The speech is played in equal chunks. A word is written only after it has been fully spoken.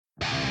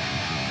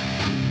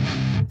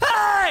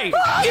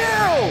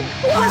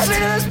listening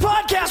to this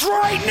podcast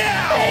right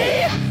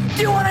now.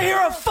 Do you want to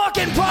hear a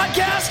fucking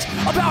podcast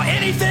about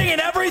anything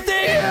and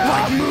everything?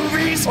 Yeah. Like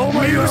movies,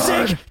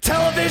 music,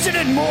 television,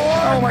 and more?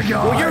 Oh my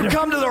God. Well, you've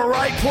come to the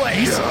right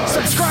place. Yes.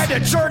 Subscribe to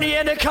Journey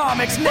into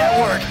Comics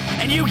Network,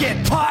 and you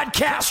get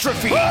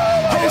Podcastrophe,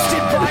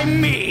 hosted by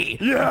me,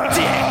 Yes.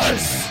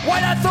 Dick.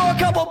 Why not throw a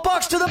couple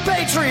bucks to the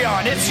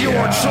Patreon? It's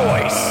your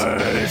choice.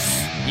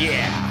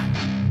 Yeah.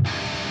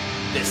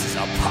 This is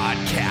a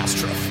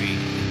Podcastrophe.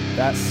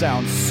 That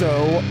sounds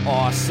so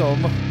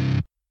awesome.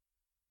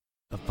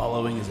 The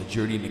following is a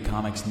Journey into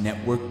Comics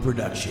Network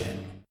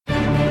production. To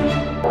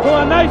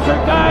a nicer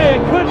guy,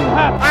 it couldn't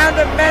happen. I am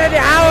the man of the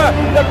hour,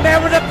 the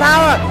man with the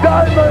power.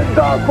 Diamonds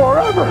are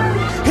forever.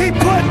 He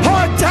put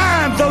hard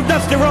times on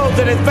Dusty Rhodes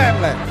and his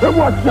family. And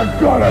what you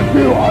gonna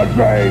do,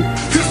 Andre?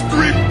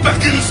 History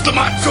beckons the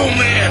Macho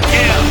Man.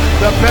 Yeah.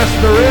 The best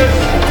there is,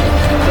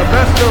 the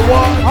best there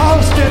was.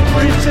 Austin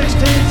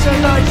 316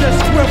 says I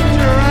just whipped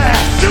your ass.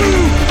 Two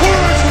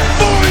words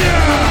for ya.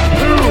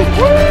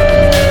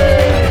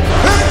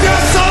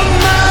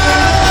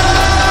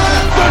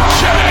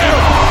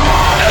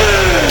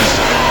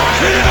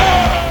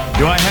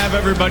 Do I have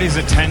everybody's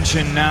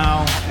attention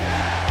now?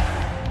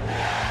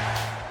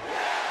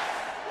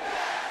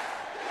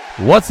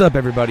 What's up,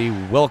 everybody?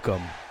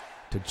 Welcome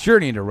to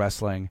Journey into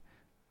Wrestling.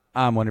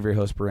 I'm one of your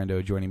hosts,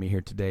 Brando. Joining me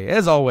here today,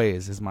 as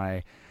always, is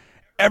my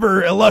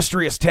ever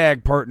illustrious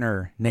tag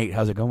partner, Nate.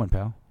 How's it going,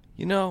 pal?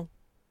 You know,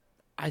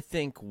 I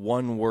think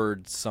one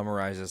word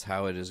summarizes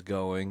how it is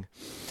going,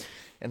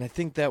 and I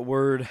think that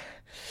word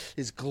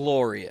is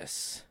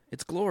glorious.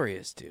 It's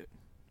glorious, dude.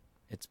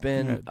 It's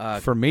been...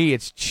 For me,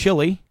 it's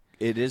chilly.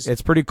 It is.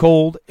 It's pretty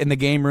cold in the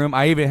game room.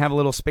 I even have a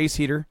little space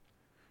heater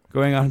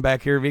going on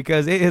back here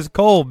because it is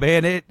cold,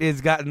 man. It has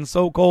gotten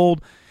so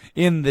cold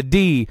in the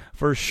D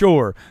for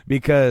sure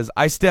because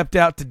I stepped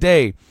out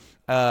today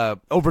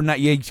overnight.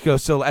 Yeah,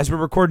 so as we're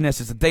recording this,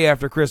 it's the day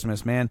after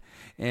Christmas, man.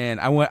 And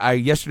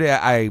yesterday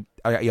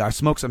I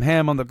smoked some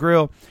ham on the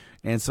grill,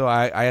 and so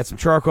I had some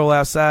charcoal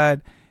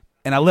outside.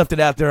 And I left it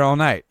out there all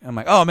night. I'm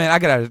like, oh, man, I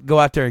got to go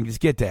out there and just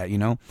get that, you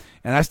know.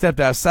 And I stepped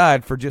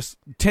outside for just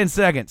 10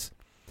 seconds.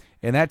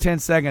 And that 10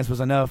 seconds was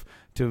enough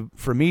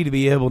for me to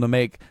be able to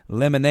make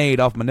lemonade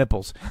off my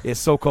nipples. It's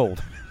so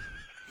cold.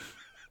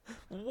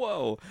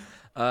 Whoa.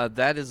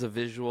 That is a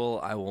visual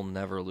I will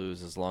never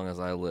lose as long as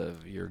I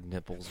live. Your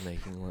nipples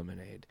making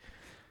lemonade.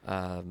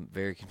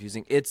 Very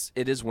confusing. It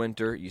is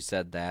winter. You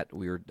said that.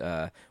 We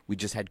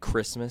just had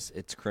Christmas.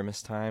 It's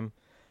Christmas time.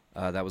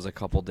 That was a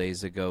couple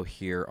days ago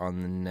here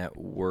on the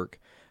network.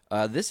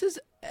 This is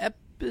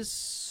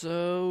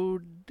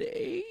episode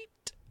 8,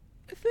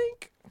 I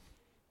think.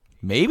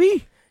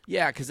 Maybe?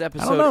 Yeah, because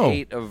episode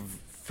 8 of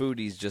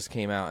Foodies just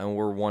came out, and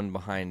we're one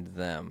behind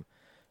them.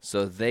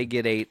 So they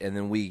get 8, and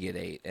then we get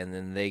 8, and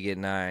then they get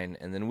 9,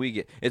 and then we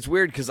get... It's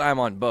weird because I'm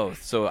on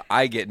both, so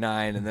I get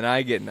 9, and then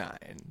I get 9.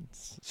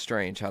 It's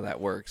strange how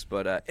that works.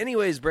 But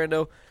anyways,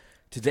 Brando,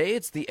 today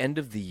it's the end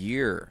of the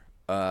year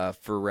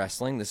for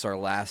wrestling. This is our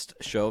last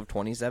show of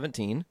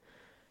 2017.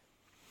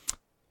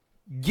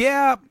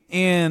 Yeah,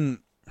 and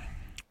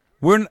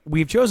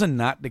we've chosen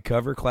not to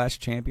cover Clash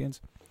of Champions.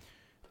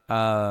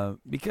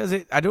 Because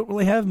I don't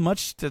really have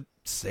much to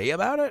say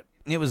about it.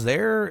 It was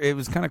there. It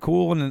was kind of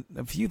cool in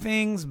a few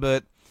things,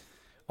 but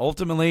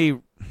ultimately,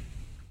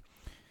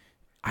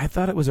 I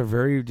thought it was a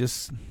very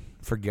just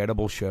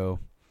forgettable show.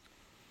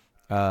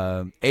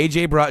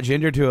 AJ brought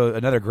Jinder to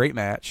another great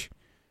match,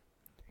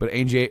 but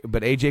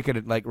AJ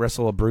could like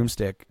wrestle a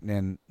broomstick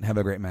and have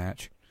a great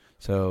match.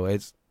 So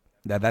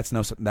there's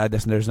no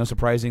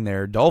surprising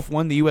there. Dolph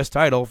won the U.S.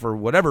 title for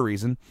whatever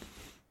reason.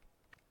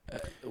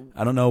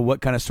 I don't know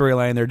what kind of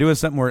storyline they're doing.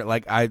 Something where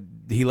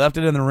he left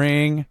it in the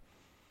ring.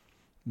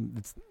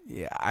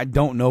 I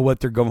don't know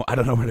what they're going. I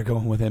don't know where they're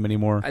going with him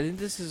anymore. I think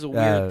this is a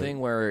weird thing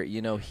where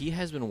he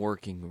has been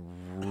working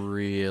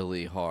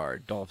really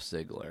hard, Dolph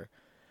Ziggler,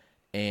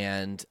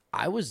 and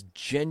I was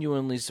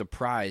genuinely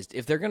surprised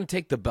if they're going to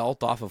take the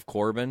belt off of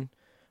Corbin.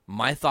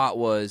 My thought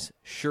was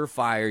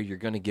surefire. You're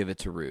going to give it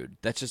to Rude.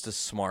 That's just a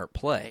smart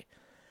play.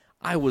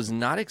 I was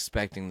not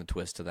expecting the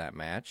twist of that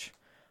match.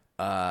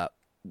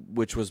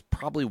 Which was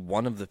probably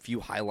one of the few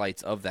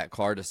highlights of that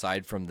card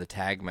aside from the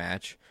tag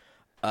match.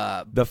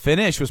 The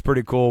finish was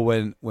pretty cool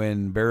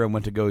when Baron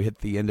went to go hit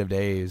the end of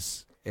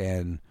days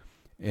and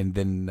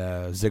then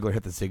Ziggler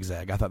hit the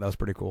zigzag. I thought that was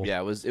pretty cool. Yeah,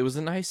 it was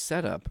a nice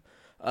setup.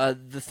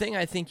 The thing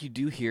I think you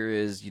do here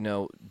is,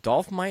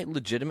 Dolph might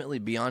legitimately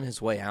be on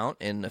his way out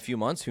in a few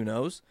months. Who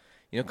knows?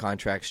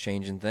 Contracts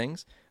change and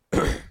things.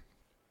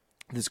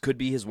 This could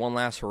be his one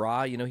last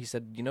hurrah. He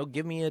said,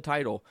 give me a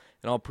title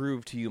and I'll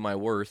prove to you my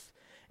worth.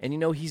 And,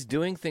 he's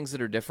doing things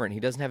that are different. He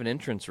doesn't have an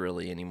entrance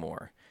really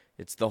anymore.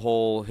 It's the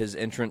whole, his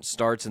entrance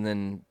starts and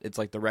then it's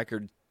like the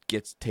record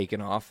gets taken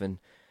off and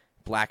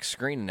black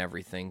screen and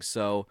everything.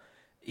 So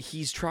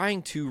he's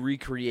trying to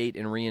recreate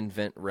and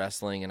reinvent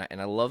wrestling. And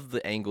I love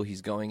the angle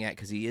he's going at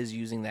because he is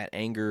using that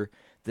anger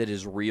that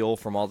is real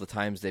from all the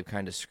times they've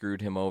kind of screwed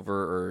him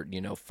over or,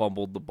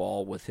 fumbled the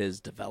ball with his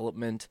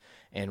development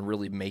and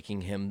really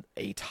making him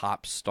a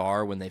top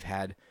star when they've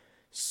had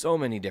so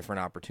many different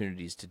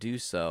opportunities to do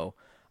so.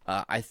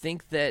 I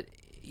think that,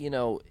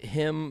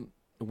 him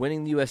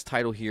winning the U.S.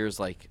 title here is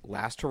like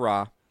last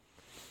hurrah.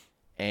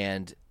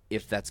 And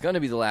if that's going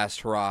to be the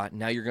last hurrah,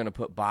 now you're going to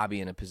put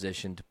Bobby in a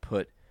position to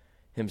put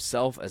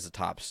himself as a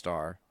top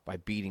star by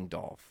beating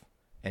Dolph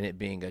and it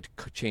being a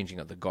changing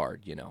of the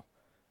guard,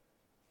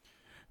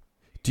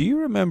 Do you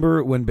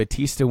remember when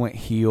Batista went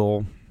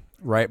heel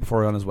right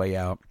before on his way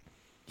out?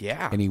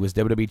 Yeah. And he was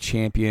WWE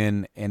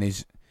champion, and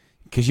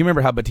because you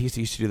remember how Batista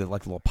used to do the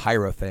little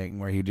pyro thing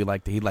where he'd do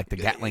the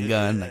Gatling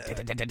gun,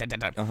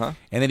 and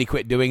then he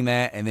quit doing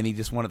that, and then he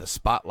just wanted the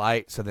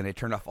spotlight, so then they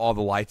turned off all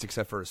the lights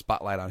except for a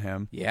spotlight on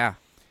him. Yeah.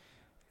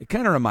 It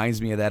kind of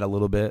reminds me of that a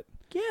little bit.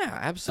 Yeah,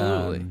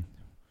 absolutely.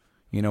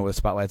 With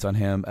spotlights on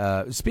him.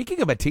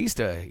 Speaking of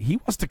Batista, he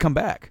wants to come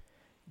back.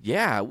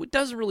 Yeah, it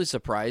doesn't really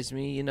surprise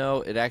me.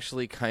 It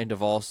actually kind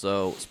of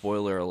also,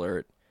 spoiler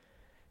alert,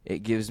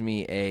 it gives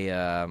me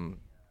a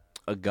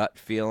gut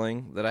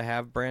feeling that I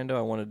have, Brando.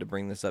 I wanted to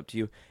bring this up to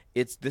you.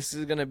 This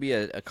is going to be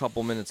a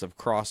couple minutes of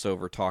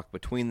crossover talk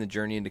between the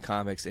Journey into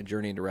Comics and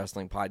Journey into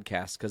Wrestling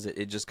podcast because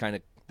it just kind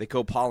of, they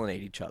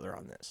co-pollinate each other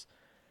on this.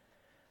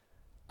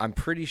 I'm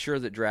pretty sure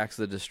that Drax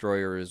the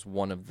Destroyer is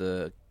one of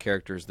the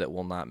characters that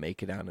will not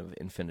make it out of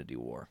Infinity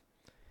War.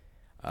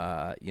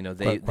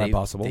 Quite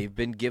possible. They've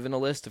been given a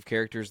list of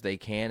characters they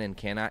can and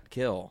cannot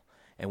kill.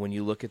 And when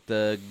you look at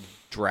the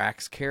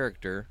Drax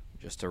character,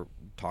 just to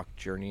talk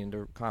Journey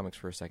into Comics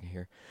for a second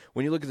here,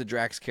 when you look at the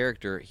Drax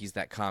character, he's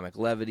that comic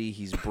levity.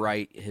 He's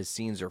bright. His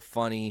scenes are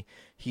funny.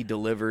 He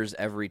delivers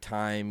every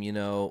time.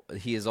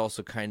 He is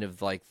also kind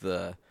of like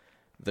the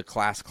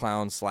class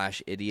clown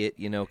 / idiot,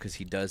 because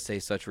he does say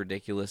such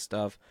ridiculous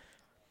stuff.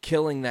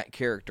 Killing that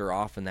character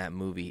off in that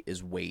movie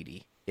is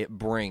weighty. It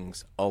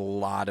brings a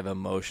lot of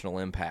emotional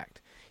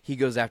impact. He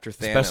goes after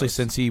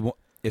Thanos,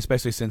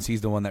 especially since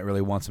he's the one that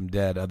really wants him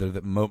dead,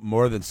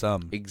 more than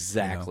some.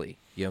 Exactly.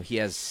 He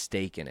has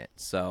stake in it.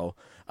 So,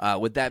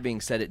 with that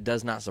being said, it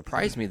does not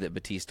surprise me that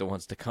Batista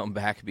wants to come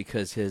back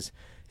because his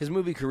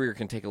movie career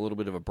can take a little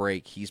bit of a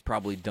break. He's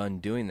probably done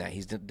doing that.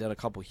 He's done a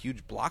couple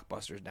huge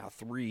blockbusters now,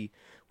 3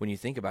 when you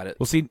think about it.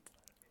 Well, see,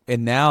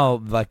 and now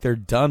they're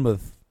done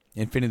with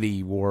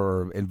Infinity War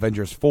or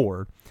Avengers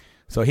 4.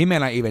 So he may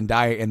not even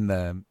die in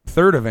the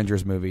 3rd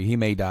Avengers movie. He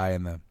may die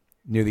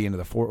near the end of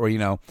the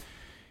 4th,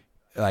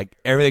 or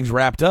everything's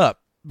wrapped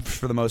up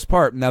for the most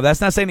part. Now that's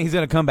not saying he's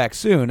going to come back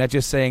soon. That's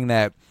just saying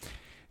that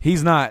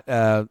he's not.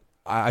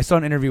 I saw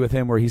an interview with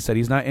him where he said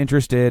he's not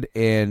interested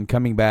in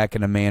coming back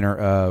in a manner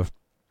of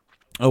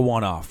a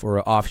one-off or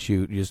an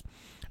offshoot, just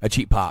a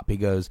cheap pop. He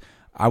goes,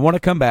 I want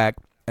to come back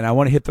and I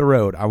want to hit the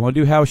road. I want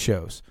to do house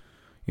shows.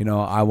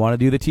 I want to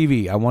do the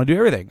TV. I want to do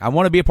everything. I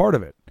want to be a part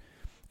of it.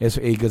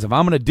 He goes, if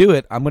I'm going to do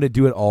it, I'm going to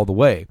do it all the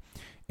way.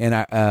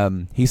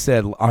 And he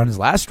said on his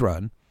last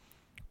run,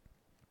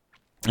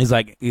 he's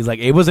like,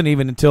 it wasn't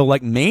even until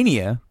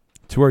Mania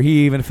to where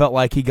he even felt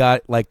like he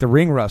got the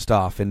ring rust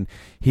off and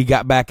he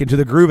got back into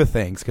the groove of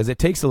things, because it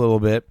takes a little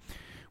bit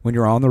when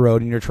you're on the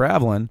road and you're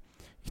traveling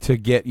to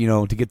get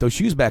those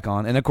shoes back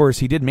on. And of course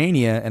he did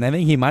Mania, and I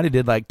think he might have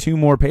did 2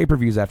 more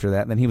pay-per-views after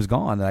that, and then he was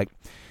gone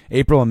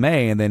April and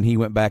May, and then he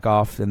went back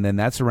off, and then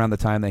that's around the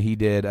time that he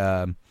did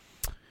that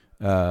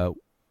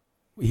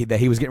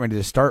he was getting ready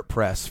to start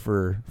press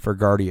for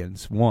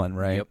Guardians 1,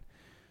 right? Yep.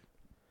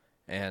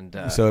 And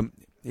so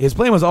his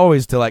plan was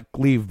always to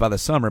leave by the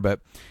summer, but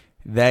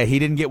that he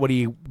didn't get what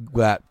he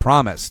got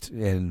promised,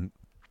 and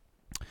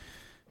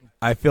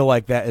I feel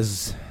like that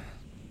is,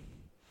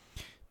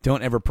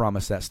 don't ever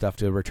promise that stuff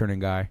to a returning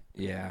guy.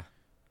 Yeah.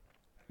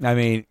 I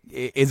mean,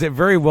 is it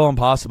very well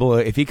impossible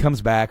if he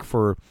comes back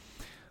for,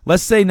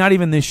 let's say, not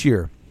even this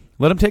year?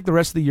 Let him take the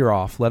rest of the year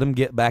off. Let him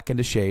get back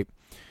into shape.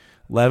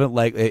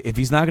 If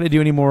he's not going to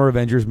do any more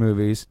Avengers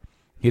movies,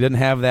 he doesn't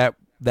have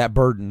that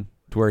burden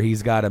to where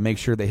he's got to make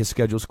sure that his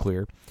schedule's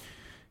clear.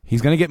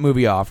 He's going to get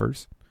movie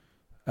offers.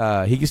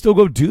 He can still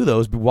go do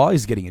those while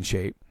he's getting in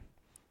shape.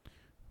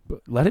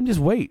 But let him just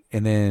wait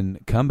and then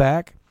come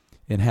back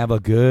and have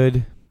a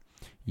good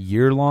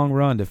year-long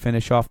run to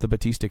finish off the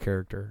Batista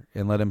character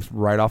and let him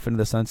ride off into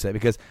the sunset.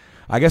 Because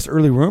I guess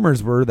early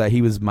rumors were that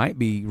he might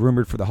be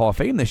rumored for the Hall of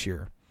Fame this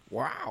year.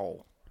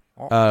 Wow.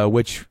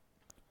 Which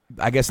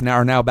I guess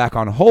are now back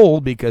on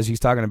hold because he's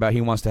talking about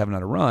he wants to have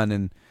another run,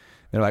 and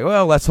they're like,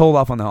 well, let's hold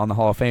off on the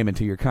Hall of Fame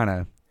until you're kind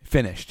of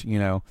finished,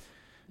 Yeah.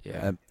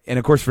 And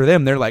of course for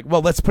them, they're like,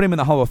 well, let's put him in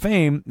the Hall of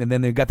Fame, and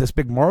then they've got this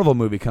big Marvel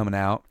movie coming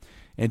out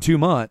in 2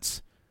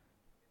 months,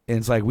 and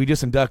it's like, we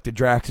just inducted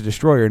Drax the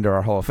Destroyer into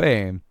our Hall of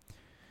Fame.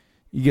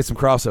 You get some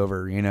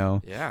crossover,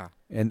 Yeah.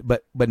 And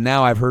but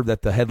now I've heard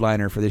that the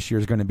headliner for this year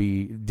is going to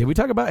be. Did we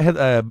talk about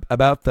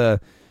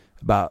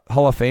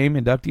Hall of Fame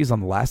inductees on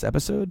the last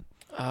episode?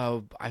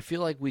 I feel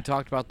like we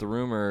talked about the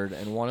rumored,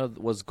 and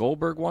was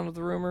Goldberg one of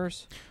the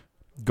rumors?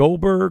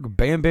 Goldberg,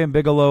 Bam Bam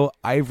Bigelow,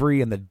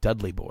 Ivory, and the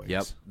Dudley Boys.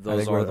 Yep,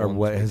 those are the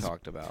ones we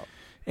talked about.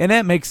 And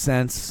that makes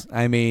sense.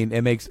 I mean,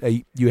 it makes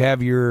you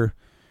have your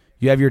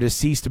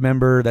deceased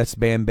member, that's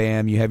Bam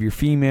Bam. You have your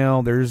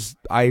female, there's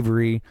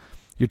Ivory.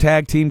 your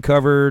tag team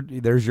covered.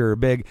 There's your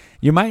big.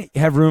 You might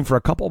have room for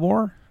a couple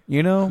more.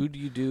 You know, who do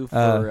you do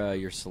for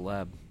your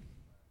celeb?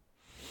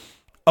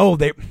 Oh,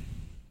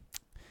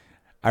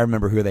 I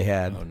remember who they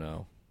had. Oh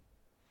no.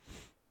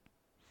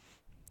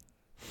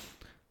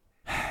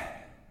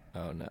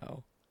 Oh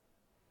no.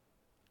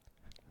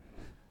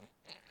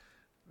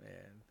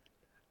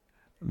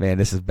 Man,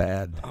 this is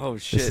bad. Oh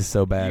shit. This is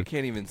so bad. You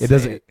can't even it say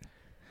doesn't, it.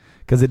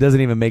 Because it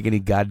doesn't even make any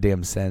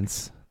goddamn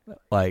sense.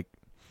 Like,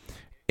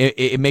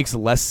 it makes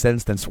less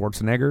sense than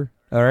Schwarzenegger.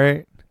 All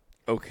right.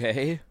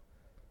 Okay.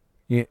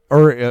 Yeah,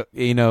 or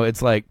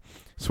it's like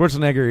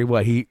Schwarzenegger.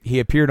 What he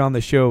appeared on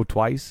the show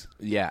twice.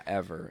 Yeah,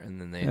 ever,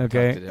 and then they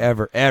inducted him.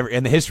 ever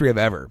in the history of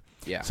ever.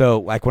 Yeah. So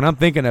like when I'm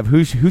thinking of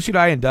who should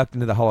I induct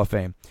into the Hall of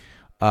Fame,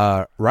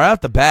 right off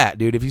the bat,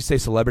 dude. If you say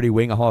celebrity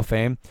wing a Hall of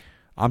Fame,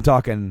 I'm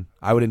talking.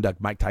 I would induct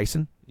Mike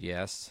Tyson.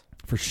 Yes,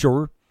 for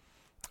sure.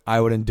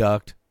 I would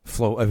induct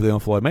Floyd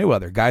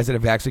Mayweather. Guys that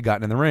have actually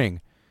gotten in the ring,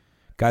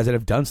 guys that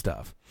have done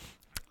stuff.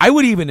 I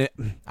would even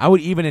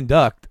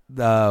induct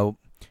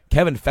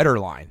Kevin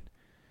Federline.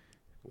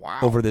 Wow.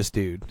 Over this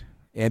dude,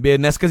 and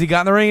that's because he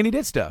got in the ring and he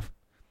did stuff.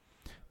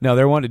 No,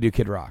 they're wanting to do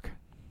Kid Rock.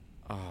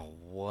 Oh,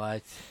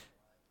 what?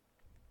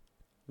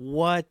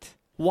 What?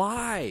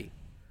 Why?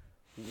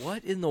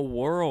 What in the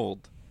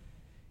world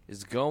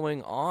is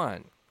going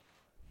on?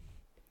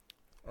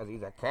 Because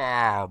he's a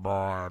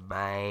cowboy,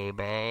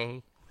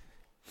 baby.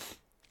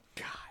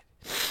 God.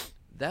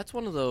 That's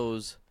one of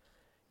those,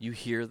 you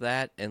hear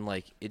that and,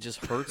 like, it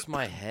just hurts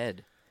my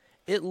head.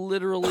 It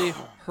literally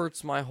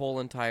hurts my whole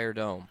entire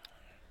dome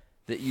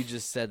that you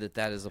just said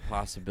that is a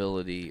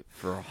possibility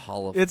for a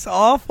Hall of Fame. It's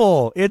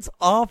awful. It's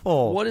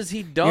awful. What has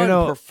he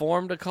done?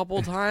 Performed a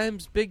couple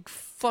times? Big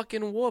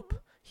fucking whoop.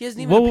 He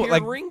hasn't even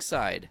appeared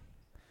ringside.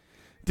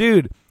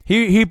 Dude,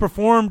 he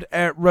performed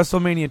at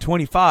WrestleMania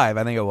 25,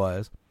 I think it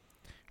was.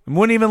 And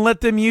wouldn't even let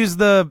them use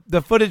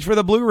the footage for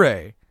the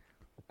Blu-ray.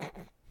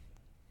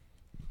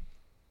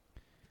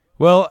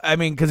 Well, I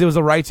mean, because it was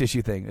a rights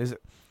issue thing. Is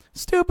it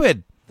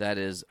stupid? That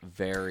is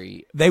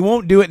very... They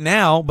won't do it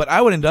now, but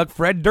I would induct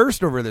Fred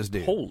Durst over this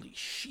dude. Holy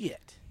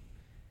shit.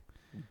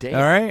 Damn.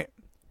 All right?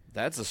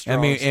 That's a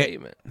strong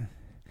statement.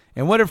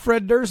 And what did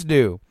Fred Durst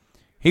do?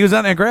 He was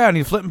on that ground,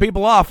 he's flipping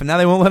people off, and now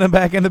they won't let him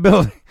back in the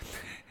building.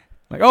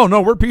 Like, oh, no,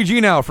 we're PG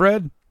now,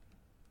 Fred.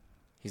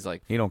 He's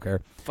like... He don't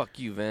care. Fuck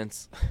you,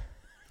 Vince.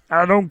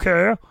 I don't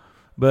care.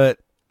 But,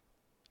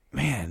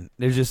 man,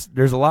 there's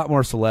a lot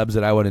more celebs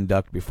that I would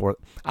induct before.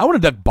 I would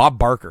induct Bob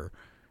Barker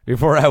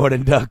before I would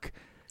induct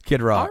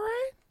Kid Rock. All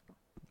right.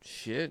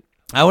 Shit.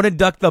 I would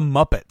induct the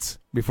Muppets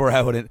before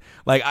I would and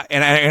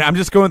I'm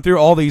just going through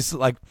all these,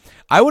 like,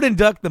 I would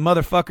induct the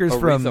motherfuckers Aretha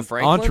from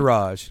Franklin?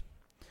 Entourage.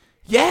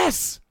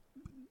 Yes.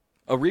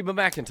 Reba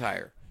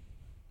McEntire.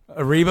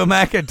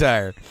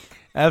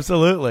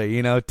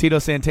 Absolutely. Tito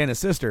Santana's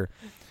sister.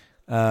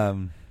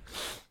 Man,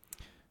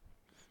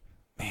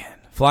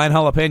 Flying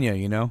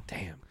Jalapeno,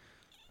 Damn.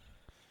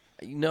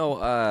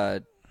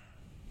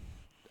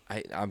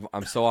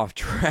 I'm so off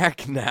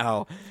track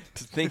now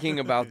to thinking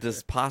about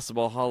this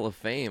possible Hall of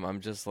Fame.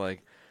 I'm just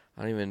like,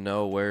 I don't even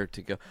know where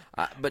to go.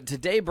 But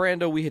today,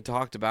 Brando, we had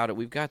talked about it.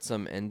 We've got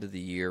some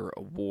end-of-the-year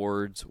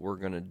awards we're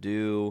going to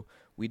do.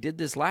 We did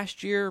this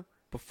last year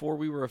before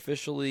we were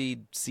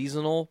officially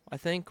seasonal, I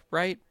think,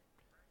 right?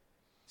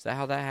 Is that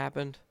how that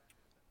happened?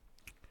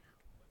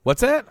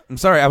 What's that? I'm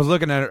sorry. I was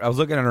looking at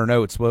our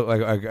notes. Well,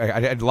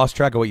 I lost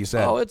track of what you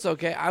said. Oh, it's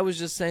okay. I was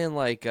just saying,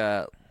 like,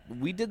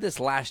 we did this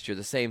last year,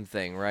 the same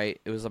thing, right?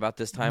 It was about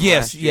this time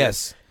last year.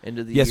 Yes. End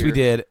of the year. Yes, we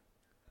did.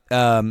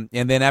 And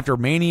then after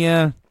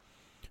Mania,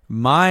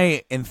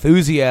 my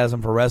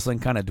enthusiasm for wrestling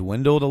kind of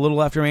dwindled a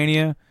little after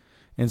Mania.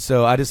 And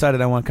so I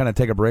decided I want to kind of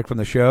take a break from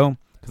the show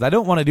because I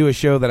don't want to do a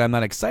show that I'm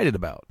not excited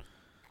about.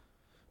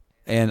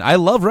 And I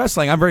love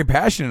wrestling. I'm very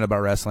passionate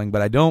about wrestling,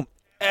 but I don't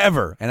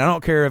ever, and I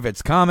don't care if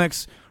it's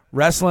comics,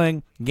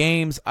 wrestling,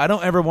 games, I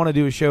don't ever want to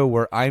do a show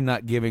where I'm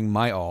not giving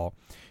my all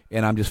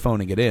and I'm just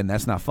phoning it in.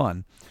 That's not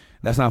fun.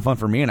 That's not fun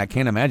for me, and I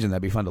can't imagine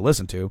that'd be fun to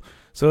listen to.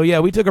 So, yeah,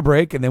 we took a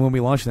break, and then when we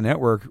launched the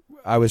network,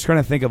 I was trying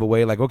to think of a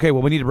way, like, okay,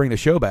 well, we need to bring the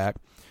show back.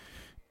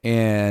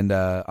 And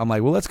I'm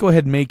like, well, let's go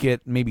ahead and make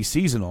it maybe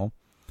seasonal.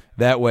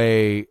 That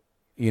way,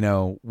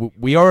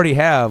 we already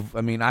have,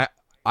 I mean, I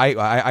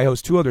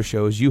host 2 other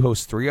shows. You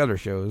host 3 other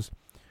shows.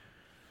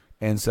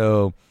 And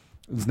so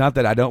it's not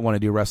that I don't want to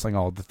do wrestling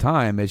all the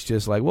time. It's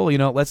just like, well,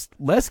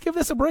 let's give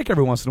this a break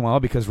every once in a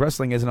while because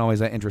wrestling isn't always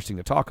that interesting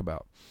to talk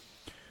about.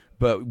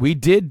 But we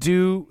did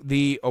do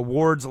the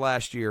awards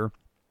last year,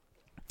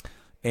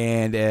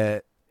 and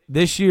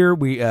this year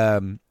we,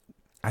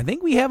 I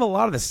think we have a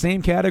lot of the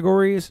same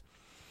categories.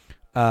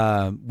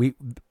 We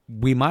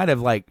might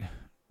have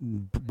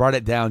brought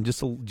it down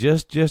just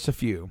a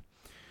few,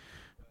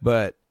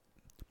 but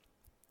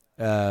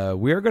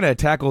we're going to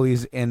tackle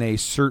these in a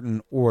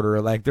certain order.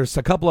 Like there's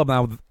a couple of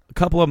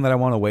them that I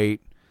want to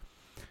wait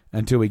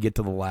until we get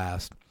to the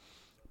last.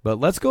 But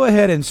let's go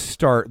ahead and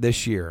start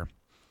this year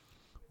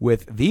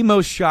with the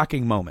most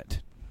shocking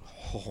moment.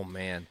 Oh,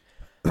 man.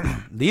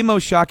 the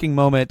most shocking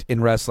moment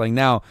in wrestling.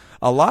 Now,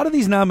 a lot of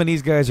these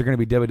nominees guys are going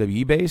to be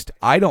WWE based.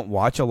 I don't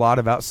watch a lot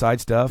of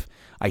outside stuff.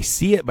 I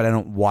see it, but I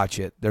don't watch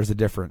it. There's a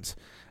difference.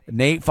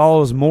 Nate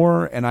follows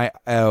more, and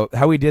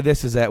how we did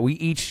this is that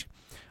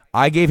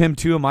I gave him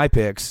 2 of my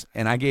picks,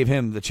 and I gave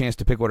him the chance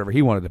to pick whatever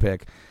he wanted to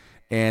pick.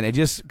 And it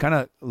just kind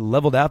of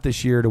leveled out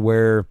this year to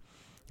where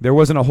there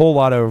wasn't a whole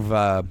lot of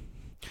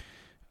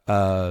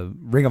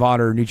Ring of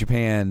Honor, New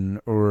Japan,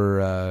 or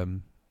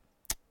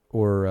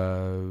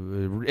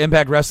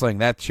Impact Wrestling,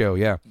 that show,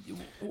 yeah.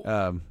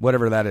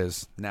 Whatever that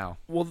is now.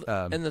 Well,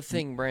 and the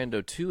thing,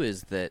 Brando, too,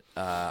 is that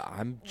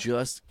I'm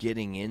just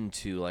getting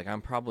into, like,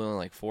 I'm probably only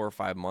like 4 or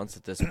 5 months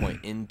at this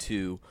point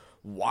into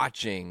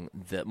watching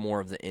more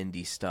of the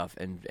indie stuff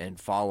and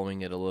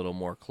following it a little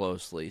more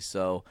closely.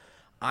 So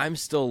I'm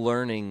still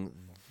learning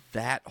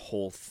that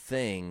whole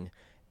thing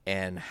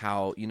and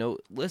how,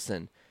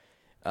 listen,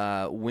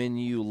 when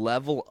you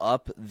level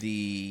up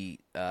the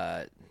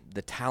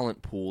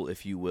talent pool,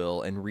 if you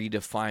will, and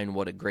redefine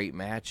what a great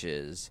match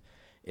is,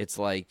 it's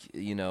like,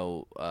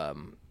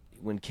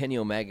 when Kenny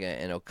Omega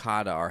and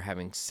Okada are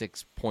having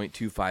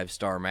 6.25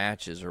 star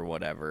matches or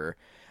whatever,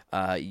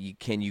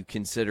 can you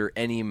consider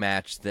any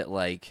match that,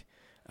 like,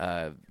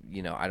 I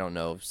don't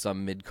know,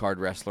 some mid-card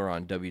wrestler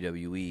on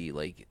WWE,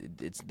 like,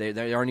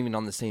 they aren't even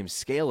on the same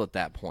scale at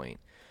that point.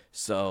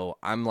 So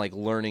I'm, like,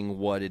 learning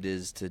what it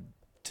is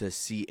to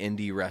see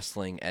indie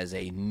wrestling as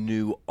a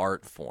new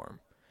art form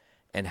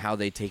and how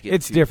they take it.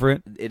 It's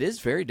different. It is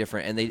very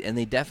different, and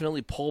they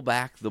definitely pull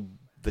back the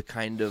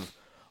kind of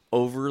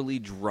overly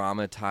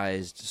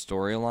dramatized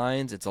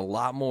storylines. It's a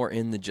lot more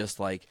in the just,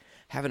 like,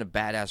 having a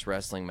badass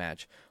wrestling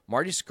match.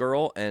 Marty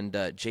Scurll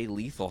and Jay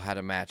Lethal had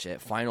a match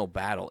at Final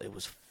Battle. It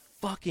was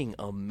fucking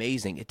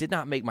amazing. It did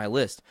not make my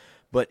list,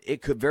 but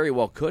it very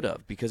well could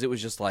have, because it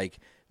was just like,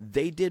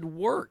 they did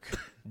work.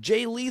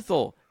 Jay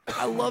Lethal,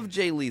 I love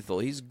Jay Lethal.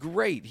 He's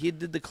great. He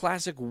did the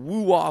classic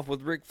woo-off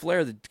with Ric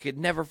Flair that you could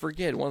never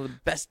forget. One of the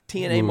best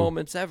TNA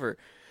moments ever.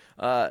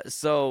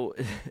 So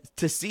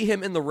to see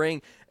him in the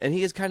ring, and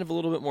he is kind of a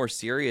little bit more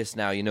serious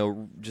now,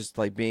 just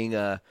like being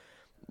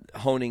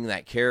honing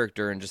that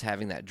character and just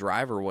having that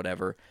drive or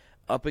whatever,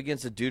 up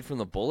against a dude from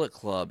the Bullet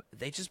Club.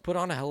 They just put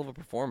on a hell of a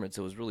performance.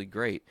 It was really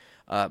great.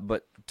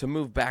 But to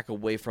move back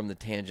away from the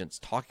tangents,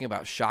 talking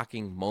about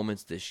shocking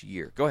moments this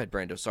year. Go ahead,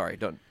 Brando. Sorry,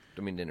 don't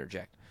mean to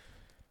interject.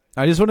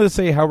 I just wanted to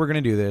say how we're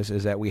going to do this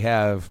is that we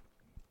have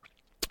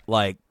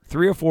like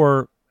 3 or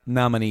 4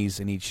 nominees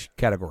in each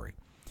category.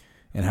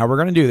 And how we're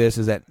going to do this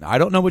is that I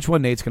don't know which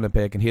one Nate's going to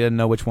pick, and he doesn't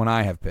know which one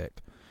I have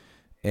picked.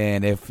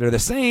 And if they're the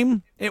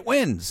same, it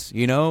wins.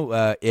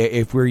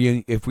 If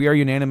we are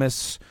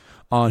unanimous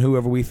on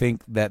whoever we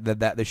think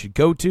that they should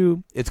go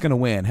to, it's going to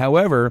win.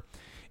 However,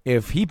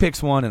 if he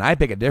picks one and I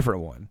pick a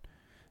different one,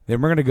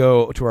 then we're going to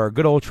go to our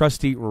good old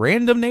trusty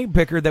random name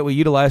picker that we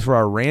utilize for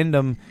our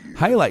random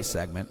highlight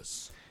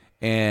segment.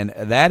 And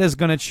that is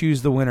going to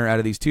choose the winner out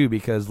of these 2,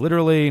 because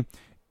literally,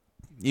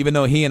 even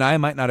though he and I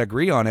might not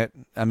agree on it,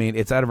 I mean,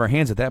 it's out of our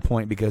hands at that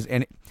point, because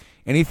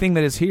anything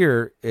that is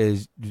here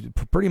is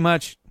pretty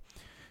much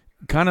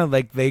kind of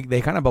like they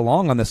kind of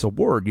belong on this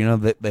award,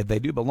 that they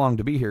do belong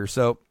to be here.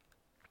 So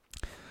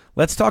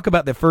let's talk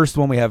about the first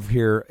one we have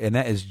here, and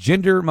that is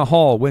Jinder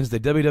Mahal wins the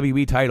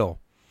WWE title.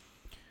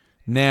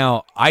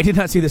 Now, I did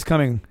not see this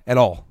coming at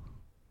all.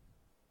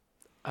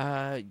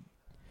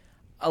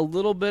 A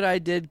little bit I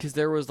did, because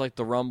there was like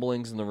the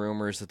rumblings and the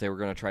rumors that they were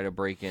going to try to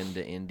break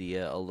into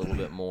India a little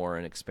bit more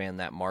and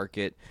expand that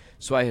market.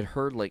 So I had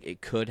heard like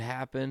it could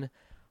happen.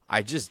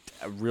 I just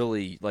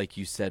really, like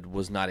you said,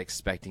 was not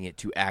expecting it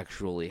to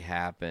actually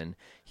happen.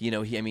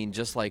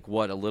 Just like a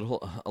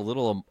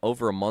little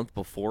over a month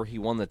before he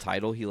won the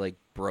title, he like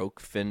broke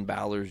Finn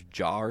Balor's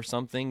jaw or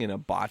something in a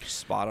botched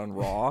spot on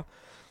Raw.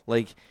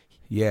 Like,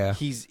 yeah,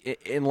 he's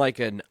in like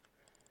an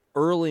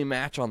early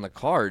match on the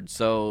card,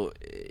 so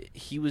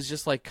he was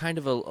just like kind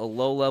of a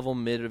low-level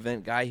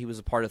mid-event guy. He was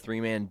a part of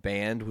 3-man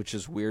band, which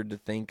is weird to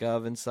think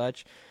of and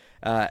such.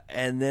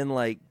 And then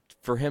like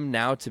for him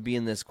now to be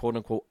in this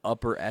quote-unquote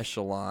upper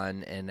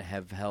echelon and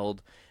have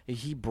held,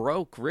 he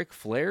broke Ric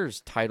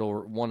Flair's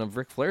title, one of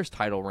Ric Flair's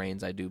title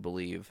reigns, I do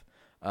believe,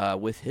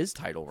 with his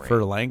title reign.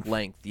 For length?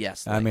 Length,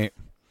 yes. Length.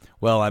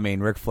 I mean,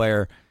 Ric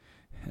Flair,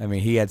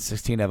 he had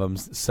 16 of them.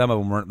 Some of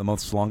them weren't the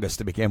most longest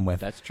to begin with.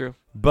 That's true.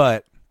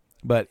 But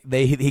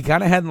he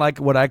kind of had like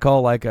what I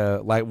call like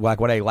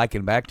what I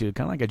liken back to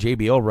kind of like a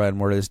JBL run,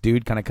 where this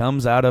dude kind of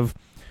comes out of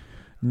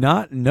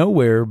not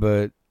nowhere,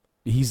 but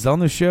he's on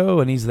the show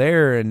and he's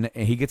there and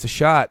he gets a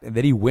shot and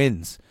then he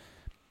wins,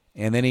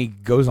 and then he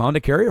goes on to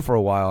carry it for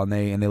a while, and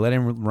they let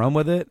him run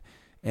with it,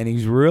 and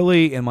he's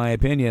really, in my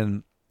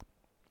opinion,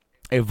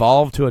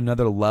 evolved to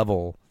another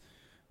level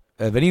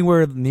of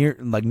nowhere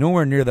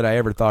near that I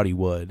ever thought he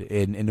would.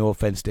 And no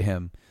offense to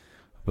him,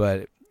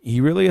 but he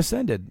really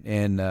ascended,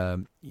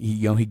 and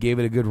he gave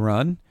it a good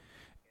run,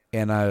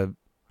 and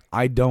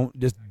I don't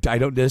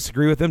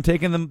disagree with them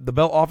taking the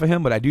belt off of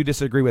him, but I do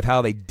disagree with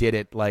how they did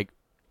it. Like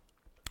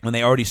when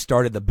they already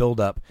started the build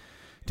up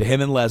to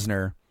him and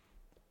Lesnar,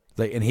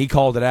 and he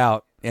called it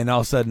out and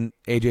all of a sudden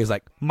AJ's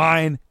like,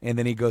 mine, and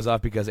then he goes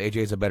off because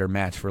AJ's a better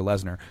match for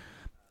Lesnar.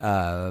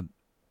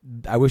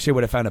 I wish they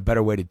would have found a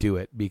better way to do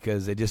it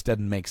because it just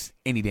doesn't make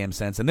any damn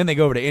sense. And then they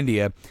go over to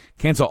India,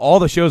 cancel all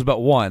the shows but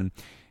one,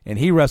 and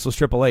he wrestles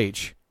Triple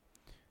H.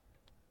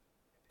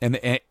 And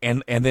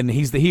then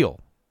he's the heel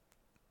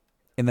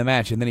in the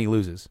match, and then he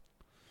loses.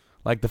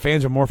 Like, the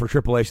fans are more for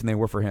Triple H than they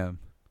were for him.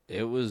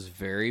 It was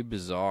very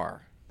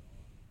bizarre.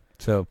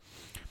 So,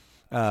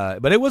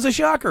 but it was a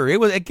shocker.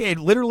 It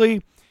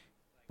literally,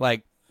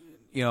 like,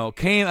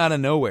 came out of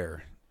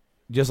nowhere.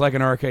 Just like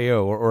an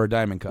RKO or a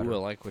Diamond Cutter. Ooh, I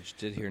like what you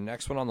did here.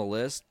 Next one on the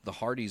list, the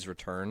Hardys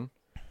return.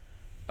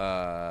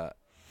 I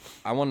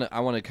want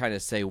to kind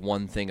of say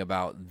one thing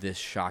about this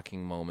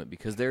shocking moment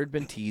because there had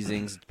been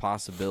teasings,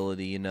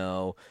 possibility,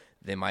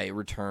 they might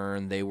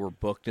return. They were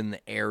booked in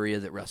the area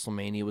that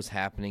WrestleMania was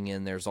happening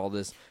in. There's all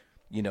this,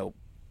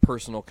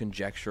 personal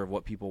conjecture of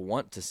what people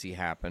want to see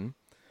happen.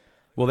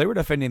 Well, they were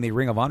defending the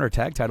Ring of Honor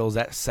tag titles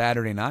that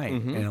Saturday night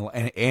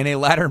in a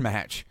ladder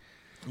match.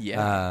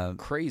 Yeah,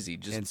 crazy.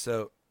 And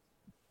so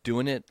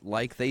doing it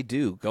like they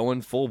do,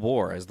 going full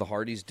bore as the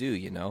Hardys do,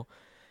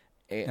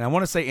 And I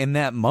want to say in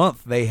that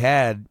month they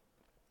had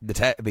the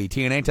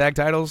TNA tag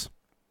titles,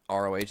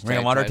 ROH Ring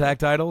of Honor tag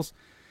titles,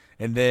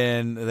 and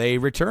then they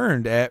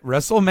returned at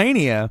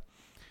WrestleMania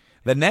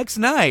the next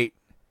night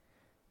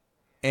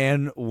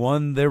and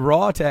won the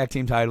Raw tag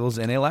team titles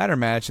in a ladder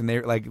match, and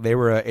they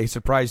were a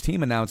surprise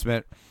team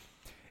announcement.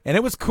 And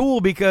it was cool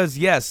because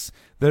yes,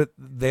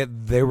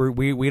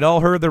 we'd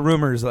all heard the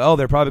rumors,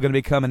 they're probably going to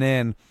be coming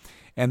in.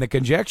 And the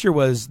conjecture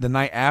was the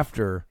night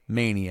after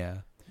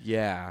Mania.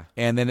 Yeah.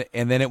 And then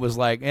it was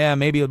like,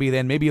 maybe it'll be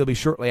then. Maybe it'll be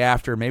shortly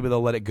after. Maybe they'll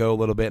let it go a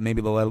little bit.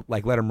 Maybe they'll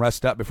let them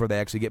rest up before they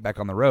actually get back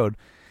on the road.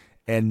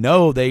 And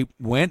no, they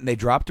went and they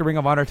dropped the Ring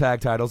of Honor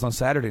tag titles on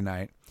Saturday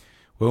night.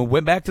 We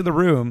went back to the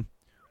room,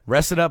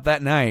 rested up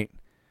that night,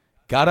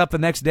 got up the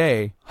next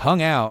day,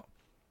 hung out,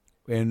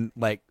 and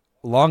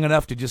long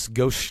enough to just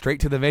go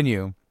straight to the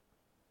venue.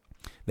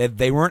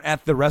 They weren't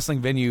at the wrestling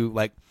venue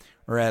because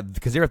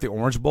they were at the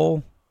Orange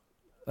Bowl.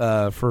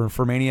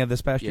 For Mania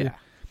this past year,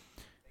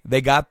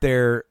 they got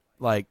there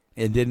and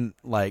didn't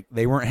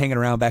they weren't hanging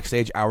around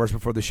backstage hours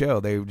before the show.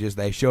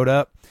 They showed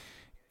up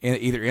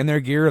either in their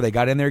gear or they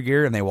got in their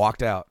gear and they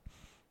walked out.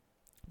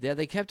 Yeah,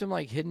 they kept him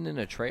hidden in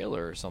a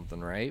trailer or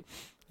something, right?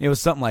 It was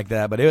something like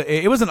that, but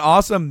it was an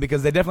awesome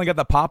because they definitely got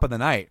the pop of the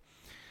night.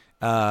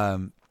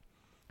 And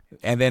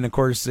then of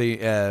course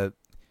Matt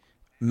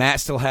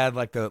still had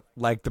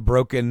the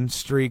broken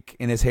streak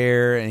in his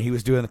hair, and he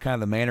was doing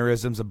the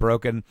mannerisms of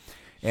broken.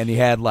 And he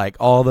had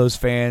all those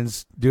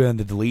fans doing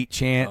the delete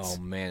chants.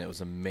 Oh man, it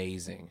was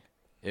amazing.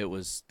 They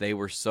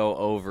were so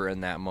over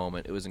in that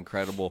moment. It was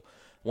incredible.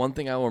 One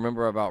thing I will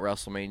remember about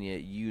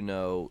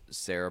WrestleMania,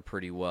 Sarah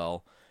pretty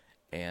well.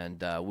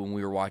 And when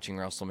we were watching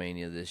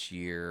WrestleMania this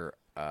year,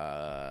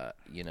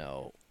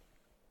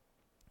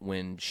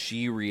 when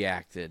she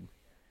reacted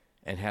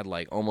and had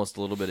almost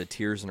a little bit of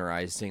tears in her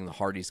eyes seeing the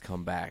Hardys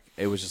come back,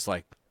 it was just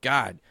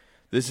God,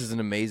 this is an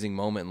amazing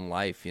moment in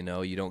life. You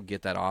don't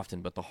get that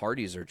often, but the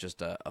Hardys are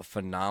just a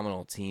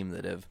phenomenal team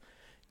that have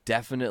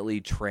definitely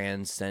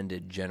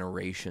transcended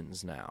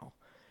generations now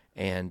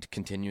and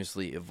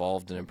continuously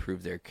evolved and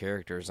improved their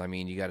characters. I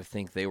mean, you got to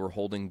think they were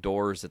holding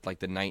doors at the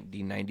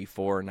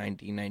 1994,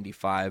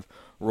 1995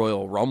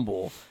 Royal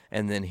Rumble,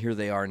 and then here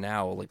they are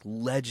now,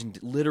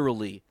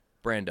 literally,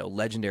 Brando,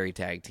 legendary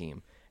tag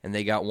team, and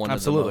they got one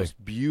of the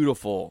most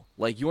beautiful.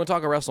 You want to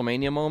talk a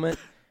WrestleMania moment?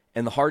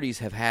 And the Hardys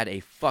have had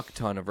a fuck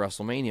ton of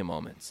WrestleMania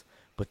moments,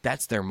 but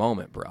that's their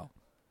moment, bro.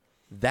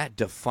 That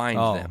defined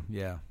them.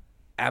 Yeah,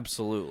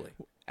 absolutely.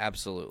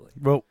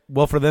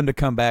 Well, for them to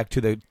come back to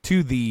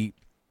the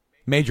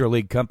major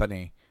league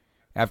company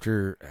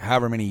after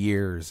however many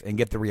years and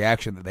get the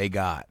reaction that they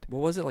got.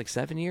 What was it,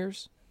 7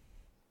 years?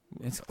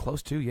 It's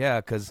close to,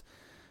 because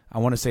I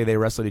want to say they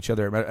wrestled each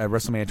other at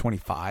WrestleMania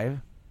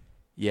 25.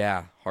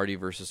 Yeah, Hardy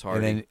versus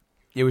Hardy. And then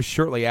it was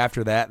shortly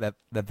after that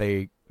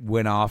they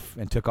went off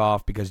and took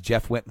off because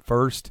Jeff went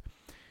first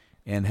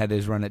and had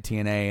his run at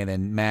TNA, and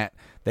then Matt.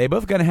 They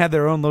both kind of had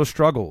their own little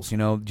struggles.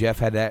 Jeff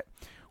had that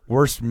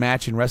worst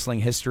match in wrestling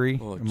history,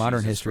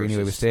 modern history,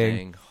 anyway, with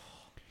Sting.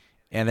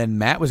 And then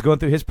Matt was going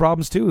through his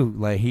problems too.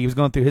 He was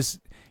going through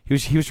he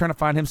was trying to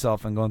find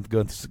himself and going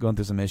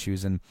through some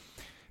issues, and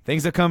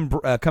things that come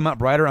out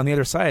brighter on the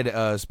other side.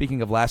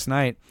 Speaking of last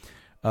night,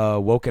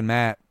 Woken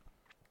Matt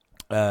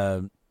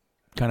kind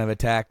of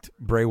attacked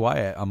Bray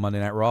Wyatt on Monday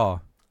Night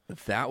Raw.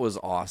 That was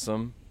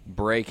awesome.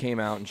 Bray came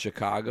out in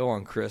Chicago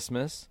on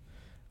Christmas,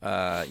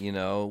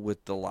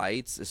 with the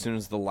lights. As soon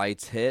as the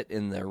lights hit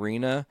in the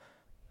arena,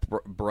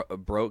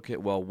 broke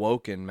it. Well,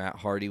 Woken Matt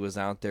Hardy was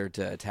out there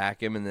to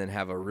attack him and then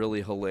have a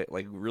really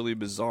really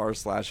bizarre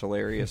 /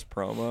 hilarious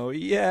promo.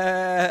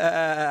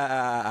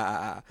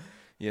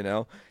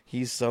 Yeah,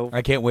 he's so.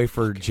 I can't wait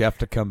for Jeff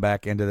to come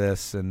back into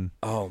this and.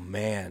 Oh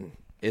man,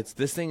 this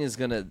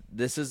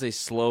is a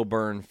slow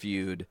burn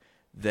feud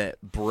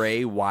that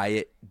Bray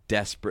Wyatt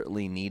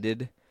desperately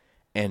needed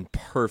and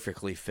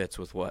perfectly fits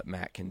with what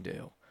Matt can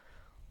do.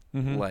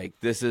 Like,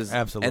 this is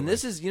Absolutely. and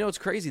this is, it's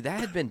crazy. That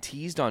had been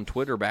teased on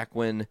Twitter back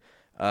when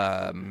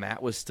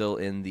Matt was still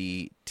in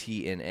the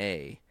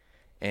TNA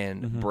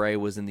and Bray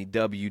was in the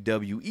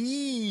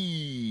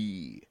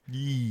WWE.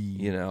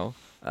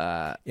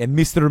 And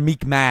Mr.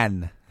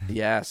 McMahon.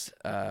 Yes,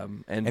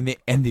 And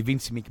the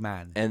Vince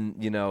McMahon.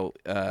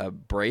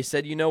 and Bray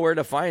said, "You know where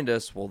to find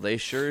us." Well, they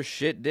sure as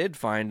shit did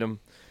find him,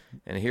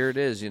 and here it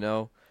is.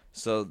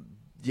 So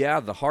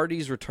yeah, the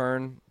Hardys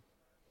return,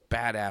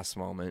 badass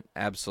moment,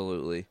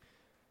 absolutely.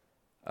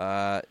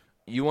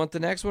 You want the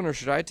next one, or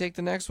should I take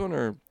the next one,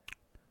 or?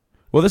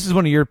 Well, this is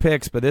one of your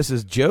picks, but this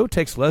is Joe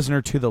takes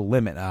Lesnar to the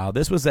limit.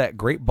 This was at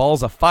Great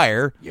Balls of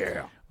Fire.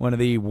 Yeah. One of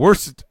the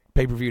worst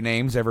pay-per-view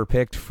names ever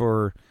picked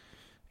for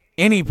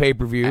any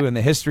pay-per-view in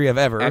the history of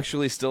ever.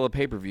 Actually, still a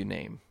pay-per-view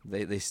name.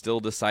 They still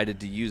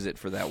decided to use it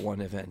for that one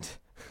event.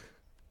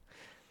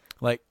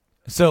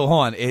 So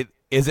hold on, is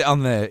it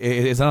on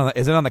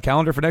the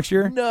calendar for next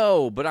year?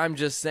 No, but I'm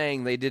just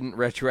saying they didn't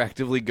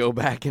retroactively go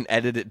back and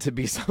edit it to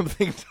be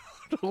something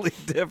totally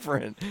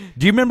different.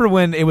 Do you remember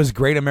when it was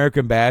Great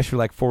American Bash for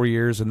like 4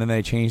 years, and then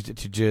they changed it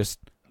to just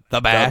the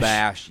Bash? The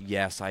Bash,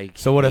 yes.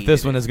 So what if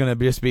this one is going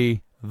to just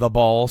be the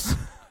Balls?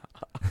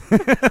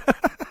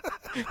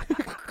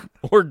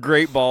 Or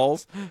Great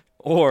Balls,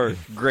 or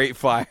Great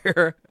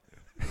Fire.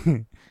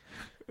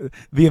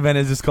 The event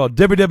is just called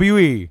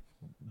WWE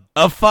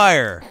of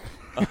Fire.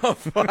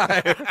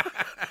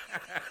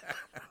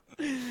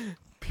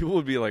 People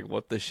would be like,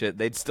 what the shit?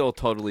 They'd still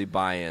totally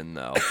buy in,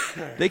 though.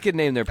 They could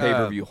name their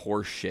pay-per-view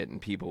horse shit,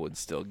 and people would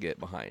still get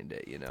behind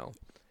it,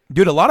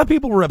 Dude, a lot of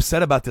people were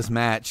upset about this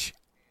match,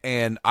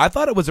 and I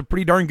thought it was a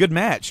pretty darn good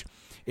match.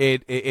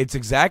 It's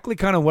exactly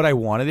kind of what I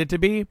wanted it to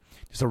be.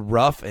 Just a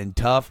rough and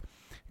tough,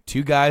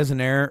 two guys in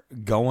there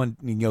going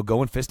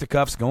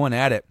fisticuffs, going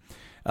at it.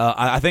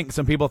 I think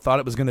some people thought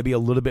it was going to be a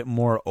little bit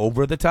more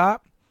over the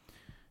top,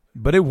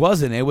 but it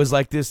wasn't. It was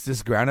like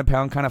this ground and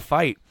pound kind of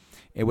fight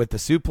with the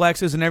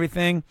suplexes and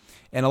everything.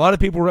 And a lot of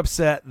people were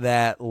upset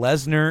that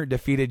Lesnar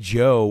defeated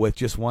Joe with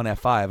just one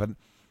F5. And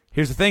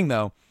here's the thing,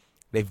 though.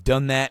 They've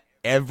done that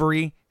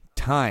every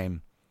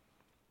time.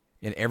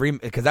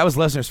 Because that was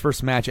Lesnar's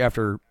first match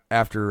after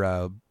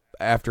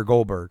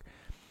Goldberg.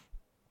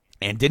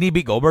 And didn't he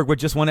beat Goldberg with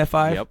just one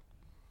F5? Yep.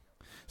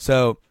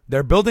 So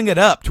they're building it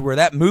up to where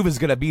that move is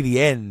going to be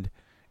the end.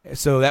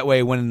 So that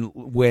way when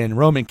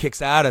Roman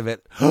kicks out of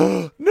it,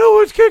 no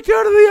one's kicked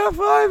out of the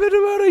F5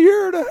 in about a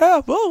year and a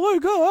half. Oh, my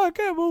God, I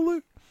can't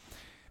believe.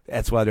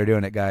 That's why they're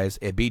doing it, guys.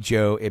 It beat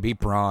Joe. It beat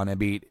Braun. It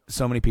beat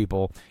so many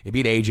people. It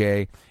beat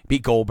AJ. It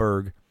beat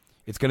Goldberg.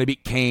 It's going to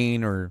beat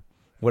Kane or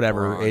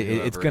whatever. Braun,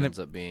 It's going to ends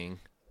up being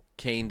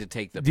Kane to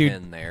take the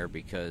pin there,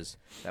 because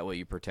that way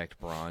you protect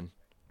Braun.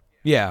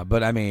 Yeah,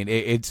 but I mean,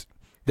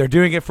 they're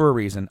doing it for a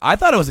reason. I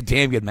thought it was a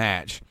damn good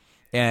match,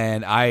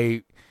 and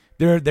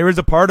there was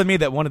a part of me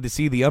that wanted to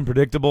see the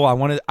unpredictable. I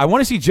want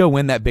to see Joe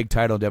win that big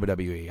title in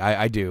WWE.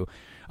 I do.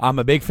 I'm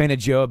a big fan of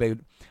Joe.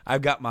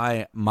 I've got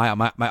my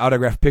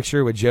autographed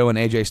picture with Joe and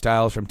AJ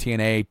Styles from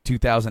TNA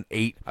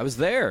 2008. I was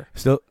there.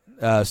 Still,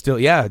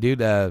 yeah,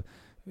 dude.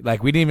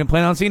 Like we didn't even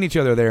plan on seeing each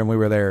other there, and we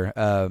were there.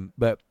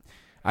 But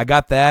I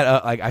got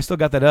that. I still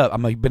got that up.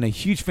 Been a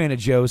huge fan of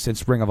Joe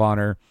since Ring of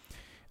Honor.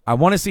 I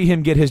want to see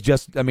him get his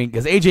just. I mean,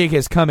 because AJ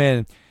has come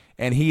in,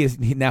 and he's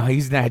now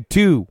had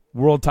 2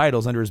 world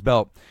titles under his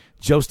belt.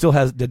 Joe still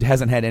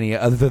hasn't had any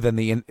other than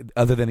the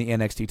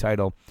NXT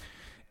title.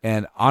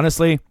 And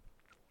honestly,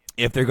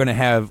 if they're going to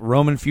have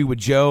Roman feud with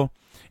Joe,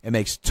 it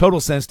makes total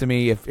sense to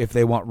me. If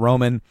they want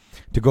Roman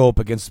to go up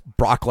against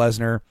Brock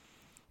Lesnar,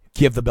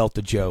 give the belt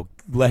to Joe.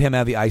 Let him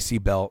have the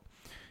IC belt,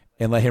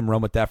 and let him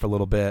run with that for a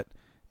little bit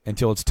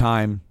until it's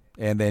time.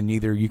 And then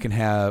either you can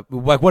have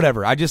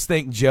whatever. I just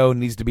think Joe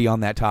needs to be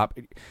on that top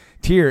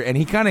tier, and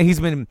he's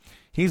been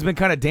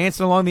kind of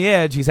dancing along the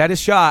edge. He's had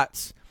his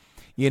shots,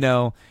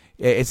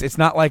 It's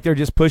not like they're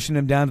just pushing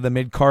him down to the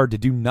mid card to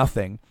do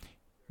nothing.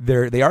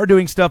 They are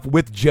doing stuff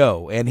with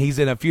Joe, and he's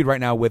in a feud right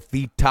now with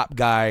the top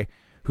guy,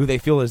 who they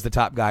feel is the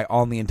top guy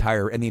in the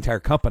entire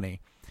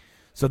company.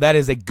 So that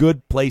is a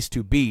good place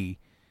to be.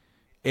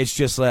 It's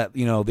just that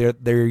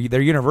their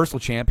Universal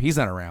champ, he's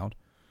not around,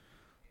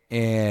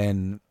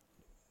 and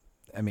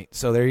I mean,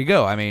 so there you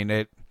go. I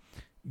mean,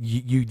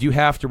 you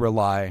have to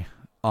rely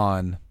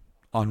on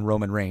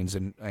Roman Reigns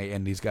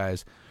and these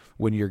guys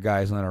when your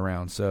guy's not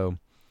around. So.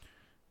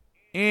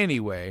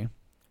 Anyway,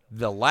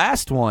 the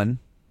last one.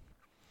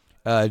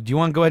 Do you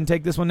want to go ahead and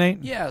take this one,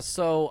 Nate? Yeah,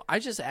 so I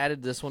just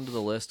added this one to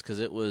the list because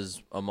it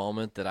was a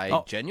moment that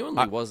I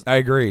genuinely wasn't. I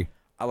agree.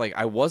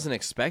 I wasn't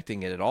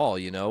expecting it at all.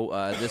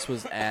 This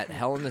was at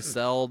Hell in a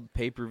Cell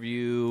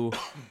pay-per-view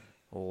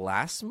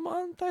last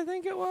month, I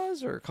think it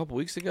was, or a couple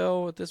weeks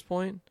ago at this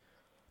point.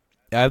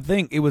 I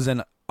think it was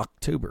in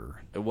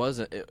October. It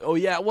wasn't. It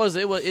was.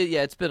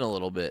 Yeah, it's been a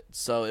little bit.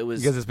 So it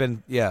was because it's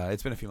been a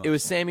few months. It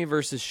was Sammy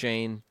versus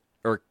Shane.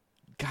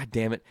 God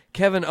damn it.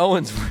 Kevin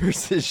Owens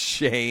versus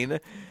Shane.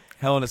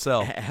 Hell in a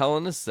Cell. Hell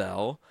in a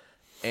Cell.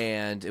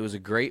 and it was a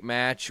great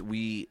match.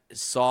 We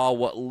saw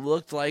what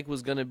looked like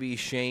was going to be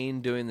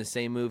Shane doing the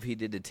same move he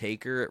did to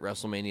Taker at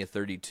WrestleMania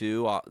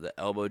 32, the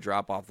elbow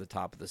drop off the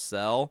top of the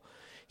cell.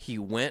 He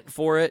went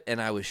for it,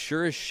 and I was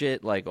sure as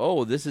shit like,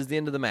 oh, this is the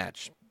end of the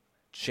match.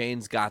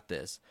 Shane's got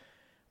this.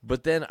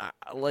 But then,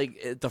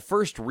 like, at the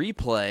first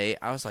replay,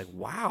 I was like,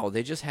 wow,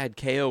 they just had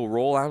KO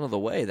roll out of the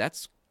way.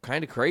 That's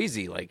kind of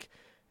crazy, like,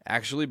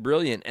 actually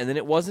brilliant. And then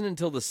it wasn't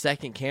until the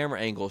second camera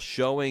angle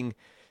showing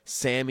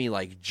Sammy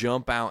like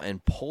jump out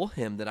and pull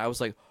him that I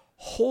was like,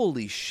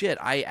 holy shit,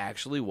 I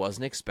actually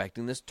wasn't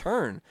expecting this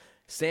turn.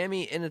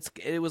 Sammy, and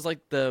it was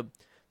like the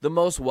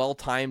most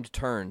well-timed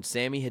turn.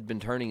 Sammy had been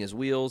turning his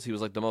wheels. He was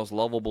like the most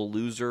lovable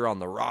loser on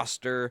the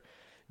roster,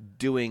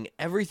 doing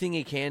everything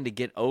he can to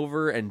get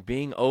over and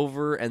being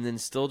over, and then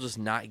still just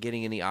not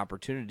getting any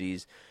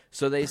opportunities.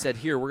 So they said,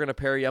 here, we're going to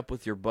pair you up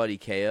with your buddy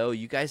KO.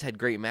 You guys had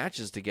great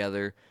matches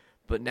together,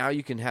 but now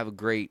you can have a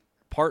great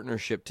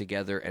partnership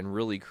together and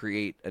really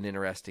create an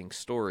interesting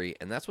story.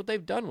 And that's what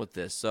they've done with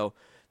this. So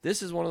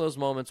this is one of those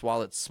moments,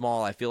 while it's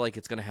small, I feel like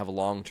it's going to have a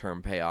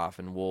long-term payoff,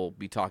 and we'll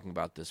be talking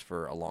about this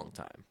for a long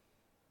time.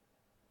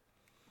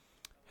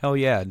 Hell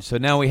yeah. So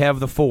now we have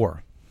the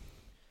 4.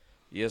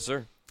 Yes,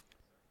 sir.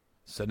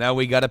 So now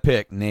we got to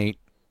pick, Nate.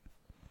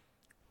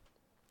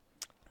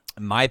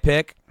 My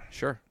pick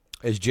Sure.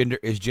 is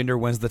Jinder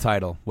wins the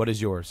title. What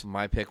is yours?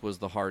 My pick was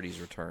the Hardys'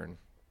 return.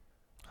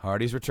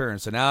 Hardy's return.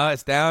 So now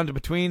it's down to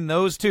between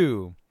those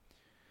two.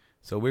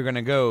 So we're going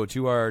to go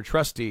to our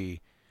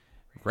trusty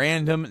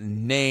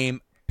random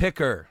name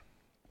picker.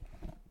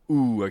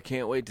 Ooh, I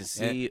can't wait to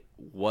see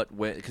what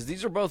went, because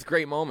these are both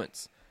great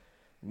moments.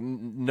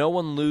 No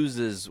one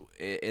loses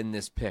in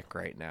this pick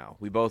right now.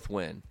 We both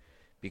win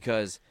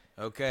because.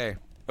 Okay,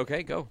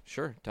 go.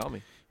 Sure, tell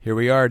me. here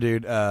we are,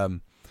 dude.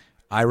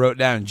 I wrote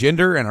down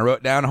Jinder and I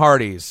wrote down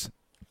Hardy's.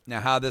 Now,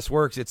 how this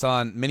works, it's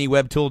on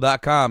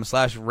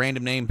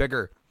miniwebtool.com/random name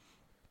picker.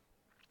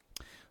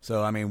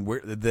 So, I mean,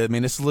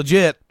 this is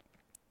legit.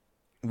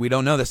 We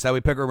don't know this. Is how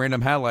we pick our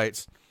random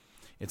highlights.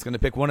 It's going to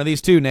pick one of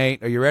these two,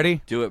 Nate. Are you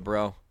ready? Do it,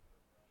 bro.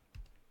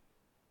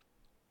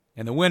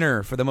 And the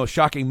winner for the most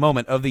shocking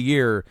moment of the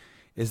year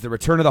is the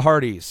return of the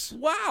Hardys.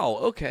 Wow.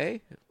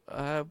 Okay.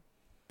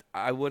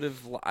 I would have.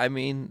 I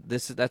mean,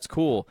 that's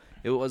cool.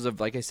 It was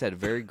like I said, a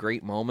very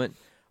great moment.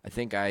 I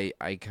think I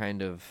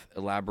kind of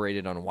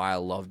elaborated on why I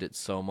loved it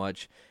so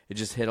much. It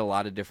just hit a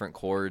lot of different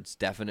chords.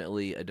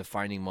 Definitely a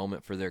defining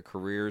moment for their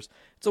careers.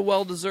 It's a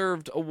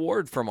well-deserved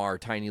award from our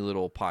tiny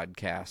little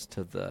podcast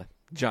to the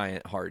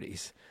Giant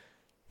Hardys.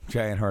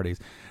 Giant Hardys.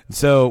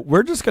 So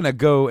we're just going to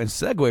go and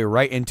segue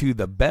right into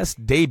the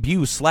best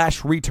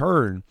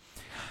debut/return.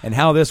 And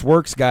how this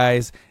works,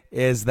 guys,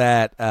 is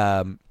that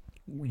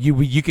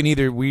you can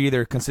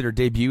either consider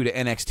debut to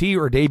NXT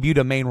or debut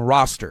to main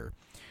roster.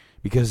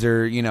 Because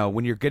they're,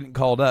 when you're getting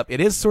called up,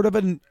 it is sort of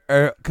kind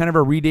of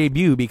a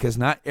re-debut because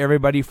not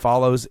everybody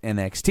follows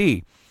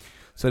NXT.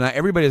 So not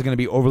everybody is going to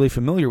be overly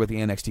familiar with the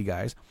NXT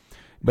guys.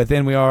 But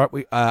then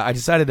I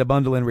decided to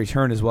bundle in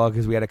return as well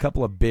because we had a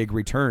couple of big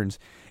returns.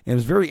 And it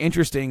was very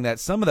interesting that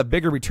some of the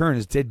bigger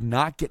returns did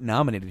not get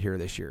nominated here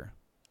this year.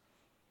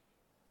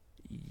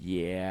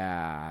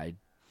 Yeah, I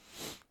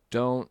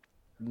don't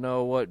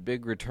know what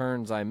big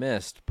returns I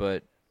missed,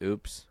 but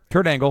oops.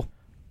 Kurt Angle.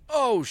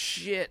 Oh,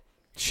 shit.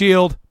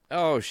 Shield.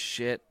 Oh,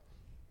 shit.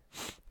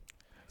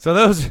 So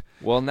those...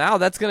 Well, now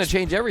that's going to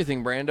change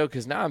everything, Brando,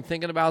 because now I'm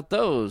thinking about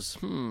those.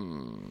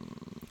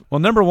 Well,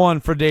 number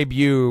one for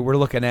debut, we're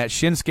looking at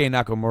Shinsuke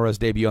Nakamura's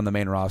debut on the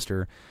main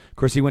roster. Of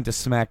course, he went to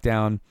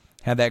SmackDown,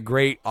 had that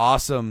great,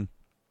 awesome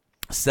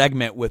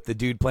segment with the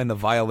dude playing the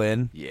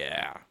violin.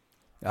 Yeah.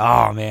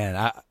 Oh,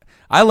 man.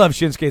 I love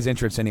Shinsuke's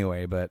entrance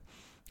anyway, but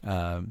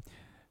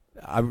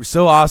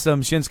so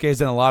awesome. Shinsuke's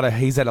done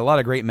he's had a lot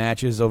of great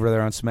matches over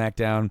there on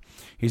SmackDown.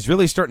 He's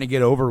really starting to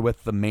get over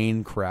with the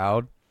main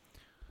crowd.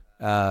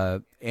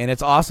 And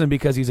it's awesome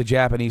because he's a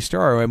Japanese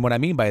star. And what I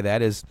mean by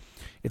that is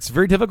it's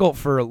very difficult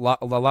for a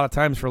lot of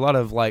times for a lot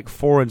of like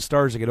foreign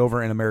stars to get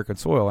over in American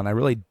soil. And I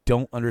really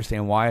don't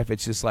understand why, if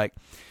it's just like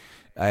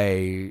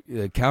a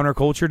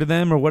counterculture to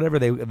them or whatever.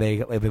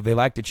 They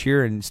like to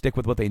cheer and stick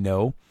with what they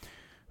know.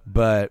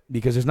 But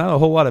because there's not a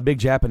whole lot of big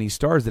Japanese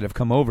stars that have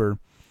come over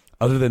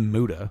other than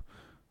Muta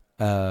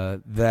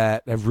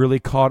that have really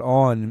caught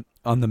on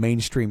the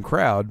mainstream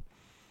crowd.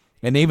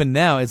 And even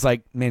now, it's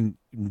like, man,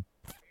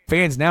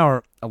 fans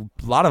now a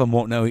lot of them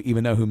won't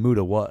even know who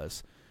Muta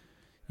was.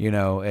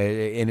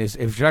 And if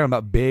you're talking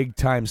about big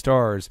time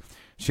stars,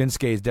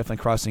 Shinsuke is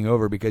definitely crossing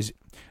over because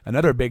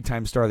another big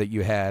time star that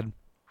you had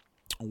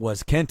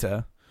was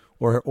Kenta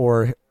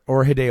or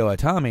Hideo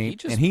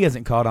Itami, and he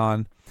hasn't caught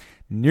on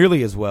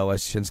nearly as well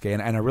as Shinsuke.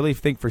 And I really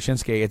think for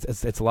Shinsuke,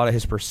 it's a lot of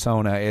his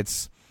persona.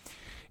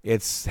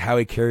 It's how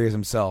he carries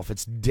himself.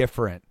 It's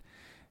different,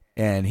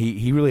 and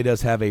he really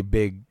does have a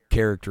big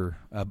character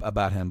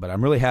about him. But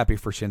I'm really happy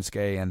for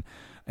Shinsuke,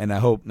 and I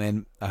hope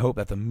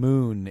that the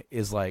moon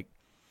is like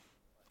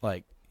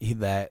he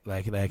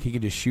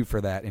can just shoot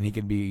for that, and he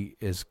can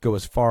go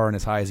as far and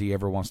as high as he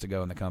ever wants to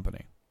go in the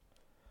company.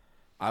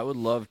 I would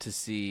love to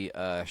see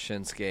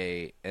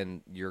Shinsuke,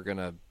 and you're going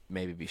to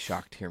maybe be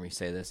shocked to hear me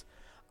say this.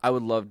 I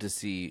would love to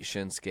see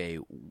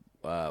Shinsuke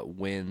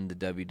win the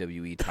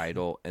WWE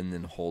title and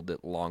then hold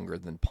it longer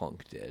than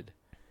Punk did.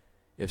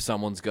 If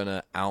someone's going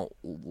to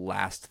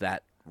outlast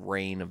that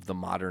reign of the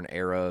modern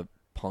era,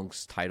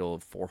 Punk's title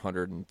of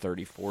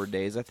 434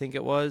 days, I think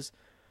it was,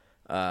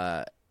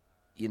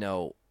 you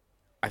know,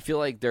 I feel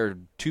like there are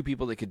two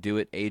people that could do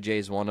it.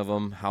 AJ's one of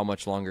them. How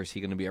much longer is he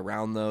going to be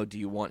around, though? Do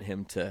you want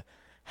him to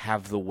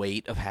have the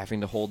weight of having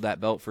to hold that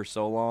belt for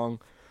so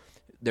long?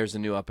 There's a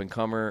new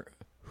up-and-comer.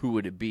 Who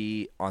would it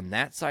be on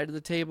that side of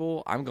the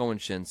table? I'm going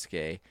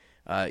Shinsuke.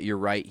 You're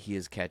right, he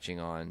is catching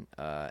on.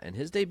 And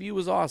his debut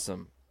was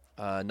awesome.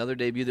 Another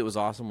debut that was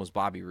awesome was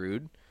Bobby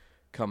Roode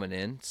coming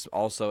in. It's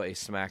also a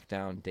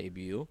SmackDown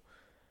debut.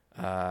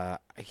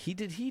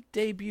 Did he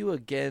debut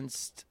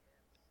against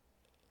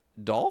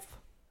Dolph?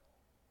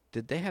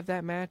 Did they have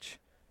that match?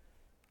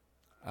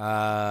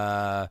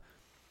 I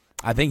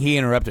think he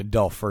interrupted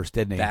Dolph first,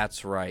 didn't he?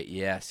 That's right.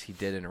 Yes, he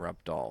did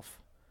interrupt Dolph.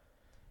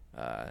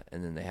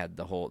 And then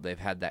they've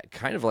had that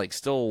kind of like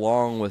still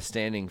long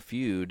withstanding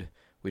feud.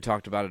 We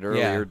talked about it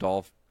earlier. Yeah.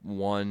 Dolph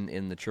won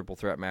in the triple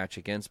threat match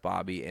against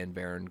Bobby and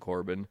Baron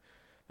Corbin.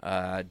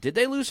 Did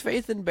they lose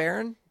faith in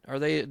Baron?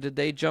 Did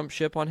they jump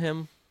ship on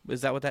him?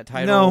 Is that what that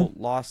title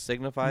loss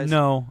signifies?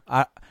 No.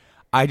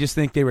 I just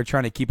think they were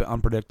trying to keep it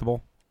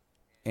unpredictable.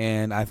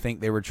 And I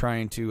think they were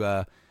trying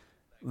to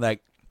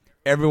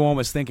everyone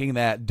was thinking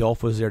that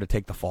Dolph was there to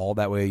take the fall.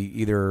 That way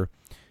either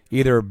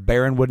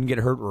Baron wouldn't get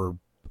hurt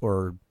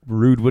or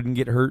Roode wouldn't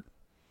get hurt.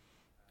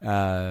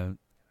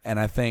 And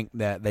I think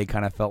that they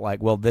kind of felt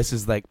like, well, this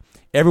is like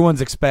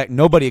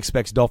nobody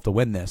expects Dolph to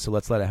win this, so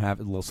let's let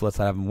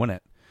him win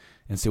it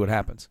and see what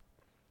happens.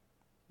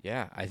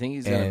 Yeah, I think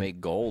he's going to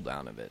make gold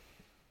out of it.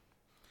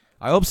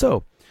 I hope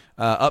so.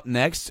 Up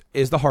next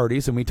is the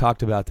Hardys, and we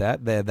talked about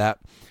that. That,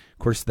 of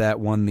course, that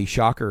won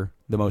the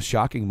most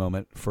shocking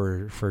moment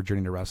for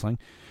Journey to Wrestling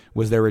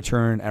was their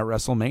return at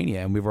WrestleMania,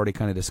 and we've already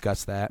kind of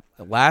discussed that.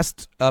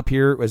 Last up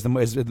here is the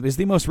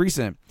most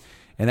recent,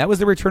 and that was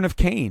the return of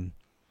Kane.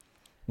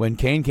 When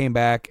Kane came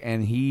back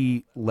and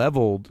he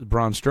leveled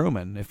Braun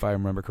Strowman, if I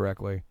remember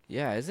correctly.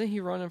 Yeah, isn't he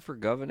running for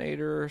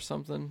governor or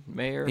something?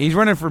 Mayor? He's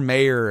running for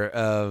mayor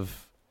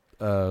of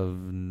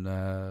Knoxville,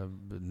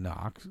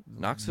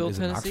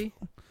 Tennessee?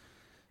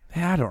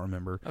 I don't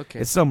remember. Okay.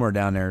 It's somewhere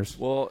down there.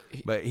 Well,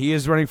 but he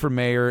is running for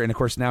mayor, and of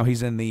course now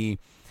he's in the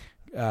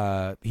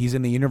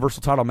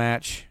Universal title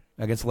match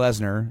against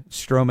Lesnar,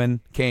 Strowman,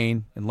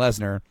 Kane, and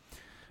Lesnar.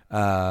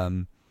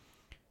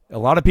 A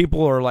lot of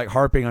people are like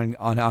harping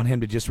on him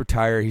to just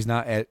retire. He's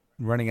not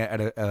running at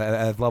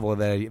a level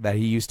that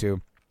he used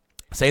to.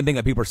 Same thing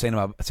that people are saying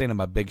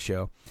about Big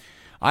Show.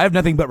 I have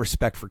nothing but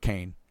respect for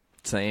Kane.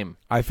 Same.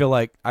 I feel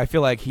like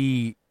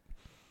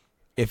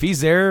if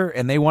he's there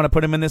and they want to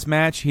put him in this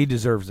match, he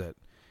deserves it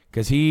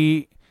because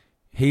he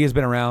has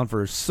been around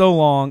for so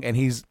long and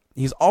he's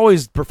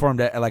always performed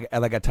at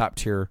a top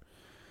tier,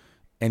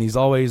 and he's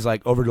always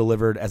like over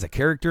delivered as a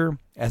character,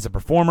 as a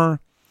performer.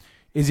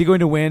 Is he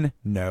going to win?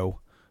 No.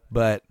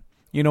 But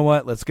you know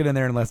what? Let's get in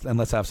there and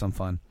let's have some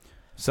fun.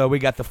 So we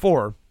got the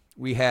four.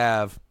 We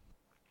had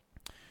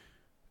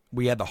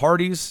the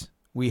Hardys.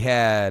 We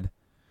had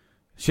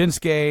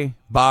Shinsuke,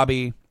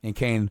 Bobby, and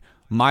Kane.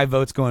 My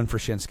vote's going for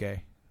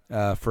Shinsuke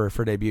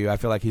for debut. I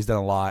feel like he's done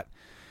a lot,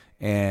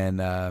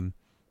 and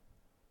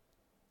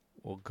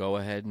we'll go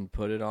ahead and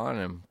put it on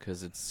him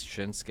because it's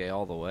Shinsuke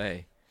all the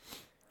way.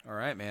 All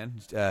right, man.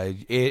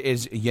 It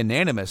is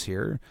unanimous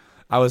here.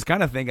 I was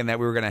kind of thinking that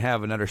we were going to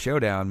have another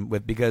showdown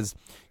because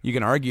you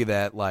can argue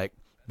that like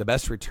the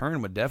best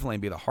return would definitely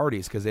be the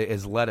Hardys because it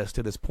has led us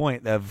to this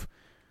point of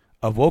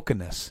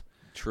wokenness.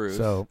 Truth.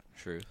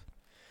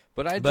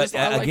 But I like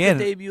the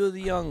debut of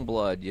the Young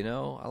Blood. You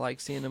know, I like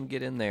seeing them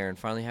get in there and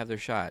finally have their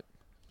shot.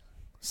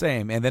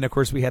 Same, and then of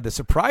course we had the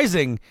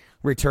surprising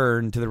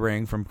return to the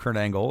ring from Kurt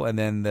Angle, and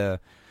then the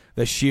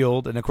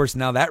Shield, and of course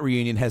now that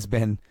reunion has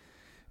been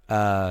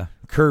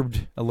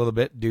curbed a little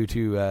bit due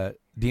to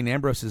Dean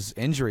Ambrose's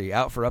injury,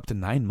 out for up to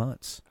 9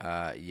 months.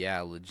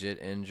 Yeah,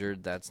 legit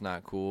injured. That's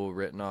not cool.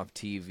 Written off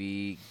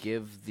TV.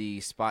 Give the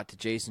spot to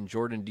Jason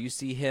Jordan. Do you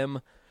see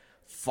him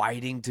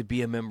fighting to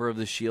be a member of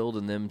the Shield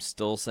and them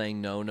still saying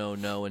no, no,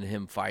 no, and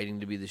him fighting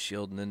to be the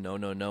Shield and then no,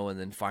 no, no, and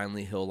then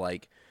finally he'll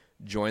like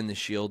join the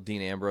Shield.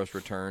 Dean Ambrose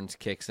returns,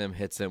 kicks him,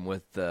 hits him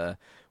with the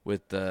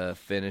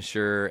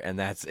finisher, and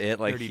that's it.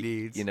 Like Dirty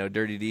Deeds.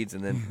 Dirty Deeds,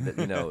 and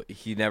then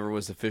he never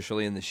was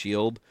officially in the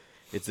Shield.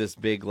 It's this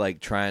big, like,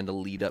 trying to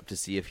lead up to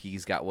see if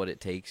he's got what it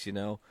takes,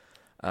 A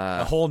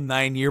whole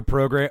 9-year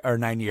program, or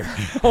 9 year.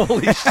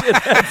 Holy shit,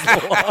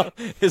 that's long.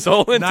 His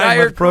whole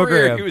entire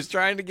career, he was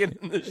trying to get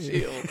in the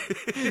Shield.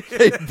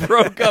 They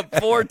broke up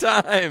 4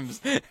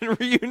 times and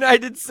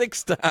reunited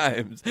 6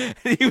 times.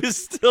 And he was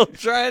still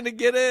trying to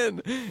get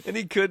in, and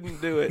he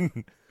couldn't do it.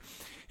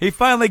 He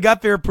finally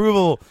got their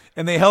approval,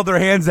 and they held their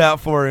hands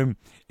out for him,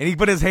 and he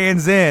put his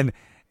hands in,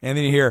 and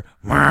then you hear,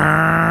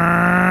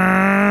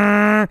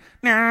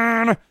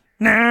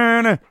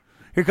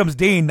 Here comes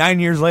Dean 9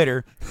 years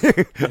later,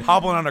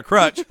 hobbling on a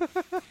crutch.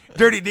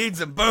 Dirty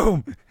Deeds and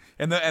boom.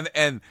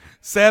 And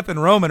Seth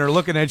and Roman are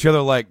looking at each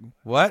other like,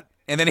 what?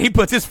 And then he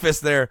puts his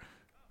fist there.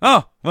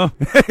 Oh, well,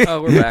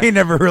 we're back. He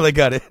never really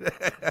got it.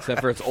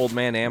 Except for it's old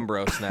man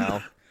Ambrose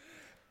now.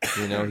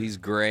 He's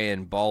gray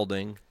and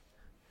balding.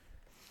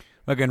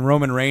 Again,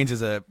 Roman Reigns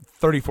is a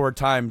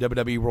 34-time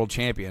WWE World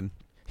Champion.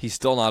 He's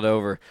still not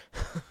over.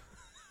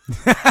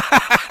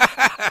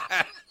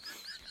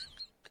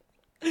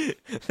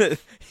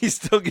 He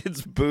still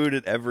gets booed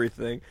at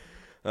everything.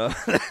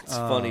 That's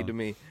funny to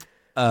me.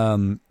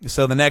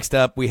 So the next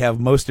up, we have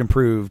Most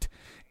Improved,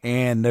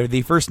 and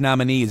the first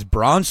nominee is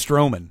Braun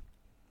Strowman.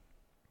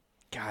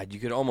 God, you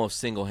could almost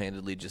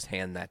single-handedly just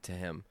hand that to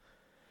him.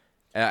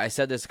 I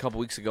said this a couple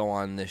weeks ago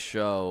on this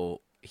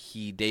show.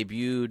 He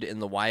debuted in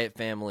the Wyatt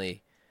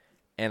family,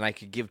 and I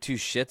could give two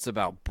shits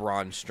about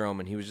Braun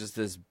Strowman. He was just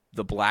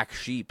the black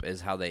sheep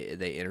is how they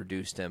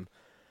introduced him.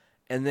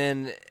 And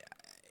then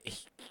he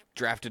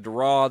drafted to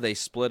Raw. They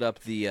split up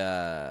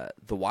the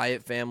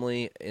Wyatt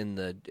family in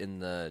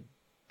the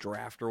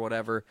draft or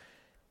whatever.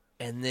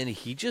 And then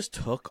he just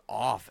took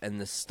off.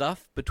 And the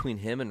stuff between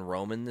him and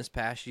Roman this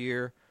past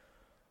year,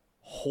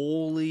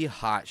 holy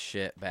hot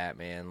shit,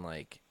 Batman.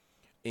 Like,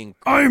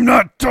 I'm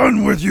not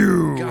done with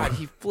you. God,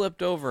 he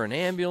flipped over an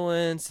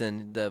ambulance,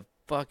 and the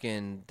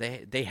fucking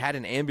they had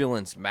an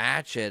ambulance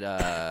match at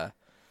I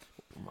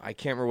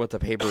can't remember what the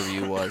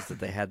pay-per-view was that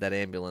they had that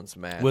ambulance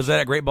match. Was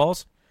that at Great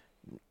Balls?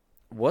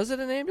 Was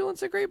it an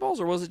ambulance at Great Balls,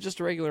 or was it just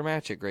a regular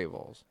match at Great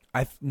Balls?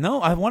 No,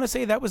 I want to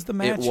say that was the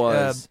match. It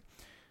was.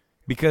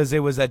 Because it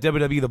was at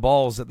WWE The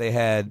Balls that they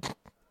had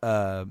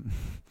The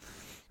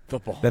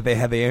ball. that they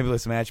had the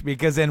ambulance match.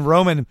 Because then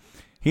Roman,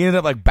 he ended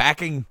up like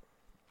backing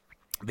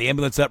the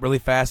ambulance up really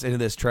fast into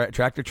this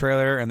tractor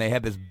trailer, and they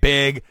had this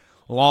big,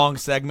 long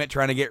segment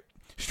trying to get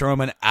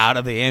Strowman out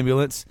of the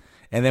ambulance.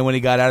 And then when he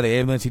got out of the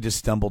ambulance, he just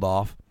stumbled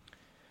off.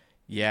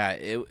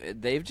 Yeah,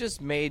 they've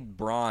just made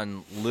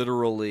Braun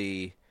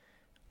literally.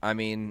 I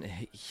mean,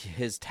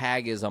 his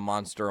tag is a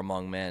monster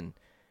among men.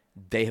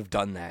 They have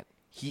done that.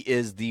 He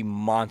is the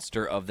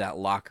monster of that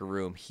locker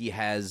room. He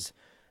has,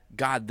 we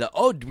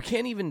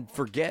can't even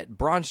forget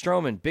Braun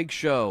Strowman, Big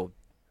Show,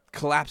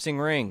 collapsing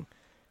ring,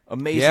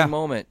 amazing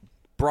moment.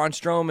 Braun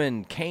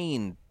Strowman,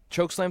 Kane,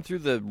 chokeslam through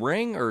the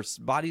ring or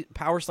body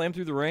power slam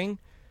through the ring.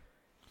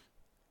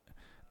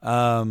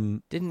 I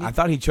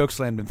thought he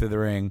chokeslammed him through the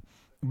ring,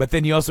 but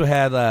then you also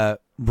had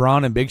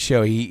Braun and Big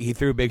Show. He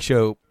threw Big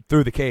Show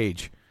through the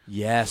cage.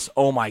 Yes.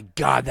 Oh my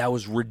God, that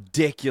was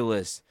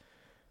ridiculous.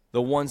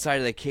 The one side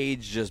of the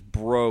cage just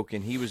broke,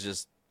 and he was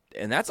just,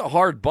 and that's a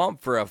hard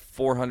bump for a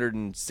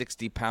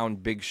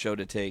 460-pound Big Show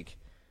to take.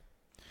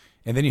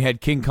 And then you had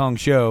King Kong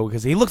Show,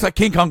 because he looks like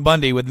King Kong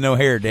Bundy with no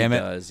hair, damn it.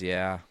 He does,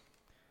 yeah.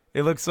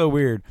 It looks so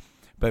weird.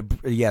 But,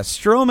 yeah,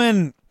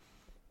 Strowman,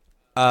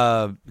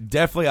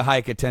 definitely a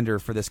high contender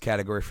for this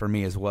category for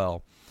me as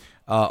well.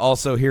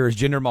 Also, here is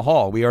Jinder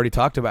Mahal. We already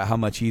talked about how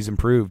much he's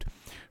improved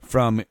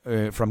from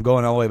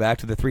going all the way back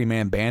to the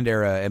three-man band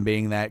era and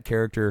being that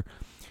character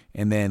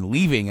and then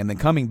leaving and then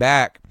coming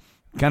back,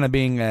 kind of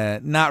being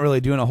not really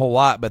doing a whole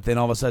lot, but then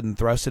all of a sudden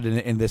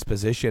thrusted in this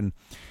position.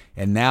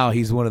 And now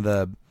he's one of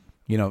the,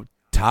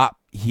 top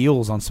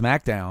heels on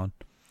SmackDown.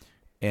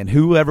 And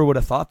whoever would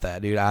have thought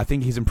that, dude? I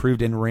think he's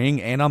improved in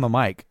ring and on the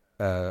mic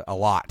a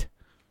lot.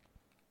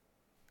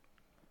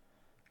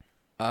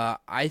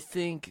 I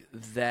think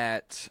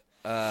that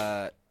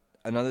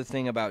another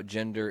thing about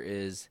Jinder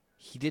is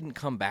he didn't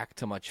come back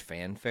to much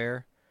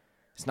fanfare.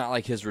 It's not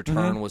like his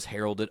return was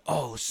heralded,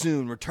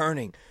 soon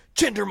returning,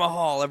 Jinder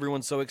Mahal.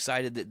 Everyone's so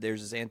excited that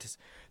there's this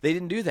They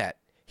didn't do that.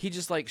 He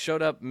just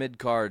showed up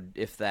mid-card,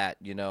 if that,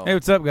 Hey,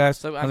 what's up, guys?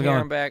 So How's I'm it here,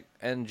 going? I'm back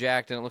and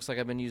jacked, and it looks like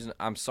I've been using.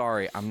 I'm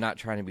sorry, I'm not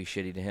trying to be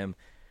shitty to him,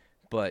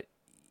 but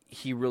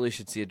he really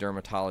should see a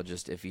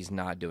dermatologist if he's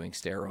not doing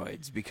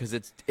steroids, because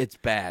it's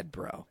bad,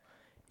 bro.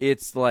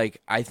 It's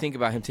like I think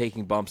about him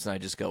taking bumps and I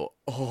just go,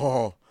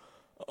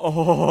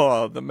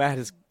 the mat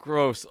is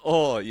gross.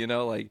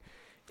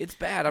 It's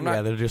bad.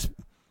 They're just.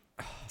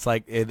 It's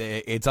like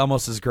it's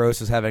almost as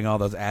gross as having all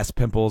those ass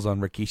pimples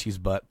on Rikishi's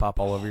butt pop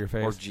all over your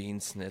face. Or Gene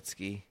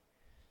Snitsky.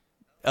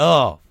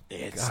 Oh,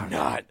 it's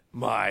not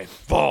my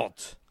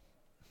fault.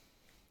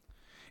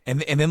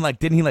 And then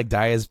didn't he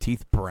dye his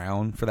teeth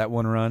brown for that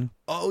one run?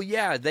 Oh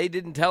yeah, they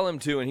didn't tell him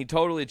to, and he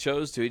totally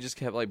chose to. He just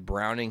kept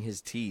browning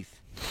his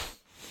teeth.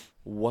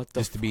 What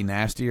the? Just to be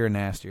nastier and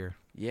nastier.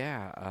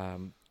 Yeah.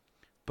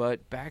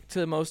 But back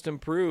to Most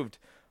Improved,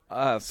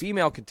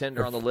 female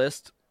contender on the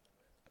list.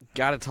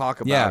 Got to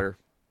talk about her.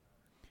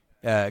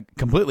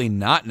 Completely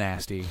not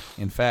nasty.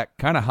 In fact,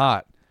 kind of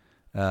hot.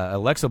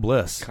 Alexa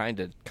Bliss. Kind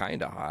of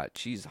hot.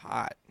 She's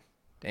hot.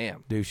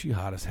 Damn. Dude, she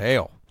hot as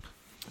hell.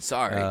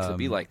 Sorry to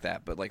be like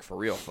that, but for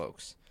real,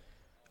 folks.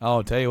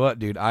 I'll tell you what,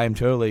 dude. I am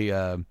totally.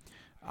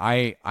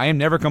 I am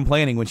never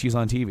complaining when she's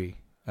on TV.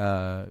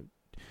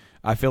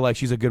 I feel like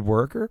she's a good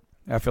worker.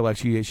 I feel like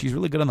she's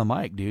really good on the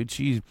mic, dude.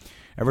 She's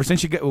ever since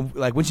she got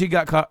when she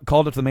got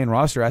called up to the main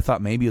roster, I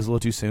thought maybe it was a little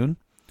too soon,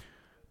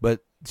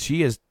 but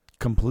she has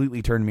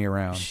completely turned me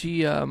around.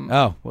 She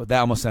Oh, well, that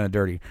almost sounded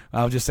dirty.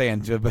 I was just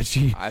saying, but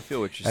she. I feel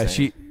what you're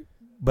saying.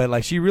 But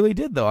like she really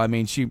did though. I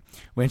mean,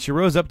 when she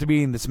rose up to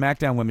being the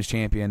SmackDown Women's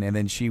Champion, and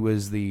then she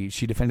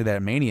defended that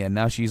at Mania, and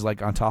now she's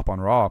like on top on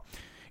Raw.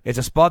 It's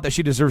a spot that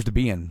she deserves to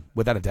be in,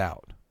 without a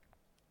doubt.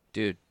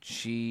 Dude,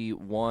 she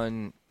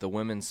won the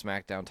Women's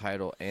SmackDown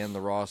title and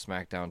the Raw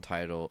SmackDown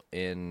title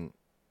in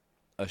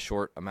a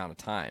short amount of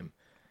time.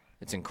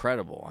 It's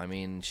incredible. I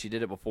mean, she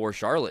did it before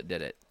Charlotte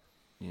did it.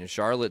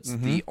 Charlotte's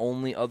the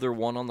only other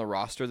one on the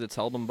roster that's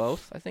held them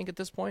both, I think, at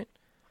this point.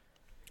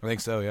 I think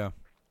so, yeah.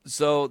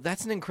 So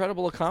that's an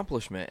incredible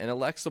accomplishment. And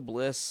Alexa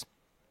Bliss,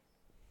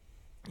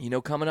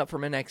 coming up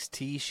from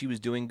NXT, she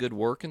was doing good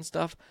work and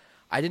stuff.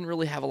 I didn't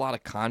really have a lot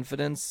of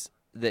confidence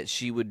that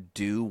she would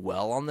do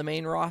well on the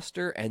main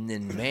roster. And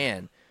then,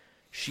 man,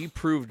 she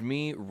proved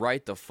me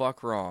right the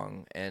fuck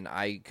wrong. And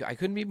I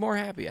couldn't be more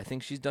happy. I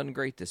think she's done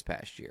great this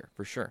past year,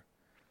 for sure.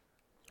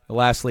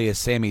 Lastly is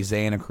Sami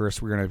Zayn. Of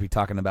course, we're going to be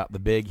talking about the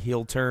big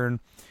heel turn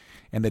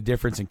and the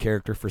difference in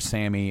character for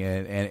Sami.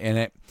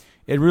 And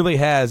it really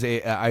has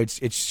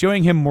it's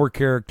showing him more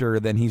character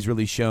than he's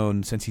really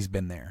shown since he's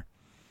been there.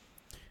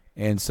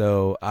 And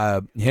so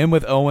him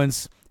with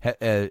Owens,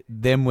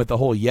 them with the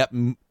whole yep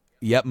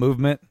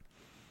movement,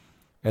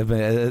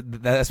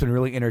 that's been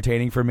really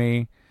entertaining for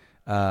me.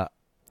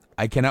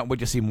 I cannot wait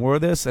to see more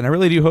of this, and I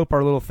really do hope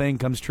our little thing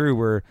comes true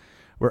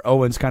where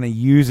Owens kind of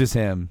uses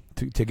him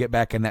to get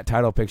back in that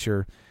title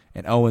picture,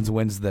 and Owens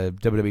wins the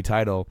WWE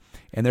title.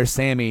 And there's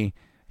Sami.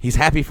 He's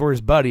happy for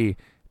his buddy,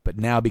 but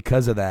now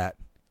because of that,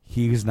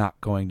 he's not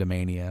going to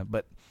Mania.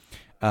 But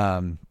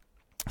Sami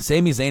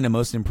Zayn, the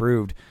most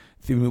improved.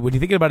 When you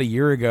think about a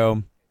year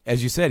ago,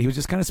 as you said, he was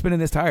just kind of spinning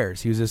his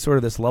tires. He was just sort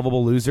of this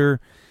lovable loser,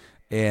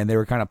 and they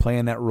were kind of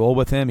playing that role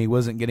with him. He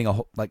wasn't getting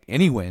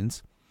any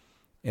wins.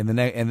 And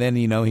then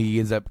he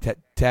ends up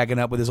tagging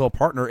up with his old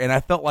partner, and I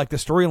felt like the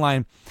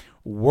storyline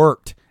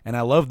worked. And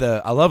I love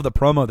the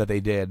promo that they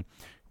did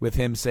with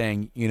him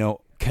saying,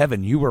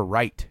 Kevin, you were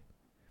right.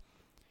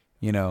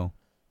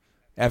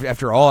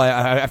 After all,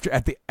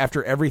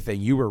 after everything,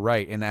 you were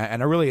right, and I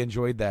really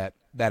enjoyed that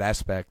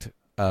aspect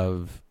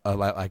of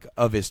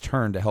his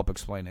turn to help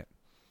explain it.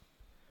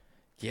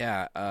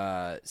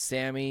 Yeah,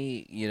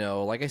 Sami,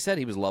 like I said,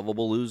 he was a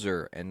lovable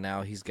loser, and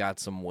now he's got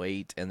some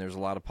weight, and there's a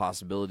lot of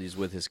possibilities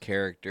with his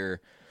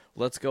character.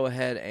 Let's go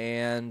ahead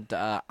and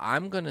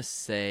I'm going to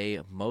say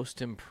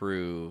most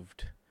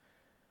improved.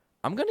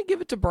 I'm going to give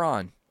it to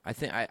Braun.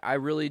 I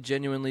really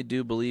genuinely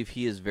do believe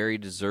he is very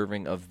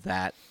deserving of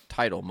that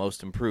title,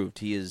 most improved.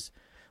 He is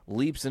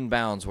leaps and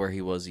bounds where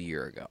he was a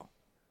year ago.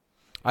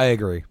 I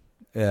agree.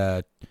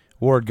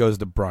 Ward goes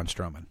to Braun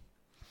Strowman.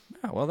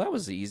 Oh, well, that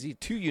was easy.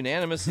 2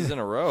 unanimouses in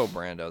a row,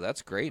 Brando.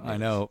 That's great news. I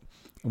know.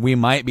 We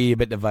might be a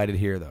bit divided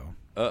here, though.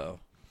 Uh-oh.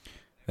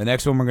 The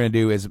next one we're going to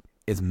do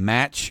is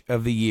Match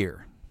of the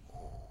Year.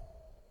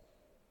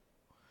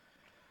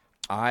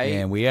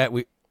 And we have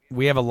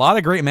a lot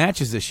of great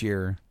matches this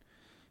year,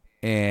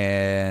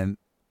 and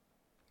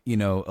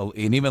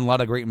and even a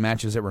lot of great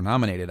matches that were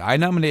nominated. I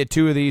nominated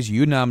 2 of these.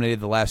 You nominated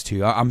the last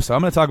 2. I'm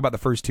going to talk about the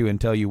first 2 and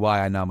tell you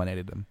why I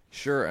nominated them.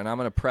 Sure, and I'm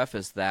going to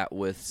preface that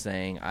with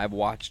saying I've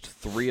watched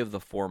 3 of the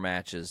 4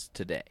 matches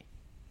today.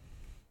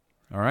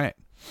 All right.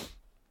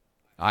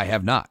 I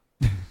have not.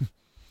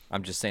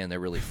 I'm just saying they're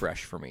really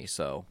fresh for me.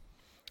 So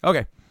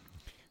okay.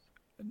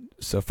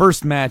 So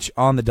first match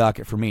on the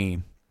docket for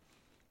me.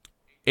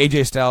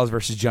 AJ Styles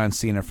versus John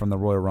Cena from the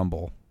Royal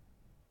Rumble.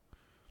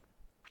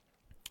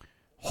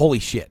 Holy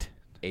shit.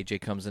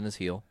 AJ comes in as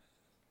heel.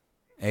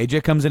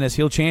 AJ comes in as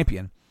heel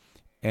champion.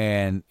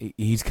 And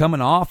he's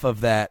coming off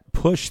of that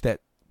push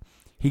that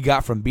he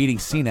got from beating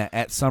Cena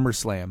at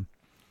SummerSlam.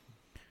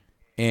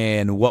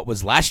 And what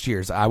was last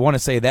year's? I want to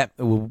say that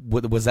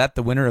was that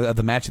the winner of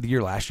the match of the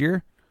year last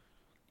year?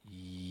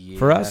 Yes,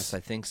 for us? Yes, I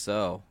think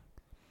so.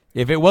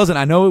 If it wasn't,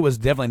 I know it was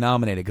definitely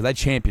nominated because I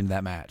championed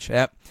that match.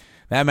 That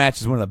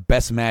match is one of the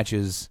best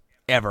matches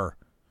ever.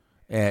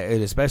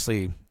 It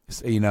especially,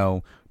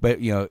 but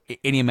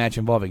any match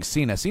involving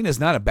Cena. Cena's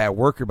not a bad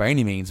worker by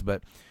any means,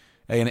 but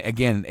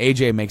again,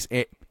 AJ makes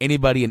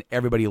anybody and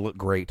everybody look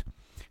great.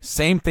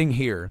 Same thing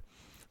here,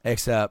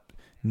 except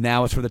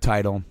now it's for the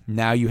title.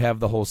 Now you have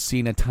the whole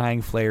Cena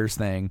tying flares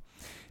thing.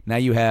 Now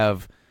you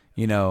have,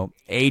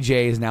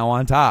 AJ is now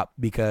on top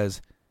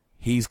because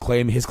his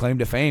claim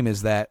to fame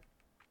is that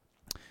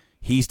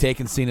he's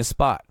taken Cena's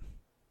spot.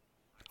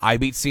 I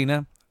beat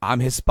Cena. I'm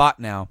his spot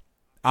now.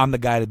 I'm the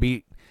guy to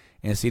beat.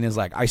 And Cena's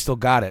like, I still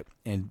got it.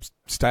 And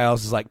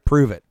Styles is like,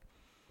 prove it.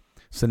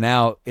 So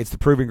now it's the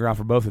proving ground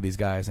for both of these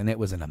guys. And it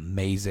was an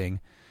amazing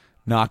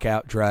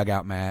knockout,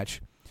 drag-out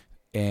match.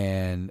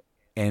 And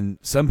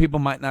some people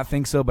might not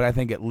think so, but I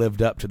think it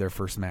lived up to their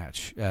first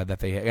match that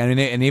they had.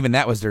 And even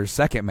that was their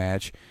second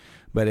match.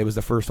 But it was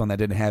the first one that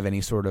didn't have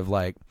any sort of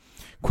like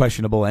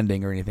questionable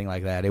ending or anything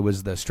like that. It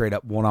was the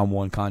straight-up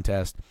one-on-one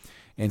contest.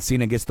 And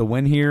Cena gets the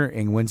win here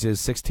and wins his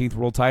 16th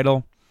world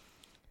title,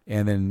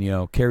 and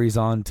then carries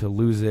on to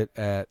lose it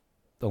at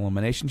the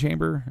Elimination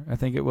Chamber. I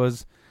think it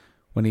was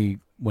when he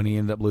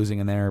ended up losing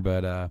in there.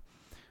 But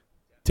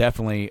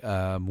Definitely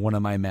one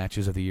of my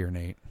matches of the year,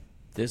 Nate.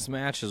 This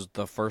match is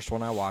the first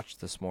one I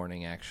watched this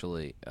morning,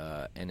 actually,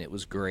 and it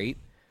was great.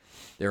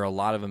 There are a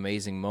lot of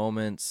amazing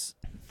moments.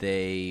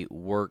 They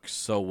work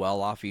so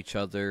well off each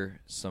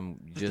other. Some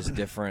just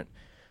different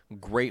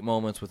great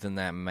moments within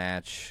that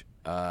match.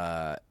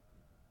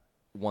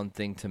 One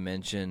thing to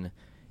mention,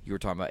 you were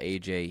talking about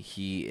AJ.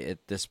 He,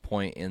 at this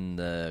point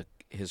in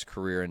his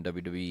career in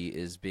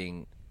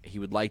WWE, he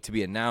would like to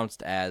be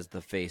announced as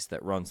the face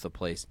that runs the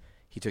place.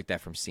 He took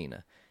that from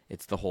Cena.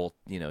 It's the whole,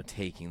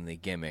 taking the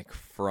gimmick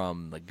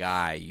from the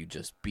guy you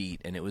just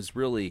beat. And it was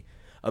really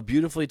a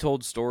beautifully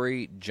told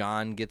story.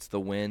 John gets the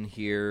win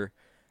here,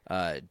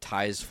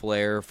 ties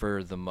Flair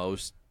for the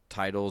most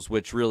titles,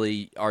 which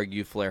really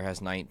argue Flair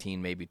has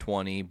 19, maybe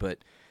 20. But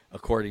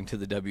according to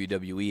the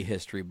WWE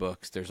history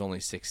books, there's only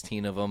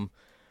 16 of them.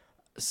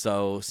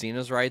 So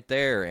Cena's right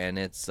there. And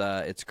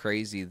it's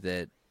crazy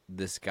that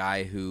this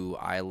guy who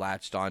I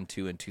latched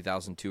onto in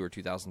 2002 or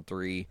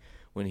 2003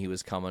 when he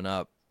was coming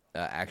up,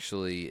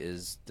 actually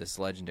is this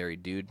legendary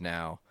dude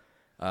now,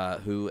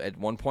 who at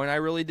one point I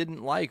really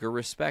didn't like or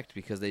respect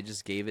because they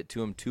just gave it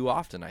to him too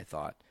often, I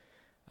thought.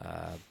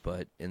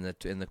 But in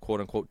the quote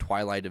unquote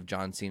twilight of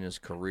John Cena's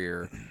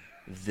career,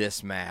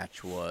 this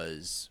match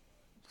was,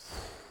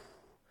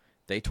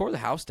 they tore the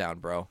house down,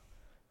 bro.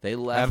 They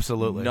left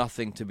Absolutely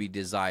nothing to be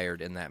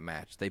desired in that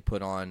match. They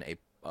put on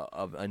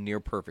a near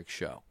perfect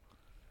show.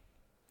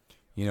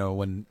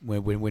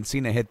 When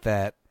Cena hit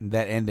that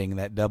ending,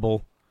 that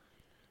double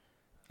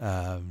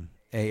AA.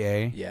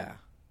 Yeah.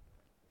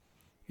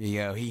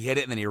 He hit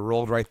it and then he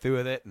rolled right through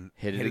with it and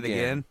hit it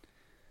again.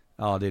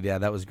 Oh, dude, yeah,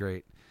 that was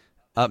great.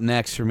 Up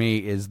next for me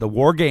is the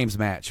War Games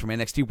match from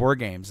NXT War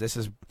Games. This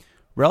is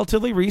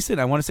relatively recent.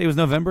 I want to say it was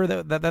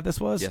November that this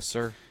was. Yes,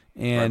 sir.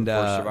 And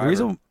the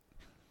reason,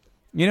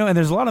 and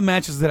there's a lot of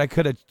matches that I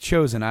could have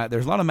chosen.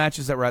 There's a lot of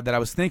matches that I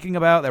was thinking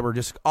about that were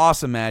just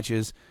awesome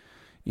matches,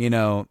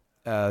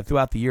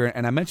 throughout the year.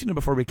 And I mentioned it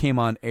before we came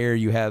on air.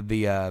 You had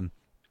the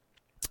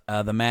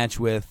match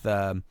with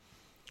Tyler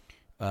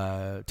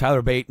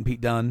Bate and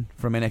Pete Dunne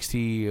from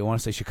NXT. I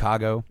want to say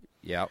Chicago.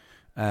 Yep.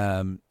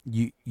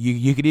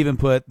 You could even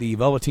put the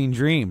Velveteen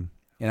Dream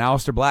and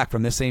Aleister Black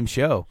from this same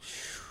show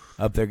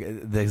up there.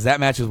 That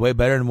match was way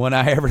better than what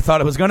I ever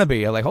thought it was going to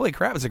be. I'm like, holy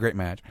crap, it's a great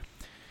match.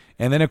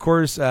 And then, of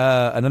course,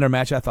 another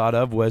match I thought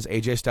of was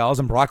AJ Styles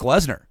and Brock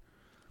Lesnar.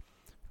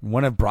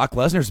 One of Brock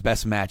Lesnar's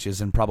best matches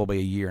in probably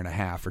a year and a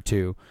half or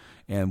two.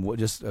 And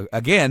just,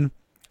 again,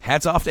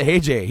 hats off to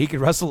AJ. He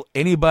could wrestle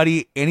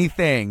anybody,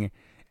 anything,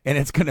 and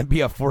it's going to be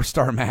a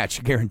 4-star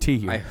match, I guarantee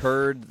you. I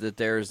heard that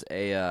there's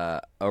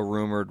a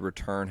rumored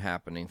return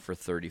happening for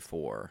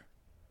 34.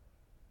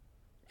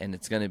 And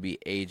it's going to be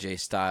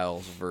AJ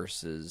Styles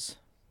versus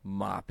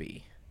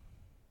Moppy.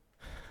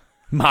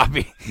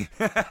 Moppy.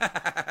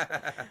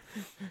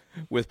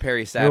 With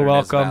Perry Saturn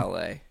as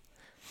valet.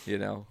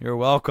 You're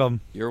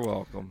welcome. You're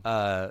welcome.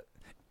 The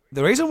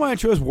reason why I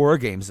chose War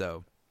Games,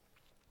 though,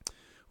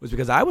 was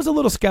because I was a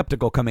little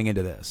skeptical coming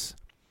into this.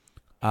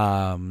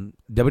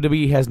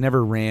 WWE has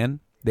never ran.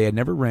 They had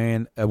never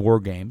ran a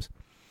War Games.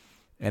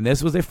 And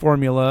this was a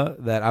formula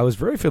that I was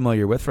very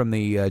familiar with from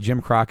the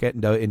Jim Crockett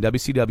in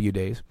WCW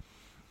days,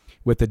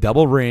 with the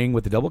double ring,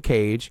 with the double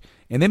cage.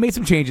 And they made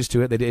some changes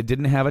to it. It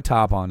didn't have a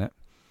top on it.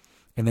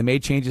 And they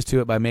made changes to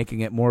it by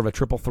making it more of a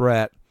triple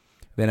threat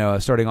than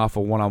starting off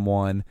a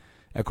one-on-one.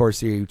 Of course,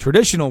 the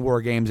traditional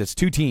War Games, it's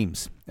 2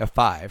 teams of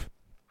 5.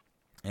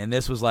 And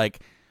this was like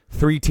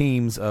 3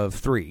 teams of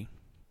 3.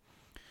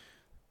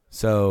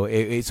 So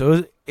it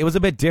was a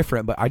bit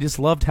different, but I just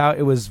loved how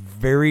it was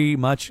very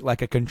much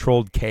like a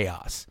controlled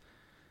chaos.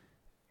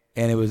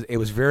 And it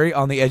was very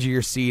on the edge of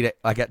your seat,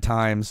 like at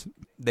times.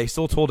 They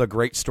still told a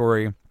great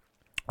story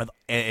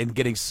and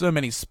getting so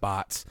many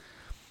spots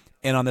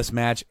in on this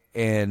match.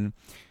 And,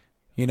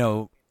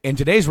 in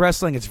today's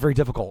wrestling, it's very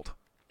difficult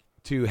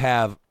to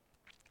have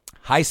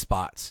high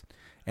spots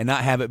and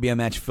not have it be a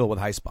match filled with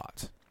high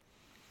spots.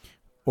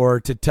 Or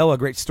to tell a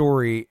great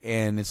story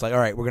and it's like, all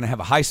right, we're going to have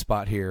a high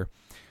spot here.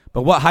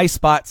 But what high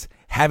spots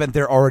haven't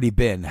there already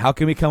been? How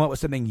can we come up with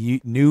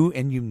something new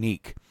and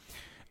unique?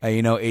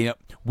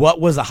 What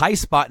was a high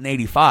spot in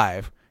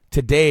 85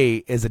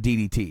 today is a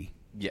DDT.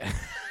 Yeah.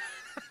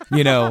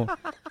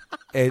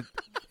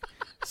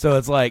 So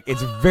it's like,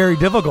 it's very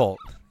difficult.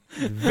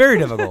 Very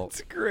difficult.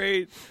 That's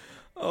great.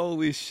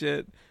 Holy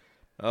shit.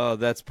 Oh,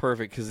 that's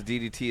perfect because the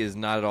DDT is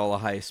not at all a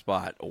high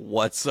spot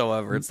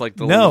whatsoever. It's like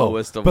the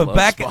lowest of low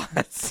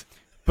spots.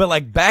 But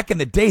like back in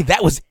the day,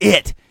 that was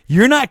it.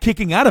 You're not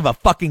kicking out of a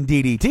fucking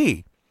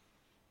DDT.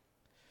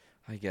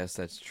 I guess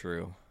that's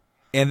true.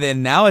 And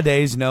then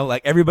nowadays,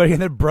 like everybody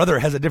and their brother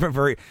has a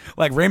different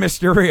like Rey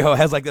Mysterio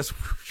has like this,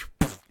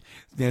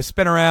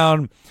 spin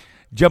around,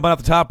 jump off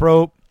the top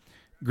rope,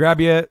 grab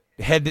you,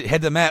 head to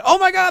the mat. Oh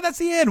my God, that's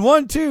the end.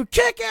 1, 2,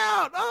 kick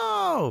out.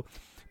 Oh,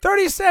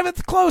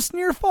 37th close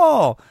near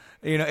fall.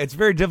 It's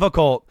very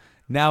difficult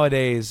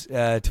nowadays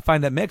to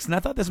find that mix. And I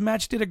thought this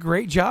match did a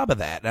great job of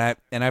that.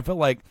 And I felt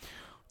like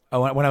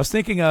when I was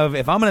thinking of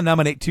if I'm going to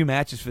nominate 2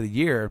 matches for the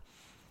year,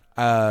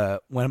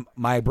 when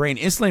my brain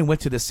instantly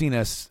went to the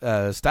Cena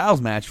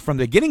Styles match from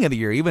the beginning of the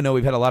year, even though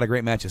we've had a lot of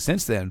great matches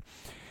since then.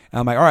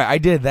 I'm like, all right, I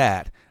did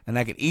that, and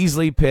I could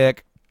easily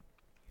pick.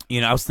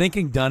 I was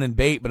thinking Dunn and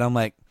Bate, but I'm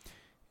like,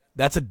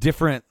 that's a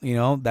different.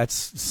 That's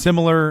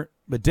similar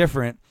but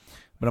different.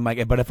 But I'm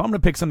like, but if I'm going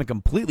to pick something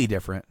completely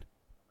different,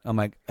 I'm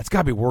like, it's got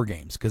to be War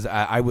Games because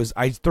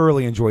I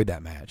thoroughly enjoyed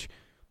that match.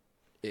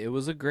 It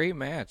was a great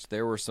match.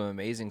 There were some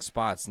amazing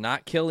spots.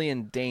 Not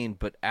Killian Dane,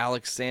 but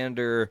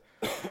Alexander.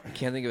 I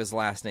can't think of his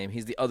last name.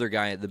 He's the other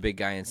guy, the big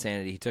guy in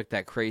Sanity. He took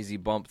that crazy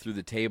bump through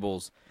the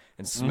tables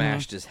and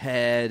smashed his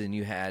head. And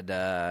you had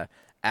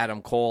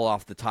Adam Cole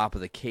off the top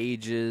of the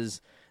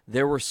cages.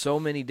 There were so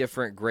many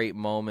different great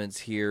moments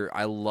here.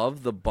 I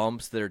love the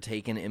bumps that are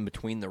taken in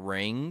between the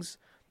rings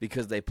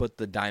because they put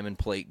the diamond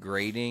plate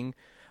grating.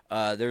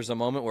 There's a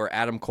moment where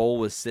Adam Cole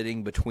was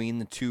sitting between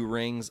the two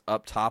rings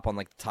up top on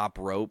like the top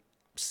rope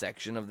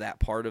section of that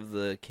part of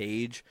the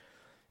cage,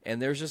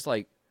 and there's just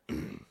like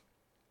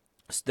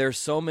there's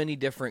so many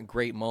different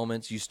great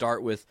moments. You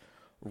start with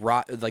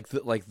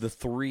the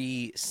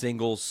three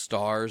singles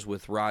stars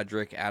with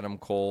Roderick, Adam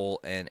Cole,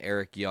 and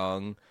Eric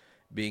Young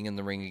being in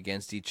the ring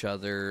against each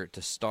other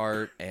to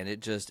start, and it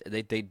just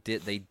they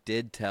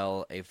did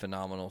tell a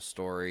phenomenal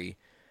story.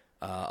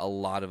 A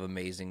lot of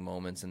amazing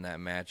moments in that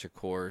match, of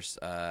course.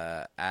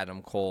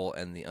 Adam Cole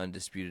and the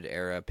Undisputed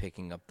Era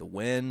picking up the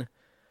win.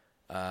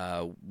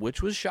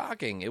 Which was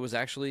shocking. It was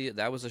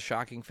that was a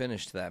shocking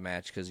finish to that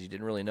match because you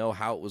didn't really know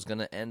how it was going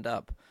to end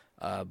up.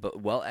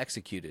 But well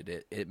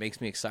executed. It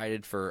makes me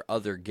excited for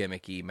other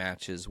gimmicky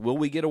matches. Will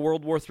we get a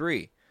World War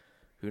III?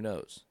 Who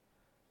knows?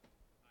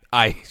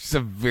 I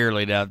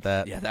severely doubt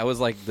that. Yeah, that was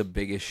like the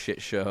biggest shit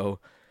show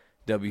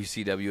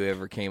WCW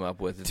ever came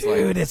up with.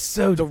 Dude, it's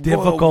so the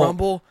difficult. Royal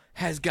Rumble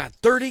has got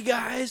 30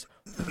 guys.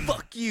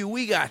 Fuck you.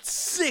 We got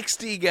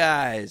 60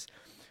 guys.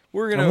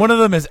 And one of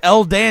them is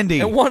El Dandy.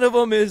 And one of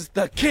them is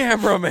the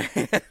cameraman.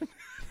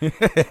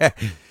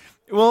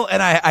 Well,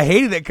 and I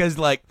hated it because,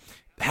 like,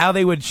 how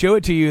they would show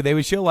it to you, they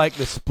would show, like,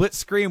 the split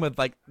screen with,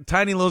 like,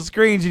 tiny little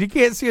screens, and you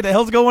can't see what the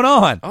hell's going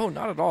on. Oh,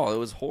 not at all. It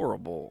was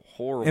horrible.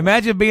 Horrible.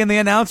 Imagine being the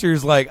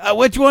announcers, like,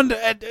 which one?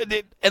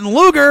 And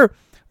Luger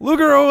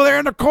over there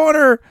in the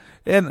corner.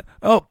 And,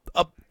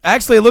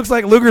 actually, it looks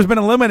like Luger's been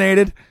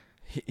eliminated.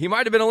 He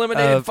might have been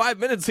eliminated 5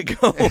 minutes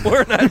ago.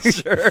 We're not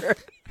sure.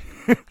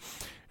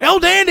 El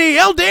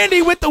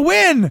Dandy with the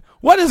win.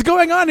 What is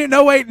going on here?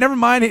 No, wait, never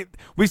mind.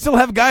 We still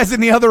have guys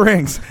in the other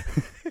rings.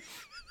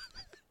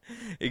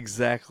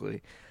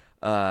 Exactly.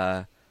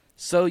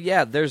 So,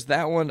 yeah, there's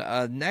that one.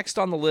 Next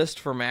on the list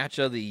for match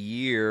of the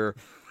year.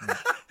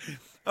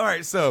 All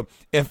right, so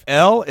if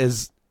L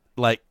is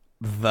like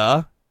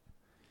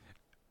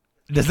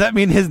does that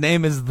mean his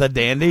name is the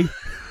Dandy?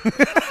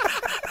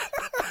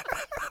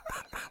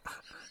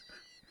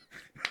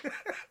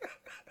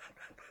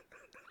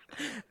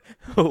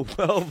 Oh,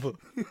 well.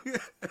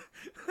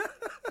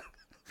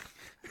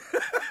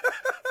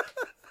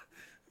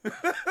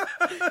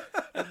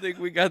 I think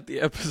we got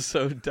the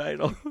episode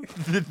title.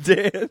 The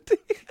Dandy.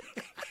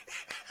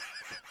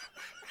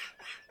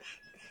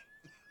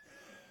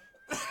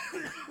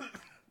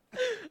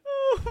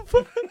 Oh,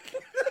 fuck.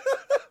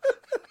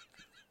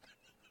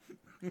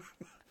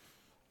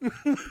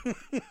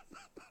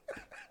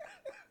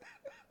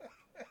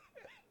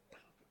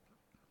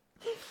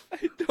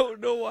 I don't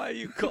know why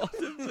you called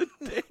him the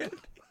Dandy.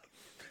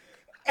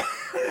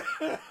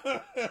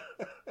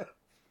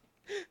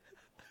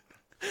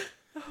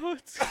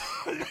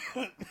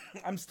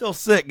 I'm still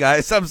sick,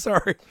 guys. I'm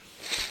sorry.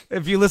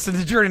 If you listen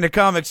to Journey to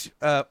Comics,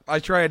 I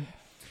tried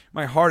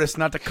my hardest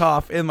not to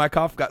cough, and my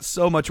cough got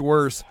so much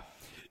worse.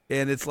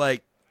 And it's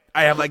like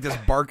I have like this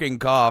barking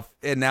cough,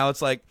 and now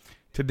it's like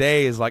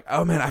today is like,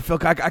 oh man, I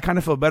kind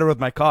of feel better with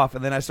my cough,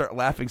 and then I start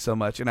laughing so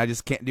much, and I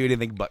just can't do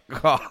anything but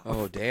cough.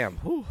 Oh damn.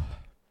 Whew.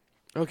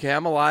 Okay,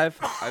 I'm alive.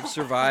 I've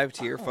survived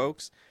here,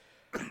 folks.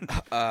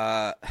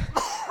 Oh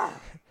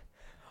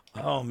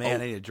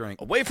man, I need a drink.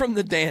 Away from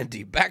the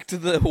Dandy, back to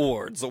the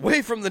awards.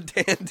 Away from the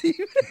Dandy.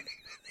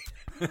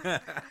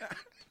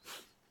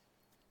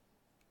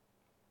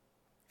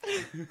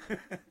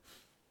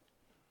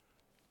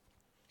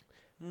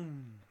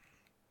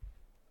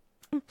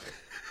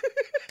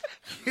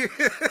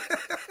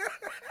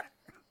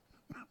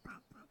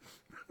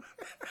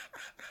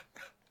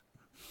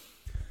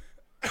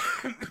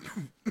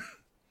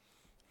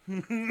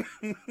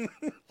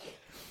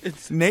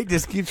 Nate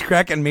just keeps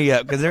cracking me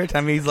up because every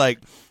time he's like,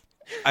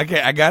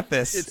 okay, I got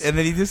this. And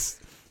then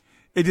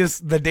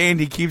the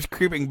Dandy keeps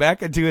creeping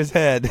back into his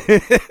head.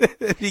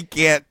 He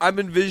can't. I'm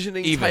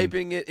envisioning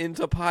typing it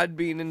into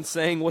Podbean and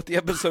saying what the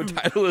episode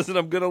title is, and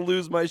I'm going to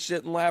lose my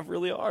shit and laugh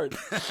really hard.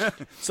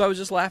 So I was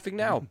just laughing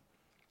now.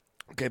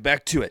 Okay,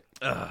 back to it.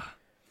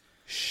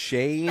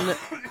 Shane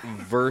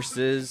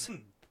versus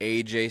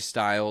AJ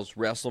Styles,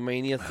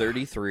 WrestleMania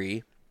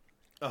 33.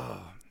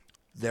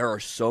 There are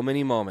so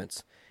many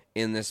moments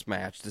in this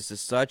match. This is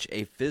such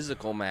a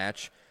physical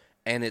match,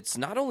 and it's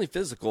not only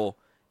physical,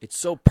 it's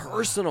so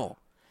personal.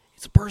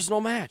 It's a personal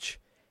match.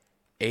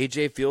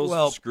 AJ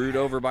feels screwed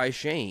over by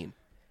Shane.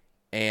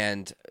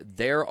 And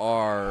there's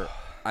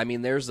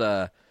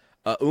a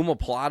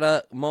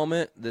omoplata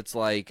moment that's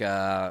like,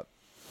 I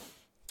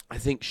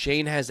think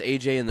Shane has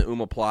AJ in the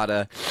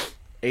omoplata.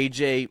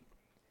 AJ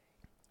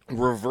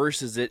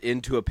reverses it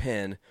into a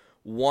pin.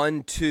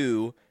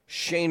 1-2.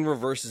 Shane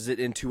reverses it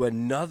into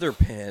another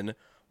pin.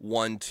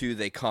 1-2.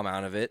 They come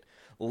out of it.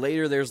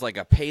 Later, there's like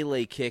a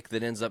Pele kick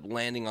that ends up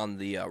landing on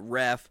the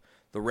ref.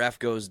 The ref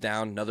goes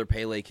down. Another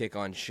Pele kick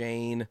on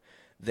Shane.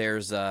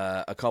 There's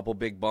a couple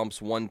big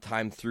bumps. One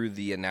time through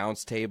the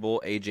announce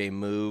table, AJ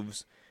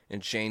moves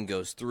and Shane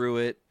goes through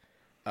it.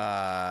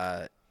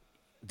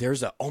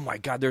 There's a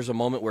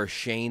moment where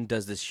Shane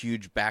does this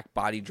huge back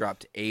body drop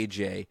to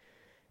AJ,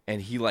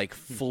 and he like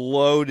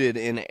floated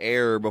in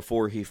air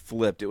before he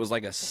flipped. It was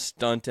like a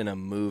stunt in a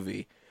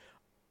movie.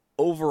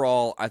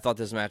 Overall, I thought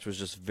this match was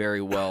just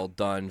very well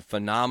done,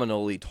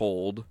 phenomenally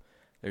told.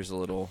 There's a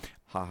little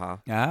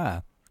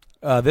haha.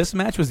 This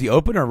match was the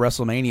opener of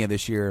WrestleMania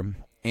this year,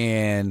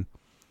 and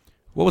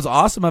what was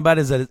awesome about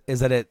it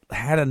is that it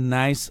had a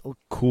nice,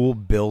 cool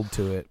build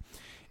to it.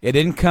 It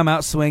didn't come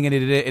out swinging. It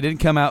didn't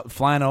come out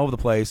flying all over the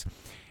place.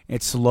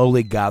 It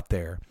slowly got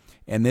there.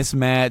 And this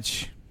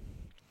match,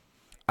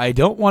 I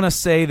don't want to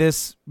say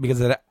this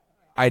because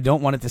I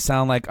don't want it to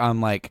sound like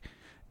I'm like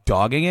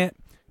dogging it,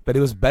 but it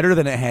was better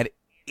than it had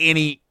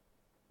any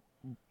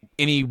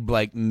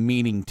like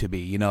meaning to be.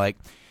 You know, like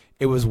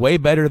it was way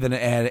better than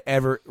it had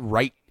ever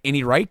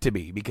any right to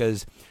be,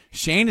 because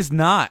Shane is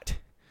not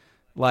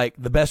like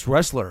the best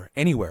wrestler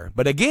anywhere.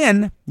 But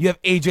again, you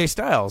have AJ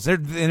Styles.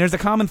 There's a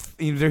common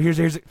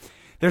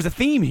there's a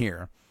theme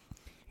here.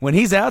 When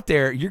he's out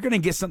there, you're going to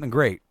get something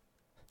great,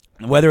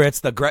 whether it's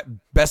the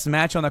best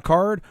match on the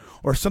card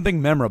or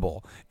something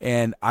memorable.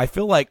 And I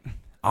feel like,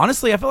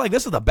 honestly,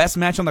 this is the best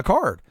match on the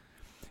card.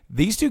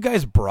 These two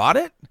guys brought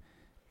it,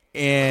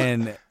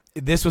 and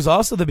this was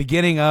also the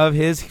beginning of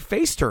his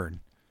face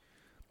turn.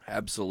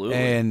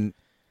 Absolutely.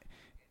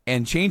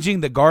 And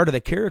changing the guard of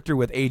the character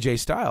with AJ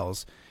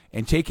Styles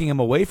and taking him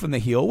away from the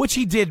heel, which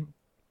he did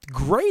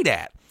great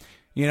at.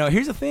 You know,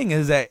 here's the thing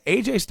is that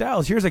AJ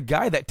Styles, here's a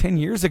guy that 10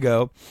 years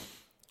ago,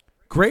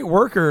 great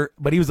worker,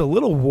 but he was a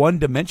little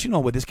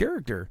one-dimensional with his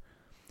character.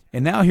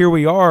 And now here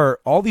we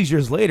are all these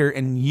years later,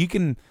 and you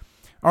can,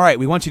 all right,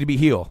 we want you to be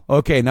heel.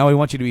 Okay, now we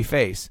want you to be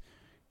face.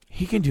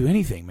 He can do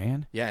anything,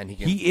 man. Yeah, and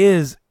he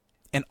is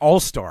an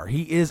all-star.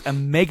 He is a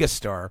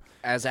megastar.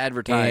 As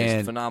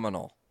advertised,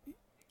 phenomenal.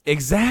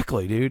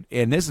 Exactly, dude.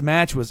 And this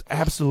match was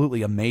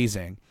absolutely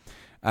amazing.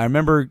 I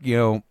remember, you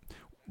know,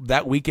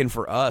 that weekend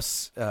for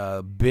us,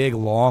 big,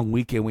 long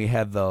weekend, we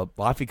had the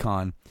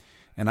LaFiCon,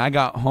 and I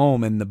got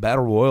home, and the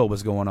Battle Royal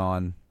was going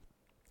on.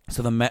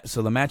 So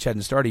the match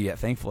hadn't started yet,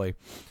 thankfully.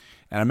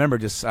 And I remember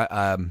just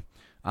I'm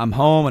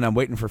home, and I'm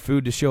waiting for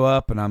food to show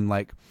up, and I'm,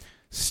 like,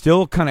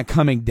 still kind of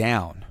coming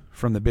down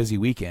from the busy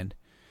weekend,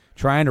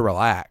 trying to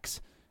relax.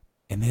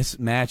 And this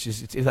match,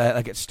 it's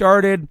like it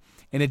started,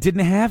 and it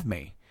didn't have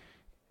me.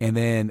 And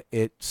then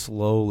it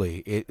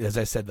slowly, as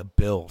I said, the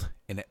build,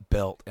 and it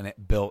built, and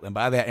it built. And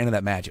by the end of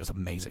that match, it was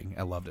amazing.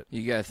 I loved it.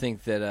 You got to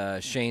think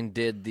that Shane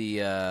did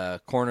the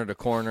corner to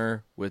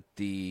corner with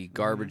the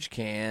garbage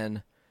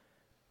can.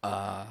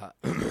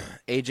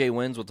 AJ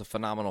wins with a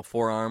phenomenal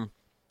forearm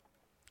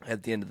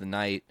at the end of the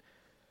night.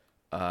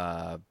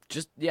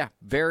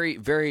 Very,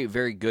 very,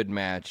 very good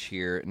match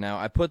here. Now,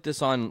 I put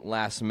this on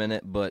last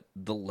minute, but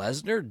the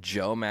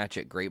Lesnar-Joe match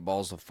at Great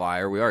Balls of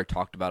Fire, we already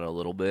talked about it a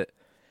little bit,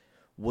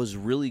 was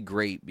really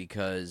great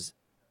because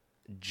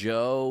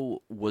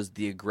Joe was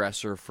the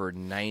aggressor for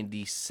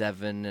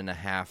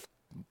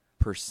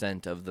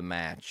 97.5% of the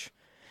match.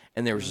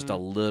 And there was just a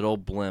little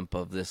blimp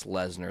of this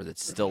Lesnar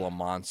that's still a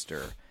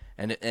monster.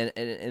 And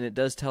it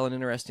does tell an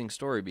interesting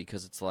story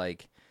because it's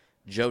like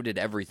Joe did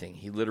everything.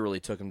 He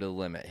literally took him to the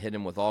limit, hit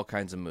him with all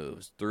kinds of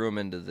moves, threw him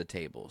into the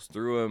tables,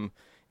 threw him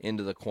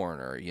into the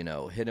corner, you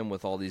know, hit him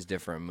with all these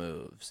different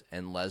moves.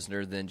 And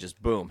Lesnar then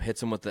just, boom,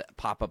 hits him with the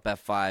pop-up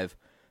F5,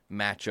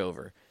 match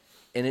over.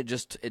 And it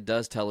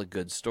does tell a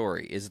good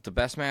story. Is it the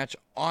best match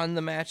on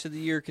the Match of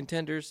the Year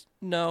contenders?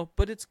 No,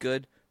 but it's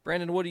good.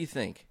 Brandon, what do you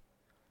think?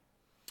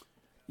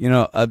 You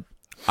know,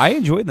 I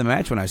enjoyed the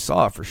match when I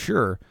saw it for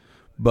sure.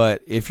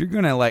 But if you're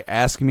going to like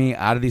ask me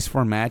out of these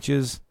four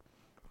matches,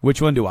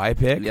 which one do I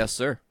pick? Yes,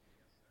 sir.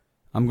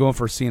 I'm going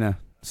for Cena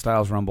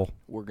Styles Rumble.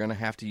 We're going to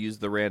have to use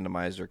the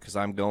randomizer because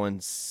I'm going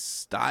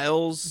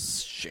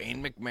Styles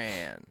Shane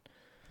McMahon.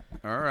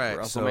 All right.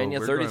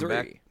 WrestleMania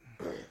 33.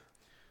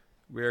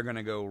 We're going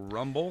to go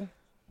Rumble.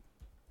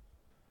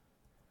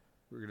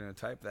 We're going to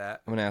type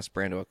that. I'm going to ask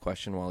Brando a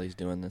question while he's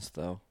doing this,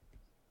 though.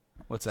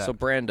 What's that? So,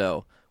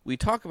 Brando, we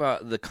talk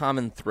about the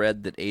common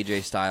thread that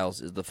AJ Styles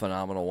is the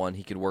phenomenal one.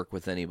 He could work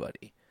with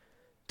anybody.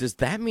 Does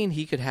that mean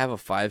he could have a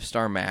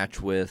 5-star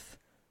match with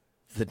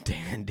the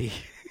Dandy?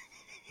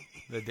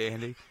 The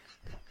Dandy?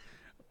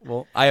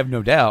 Well, I have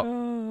no doubt.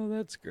 Oh,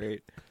 that's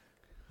great.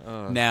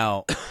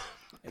 Now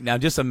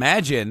just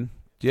imagine,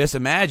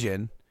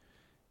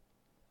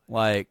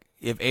 like,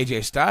 if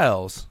AJ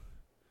Styles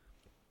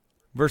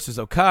versus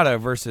Okada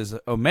versus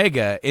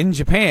Omega in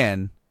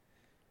Japan,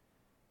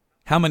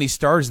 how many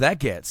stars that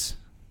gets?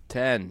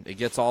 10. It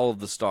gets all of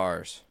the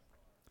stars.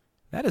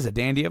 That is a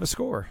dandy of a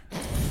score.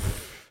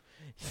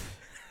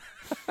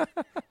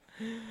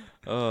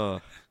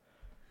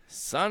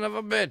 Son of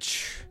a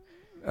bitch.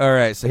 All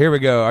right, so here we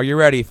go. Are you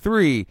ready?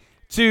 3,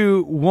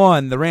 2,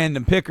 1. The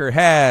random picker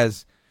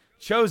has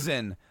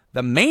chosen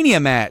the Mania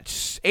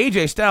match,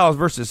 AJ Styles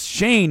versus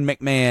Shane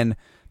McMahon,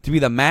 to be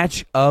the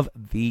match of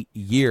the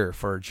year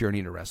for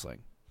Journey to Wrestling.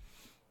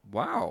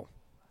 Wow.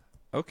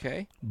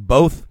 Okay.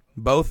 Both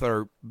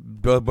are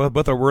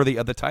worthy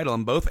of the title,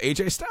 and both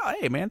AJ Styles.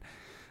 Hey, man,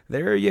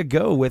 there you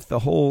go with the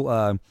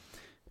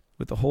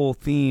whole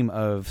theme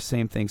of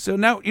same thing. So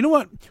now, you know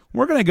what?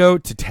 We're gonna go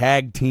to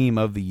Tag Team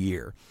of the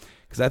Year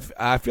because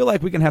I feel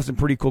like we can have some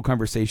pretty cool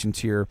conversations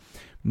here.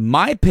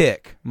 My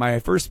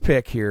first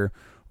pick here,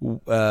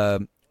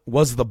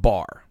 was The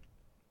Bar,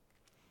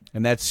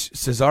 and that's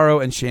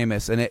Cesaro and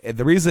Sheamus. And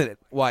the reason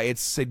why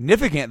it's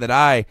significant that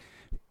I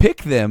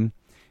picked them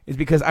is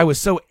because I was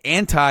so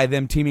anti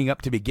them teaming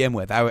up to begin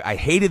with. I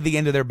hated the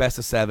end of their best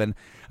of 7.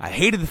 I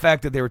hated the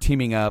fact that they were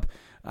teaming up.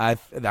 I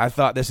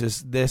thought this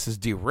is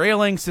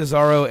derailing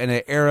Cesaro in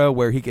an era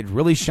where he could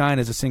really shine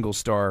as a single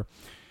star.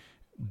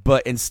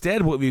 But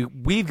instead,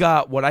 we've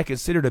got what I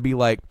consider to be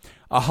like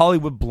a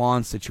Hollywood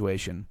Blonde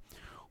situation,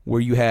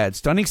 where you had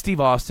Stunning Steve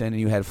Austin and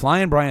you had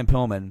Flying Brian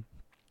Pillman,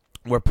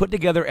 were put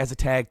together as a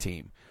tag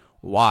team.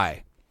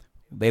 Why?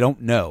 They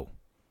don't know.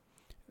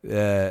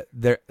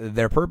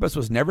 Their purpose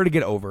was never to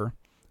get over.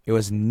 It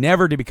was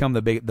never to become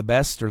the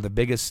best or the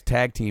biggest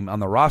tag team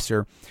on the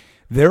roster.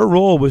 Their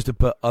role was to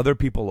put other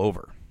people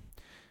over.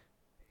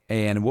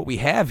 And what we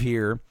have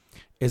here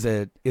is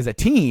a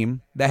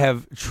team that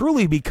have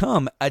truly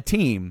become a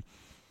team.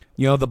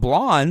 You know, the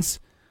Blondes,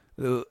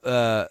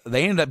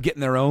 they ended up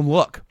getting their own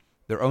look,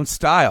 their own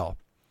style,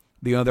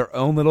 their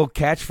own little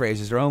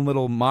catchphrases, their own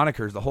little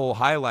monikers, the whole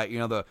highlight,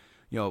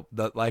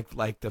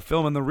 like the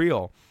film and the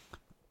reel.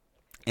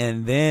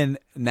 And then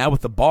now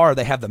with The Bar,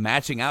 they have the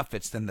matching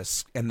outfits and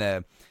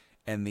the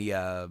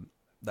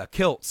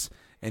kilts,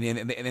 and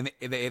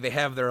they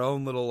have their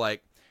own little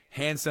like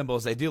hand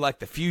symbols. They do like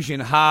the fusion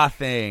ha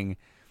thing,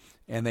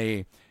 and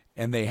they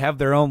have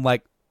their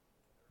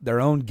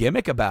own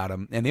gimmick about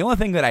them. And the only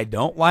thing that I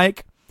don't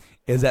like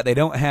is that they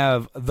don't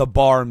have The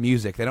Bar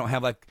music. They don't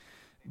have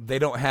they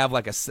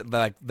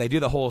do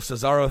the whole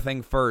Cesaro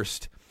thing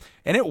first,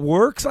 and it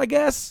works, I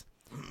guess.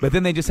 But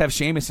then they just have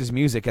Sheamus's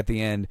music at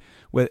the end,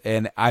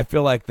 and I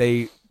feel like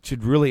they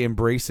should really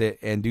embrace it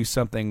and do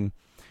something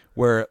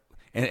where,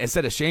 and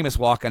instead of Sheamus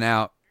walking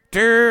out,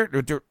 and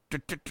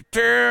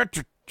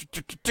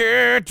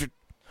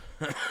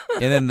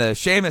then the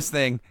Sheamus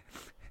thing,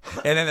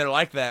 and then they're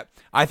like that.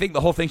 I think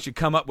the whole thing should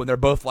come up when they're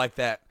both like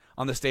that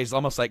on the stage,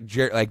 almost like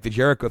the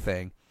Jericho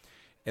thing,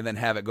 and then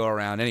have it go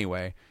around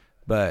anyway.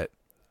 But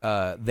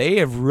they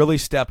have really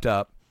stepped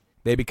up.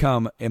 They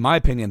become, in my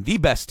opinion, the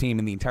best team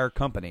in the entire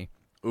company.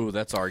 Ooh,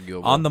 that's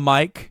arguable. On the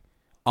mic,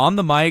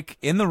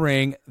 in the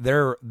ring,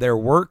 their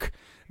work.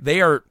 They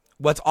are.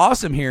 What's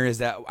awesome here is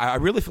that I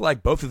really feel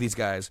like both of these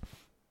guys,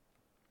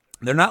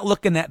 they're not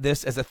looking at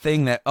this as a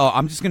thing that,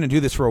 I'm just going to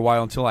do this for a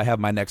while until I have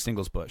my next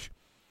singles push.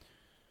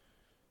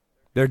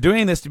 They're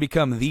doing this to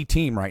become the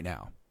team right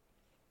now.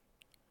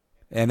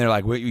 And they're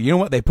like, well, you know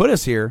what? They put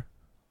us here.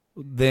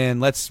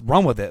 Then let's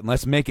run with it and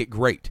let's make it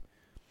great.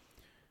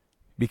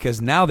 Because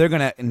now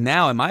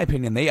in my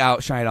opinion, they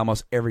outshine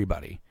almost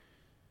everybody.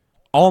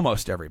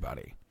 Almost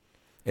everybody.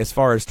 As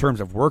far as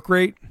terms of work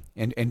rate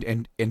and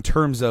in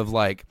terms of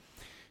like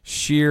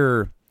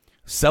sheer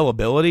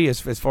sellability,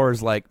 as far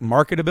as like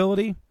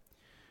marketability.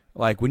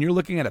 Like when you're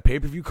looking at a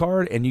pay-per-view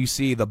card and you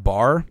see The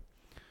Bar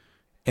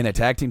in a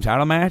tag team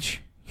title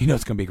match, you know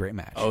it's going to be a great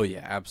match. Oh,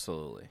 yeah,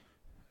 absolutely.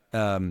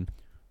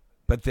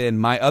 But then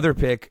my other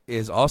pick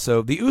is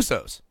also the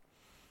Usos.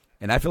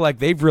 And I feel like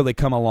they've really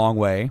come a long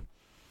way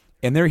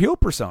in their heel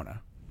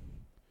persona.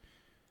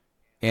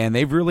 And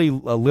they've really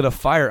lit a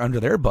fire under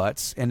their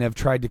butts and have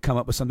tried to come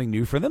up with something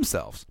new for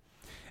themselves.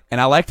 And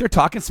I like their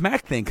talking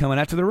smack thing coming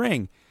out to the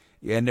ring.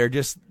 And they're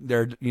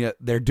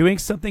doing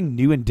something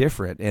new and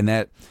different. And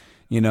that,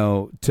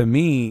 to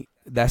me,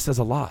 that says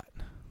a lot.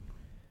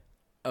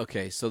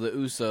 Okay, so the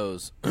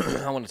Usos,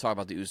 I want to talk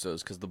about the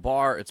Usos because The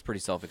Bar, it's pretty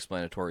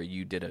self-explanatory.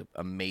 You did an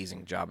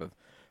amazing job of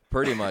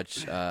pretty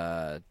much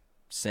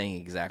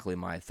saying exactly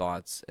my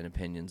thoughts and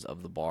opinions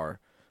of The Bar.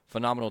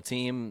 Phenomenal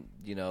team,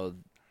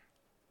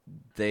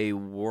 they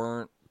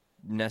weren't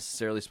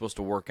necessarily supposed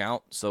to work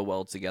out so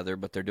well together,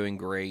 but they're doing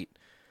great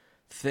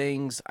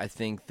things. I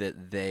think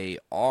that they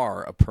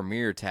are a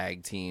premier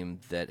tag team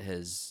that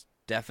has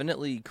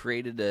definitely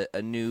created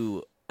a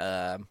new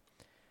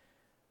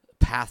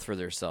path for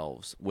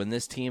themselves. When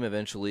this team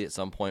eventually at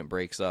some point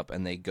breaks up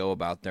and they go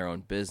about their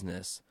own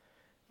business,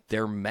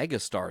 they're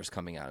megastars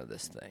coming out of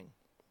this thing.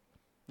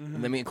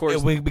 Mm-hmm. I mean, of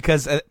course,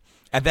 because at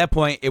that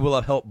point it will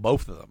have helped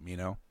both of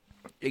them,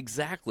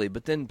 Exactly.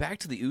 But then back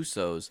to the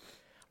Usos,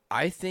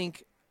 I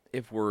think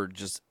if we're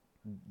just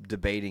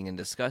debating and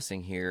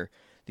discussing here,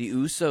 the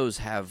Usos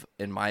have,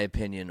 in my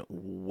opinion,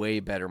 way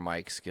better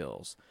mic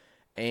skills.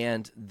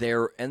 And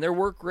their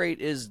work rate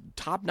is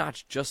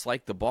top-notch, just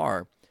like The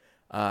Bar.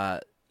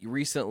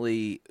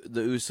 Recently,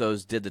 the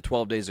Usos did the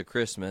 12 Days of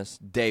Christmas.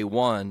 Day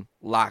 1,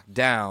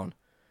 lockdown.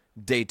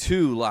 Day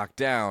 2,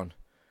 lockdown.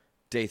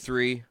 Day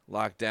 3,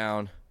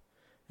 lockdown.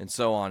 And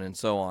so on and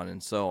so on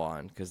and so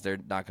on, because they're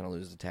not going to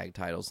lose the tag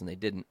titles, and they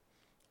didn't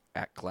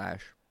at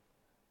Clash.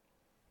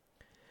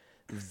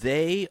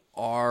 They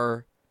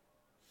are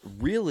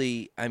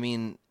really, I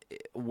mean,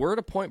 we're at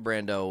a point,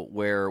 Brando,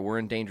 where we're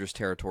in dangerous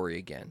territory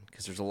again,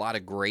 because there's a lot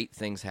of great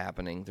things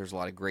happening. There's a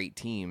lot of great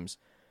teams.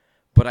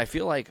 But I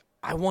feel like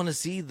I want to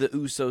see the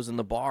Usos and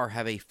the Bar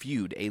have a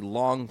feud, a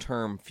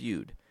long-term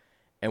feud.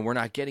 And we're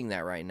not getting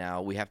that right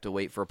now. We have to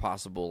wait for a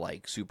possible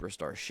like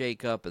superstar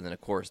shakeup, and then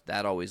of course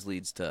that always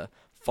leads to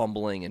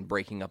fumbling and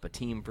breaking up a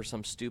team for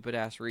some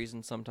stupid-ass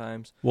reason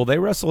sometimes. Well, they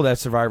wrestled at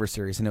Survivor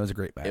Series, and it was a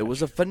great match. It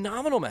was a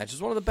phenomenal match. It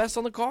was one of the best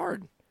on the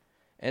card.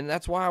 And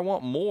that's why I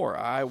want more.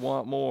 I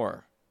want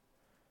more.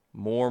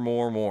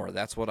 More.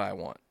 That's what I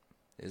want,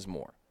 is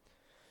more.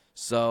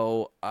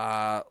 So,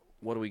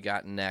 what do we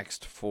got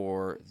next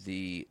for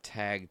the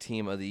Tag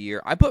Team of the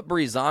Year? I put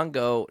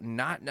Breezango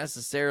not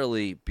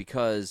necessarily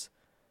because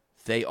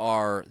they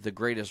are the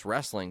greatest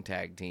wrestling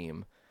tag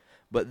team,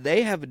 but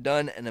they have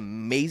done an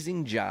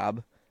amazing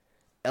job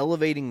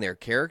elevating their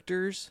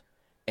characters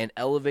and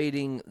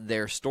elevating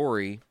their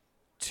story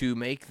to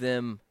make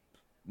them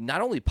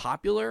not only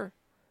popular,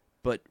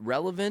 but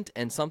relevant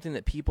and something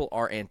that people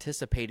are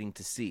anticipating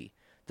to see.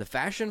 The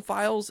Fashion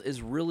Files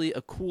is really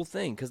a cool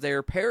thing because they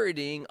are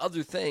parodying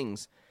other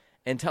things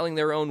and telling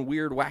their own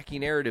weird, wacky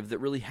narrative that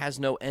really has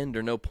no end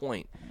or no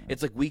point.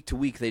 It's like week to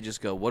week they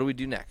just go, what do we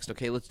do next?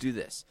 Okay, let's do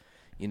this.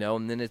 You know,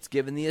 and then it's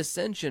given the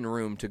Ascension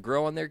room to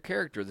grow on their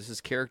character. This is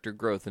character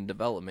growth and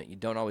development. You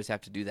don't always have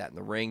to do that in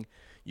the ring.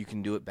 You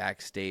can do it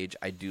backstage.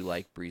 I do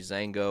like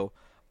Breezango.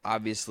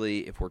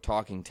 Obviously, if we're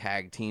talking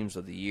tag teams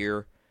of the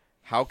year,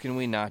 how can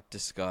we not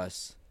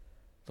discuss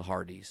the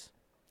Hardys?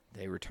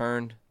 They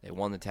returned. They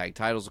won the tag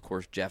titles. Of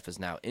course, Jeff is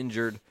now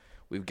injured.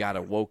 We've got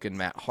a woken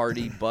Matt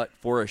Hardy, but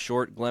for a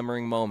short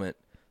glimmering moment,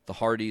 the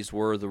Hardys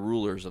were the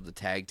rulers of the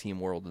tag team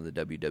world in the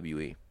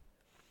WWE.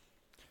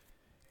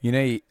 You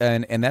know,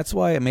 and that's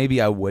why maybe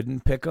I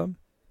wouldn't pick them,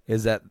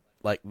 is that,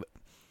 like,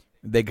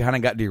 they kind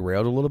of got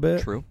derailed a little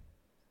bit. True.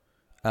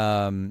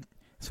 So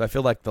I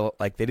feel like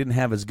they didn't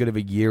have as good of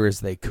a year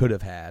as they could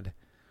have had.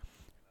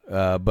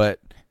 But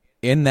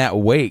in that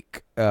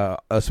wake,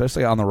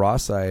 especially on the Raw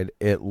side,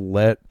 it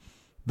let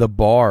the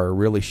Bar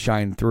really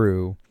shine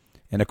through.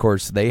 And, of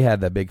course, they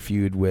had that big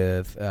feud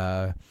with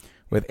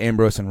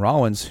Ambrose and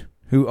Rollins,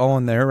 who,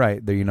 in their right,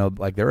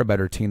 they're a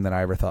better team than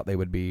I ever thought they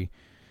would be.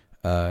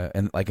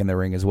 And like in the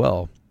ring as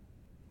well.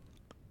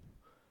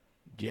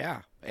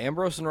 Yeah,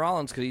 Ambrose and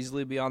Rollins could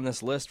easily be on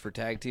this list for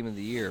Tag Team of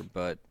the Year,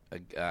 but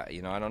I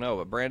don't know.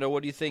 But Brando,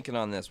 what are you thinking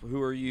on this?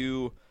 Who are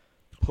you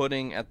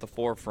putting at the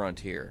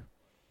forefront here?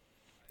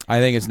 I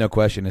think it's no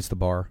question. It's the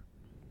Bar.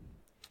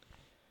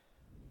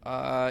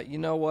 You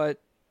know what?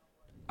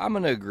 I'm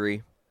gonna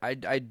agree.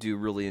 I do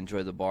really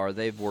enjoy the Bar.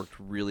 They've worked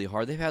really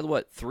hard. They've had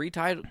three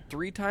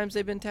times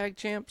they've been tag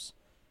champs?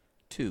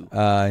 2.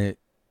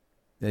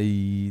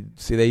 They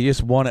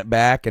just won it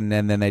back, and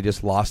then they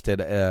just lost it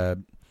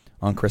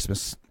on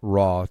Christmas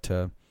Raw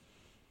to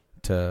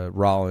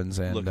Rollins.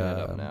 And looking it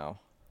up now.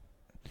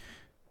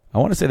 I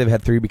want to say they've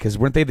had 3 because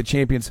weren't they the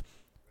champions?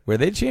 Were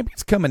they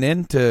champions coming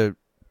in to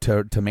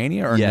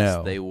Mania or no?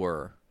 Yes, they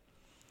were.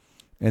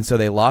 And so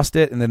they lost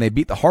it, and then they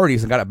beat the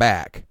Hardys and got it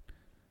back.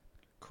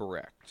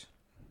 Correct.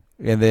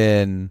 And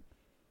then,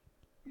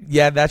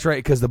 yeah, that's right,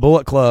 because the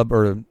Bullet Club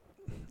or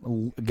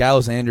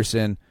Gallows and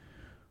Anderson,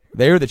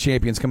 they were the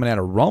champions coming out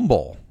of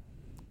Rumble.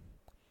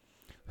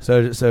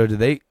 So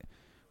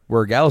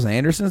were Gallows and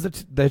Andersons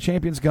the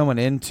champions going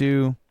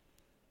into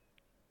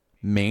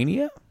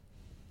Mania?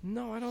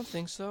 No, I don't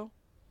think so.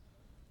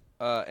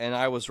 And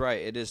I was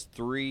right. It is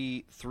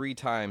three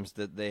times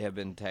that they have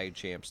been tag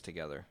champs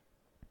together.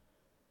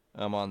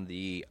 I'm on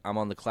the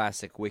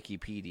classic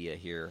Wikipedia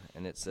here,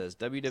 and it says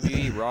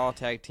WWE Raw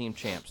Tag Team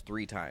Champs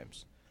 3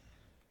 times.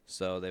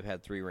 So they've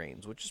had 3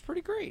 reigns, which is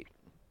pretty great.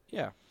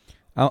 Yeah.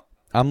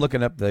 I'm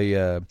looking up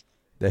the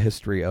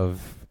history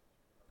of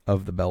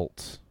the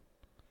belts.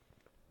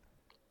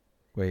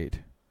 Wait.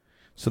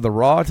 So the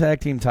Raw Tag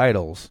Team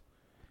titles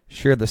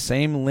share the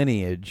same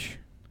lineage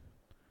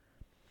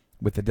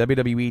with the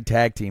WWE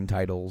Tag Team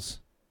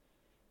titles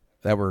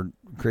that were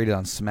created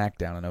on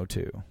SmackDown in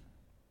 2002.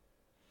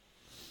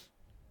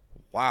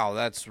 Wow,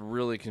 that's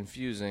really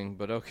confusing,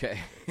 but okay.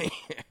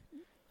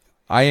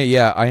 I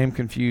am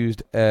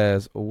confused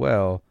as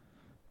well.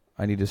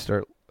 I need to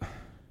start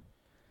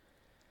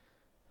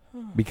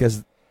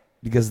because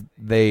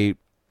they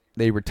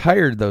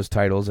retired those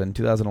titles in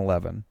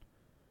 2011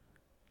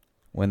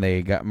 when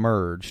they got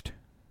merged.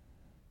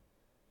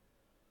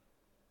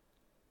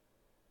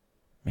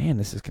 Man,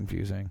 this is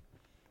confusing.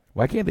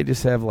 Why can't they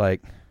just have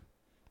like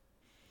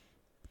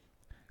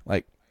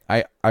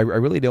I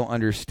really don't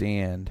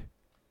understand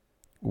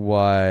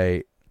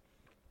why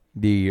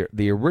the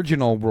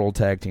original World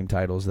Tag Team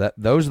titles,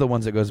 those are the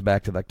ones that goes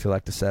back to the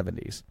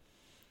 70s.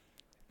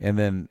 And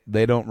then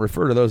they don't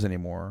refer to those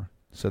anymore.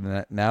 So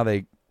then now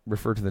they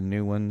refer to the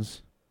new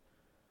ones.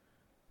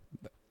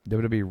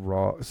 WWE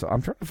Raw. So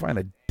I'm trying to find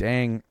a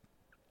dang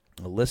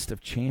list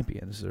of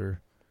champions,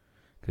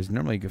 because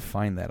normally you can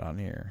find that on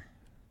here.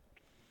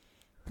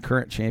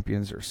 Current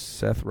champions are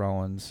Seth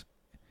Rollins,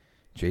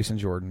 Jason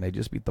Jordan. They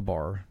just beat the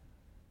Bar.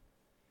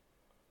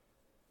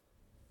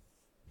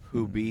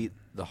 Who beat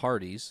the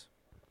Hardys?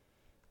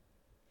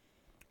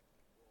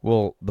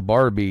 Well, the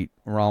Bar beat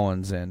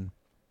Rollins and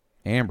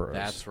Ambrose.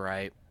 That's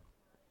right.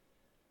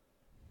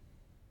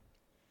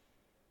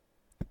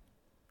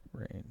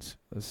 Reigns.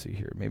 Let's see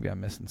here. Maybe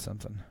I'm missing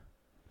something.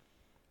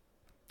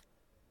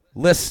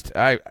 List.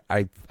 I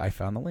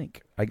found the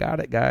link. I got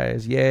it,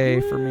 guys. Yay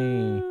for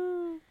me.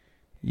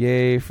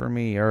 Yay for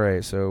me. All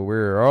right, so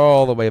we're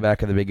all the way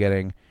back at the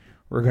beginning.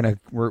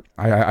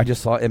 I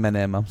just saw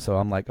Eminem, so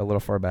I'm like a little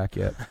far back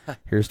yet.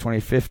 Here's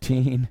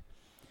 2015.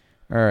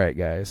 All right,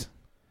 guys.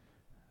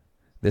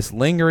 This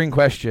lingering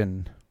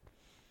question.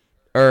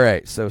 All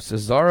right, so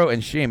Cesaro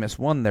and Sheamus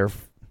won their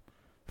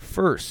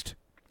first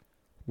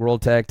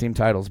World Tag Team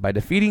titles by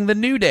defeating the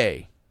New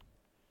Day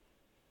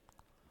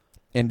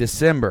in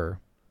December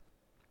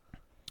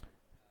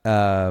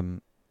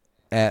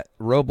at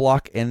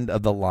Roadblock End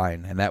of the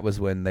Line, and that was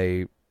when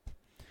they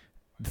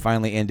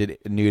finally ended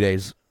New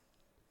Day's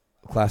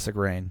classic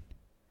reign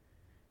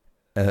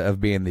of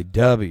being the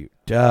WWE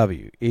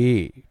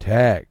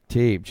Tag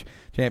Team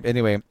Champ.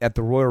 Anyway, at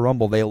the Royal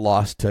Rumble, they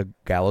lost to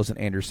Gallows and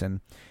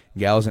Anderson.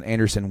 Gallows and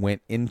Anderson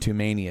went into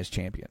Mania as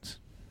champions,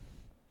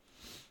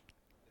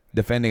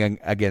 defending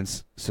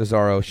against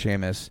Cesaro,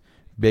 Sheamus,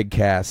 Big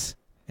Cass,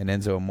 and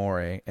Enzo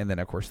Amore, and then,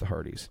 of course, the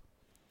Hardys.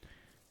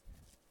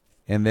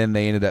 And then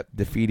they ended up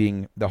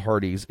defeating the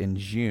Hardys in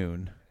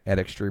June at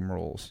Extreme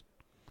Rules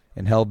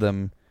and held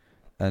them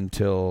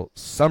until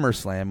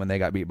SummerSlam when they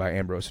got beat by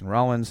Ambrose and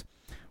Rollins.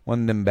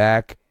 Won them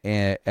back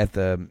at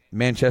the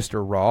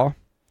Manchester Raw,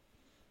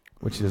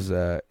 which is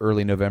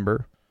early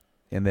November,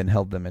 and then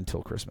held them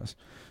until Christmas.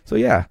 So,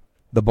 yeah,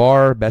 the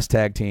Bar, best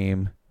tag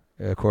team,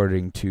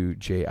 according to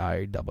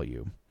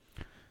JIW.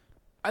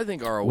 I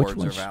think our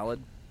awards are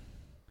valid.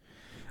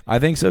 I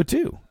think so,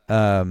 too.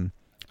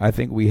 I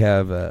think we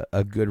have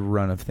a good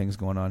run of things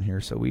going on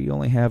here, so we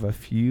only have a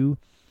few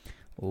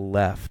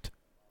left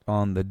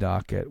on the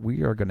docket.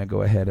 We are going to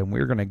go ahead and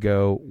we're going to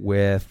go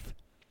with...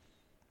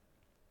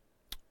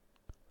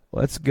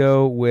 Let's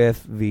go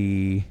with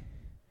the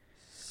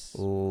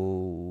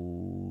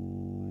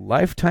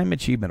Lifetime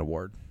Achievement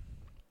Award.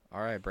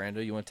 All right,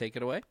 Brando, you want to take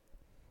it away?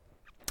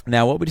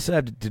 Now, what we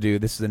decided to do,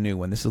 this is a new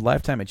one. This is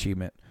Lifetime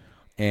Achievement.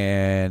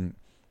 And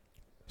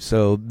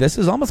so this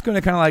is almost going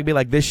to kind of like be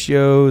like this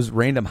show's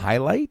random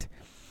highlight,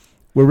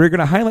 where we're going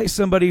to highlight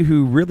somebody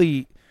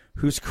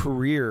whose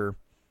career,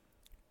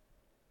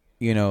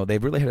 you know,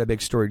 they've really had a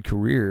big storied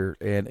career.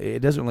 And it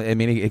doesn't really, I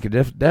mean, it could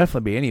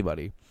definitely be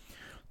anybody.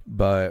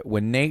 But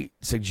when Nate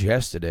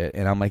suggested it,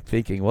 and I'm like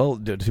thinking, well,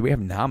 do we have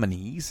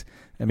nominees?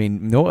 I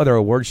mean, no other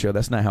award show,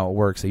 that's not how it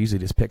works. They usually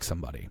just pick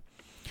somebody.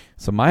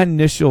 So my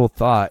initial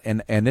thought,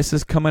 and this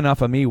is coming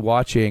off of me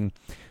watching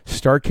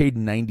Starrcade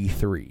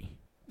 93.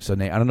 So,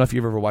 Nate, I don't know if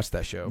you've ever watched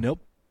that show. Nope.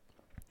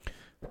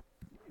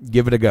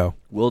 Give it a go.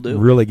 Will do.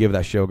 Really give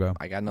that show a go.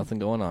 I got nothing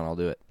going on. I'll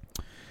do it.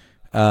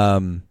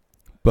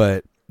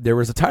 But there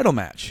was a title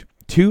match.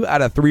 2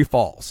 out of 3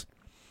 falls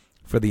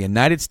for the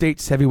United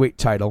States Heavyweight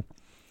title.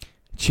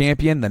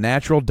 Champion, the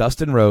Natural,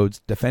 Dustin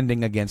Rhodes,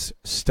 defending against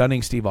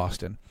Stunning Steve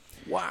Austin.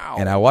 Wow.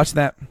 And I watched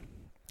that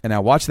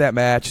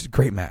match.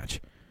 Great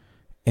match.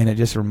 And it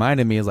just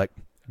reminded me, is like,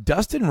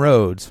 Dustin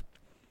Rhodes,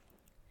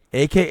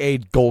 a.k.a.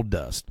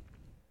 Goldust,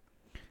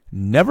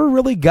 never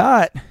really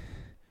got,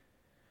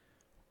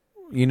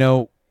 you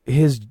know,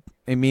 he has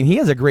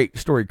a great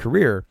storied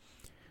career,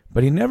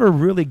 but he never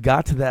really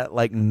got to that,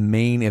 like,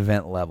 main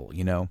event level,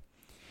 you know.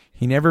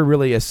 He never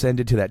really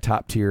ascended to that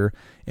top tier,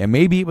 and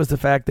maybe it was the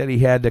fact that he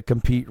had to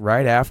compete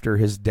right after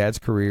his dad's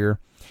career.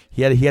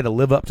 He had to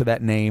live up to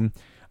that name.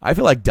 I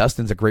feel like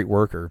Dustin's a great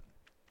worker,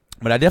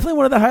 but I definitely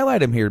wanted to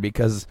highlight him here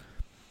because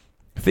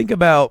think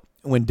about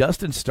when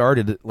Dustin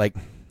started, like,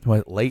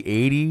 late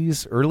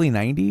 80s, early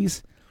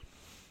 90s,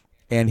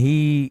 and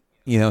he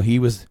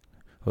was,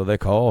 well, they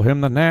call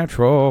him the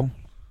Natural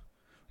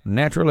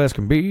as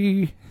can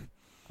be.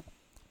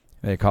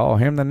 They call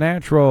him the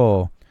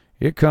Natural.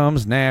 It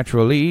comes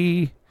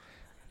naturally.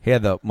 He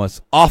had the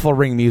most awful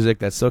ring music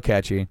that's so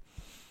catchy.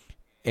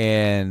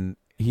 And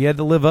he had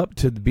to live up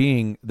to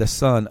being the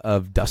son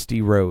of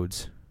Dusty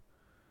Rhodes.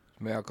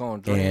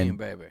 American Dream,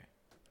 baby.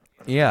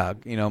 Yeah,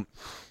 you know,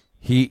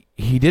 he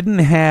didn't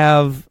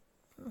have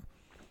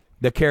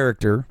the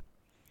character.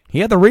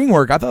 He had the ring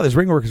work. I thought his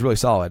ring work was really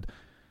solid.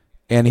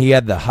 And he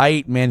had the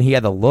height, man. He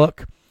had the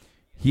look.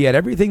 He had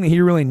everything that he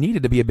really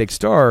needed to be a big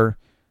star,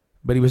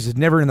 but he was just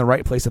never in the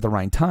right place at the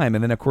right time.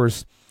 And then, of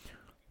course,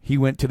 he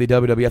went to the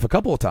WWF a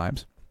couple of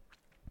times.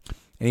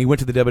 And he went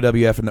to the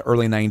WWF in the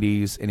early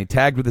 90s, and he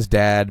tagged with his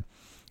dad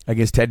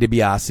against Ted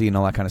DiBiase and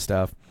all that kind of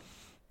stuff.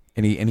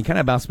 And he kind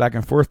of bounced back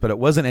and forth, but it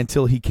wasn't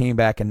until he came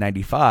back in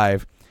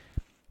 95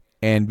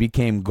 and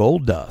became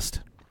Goldust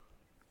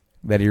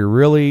that he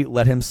really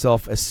let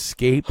himself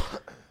escape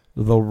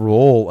the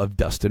role of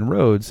Dustin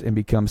Rhodes and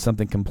become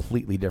something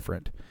completely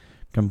different,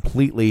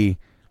 completely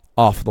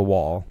off the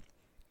wall.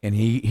 And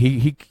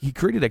he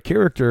created a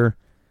character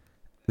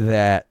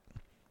that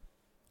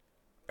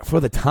for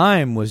the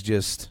time was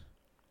just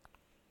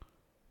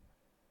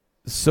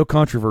so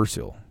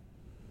controversial.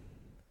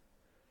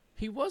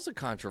 He was a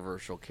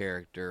controversial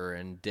character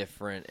and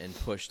different and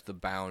pushed the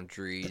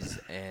boundaries.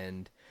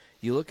 And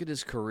you look at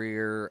his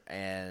career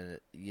and,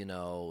 you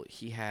know,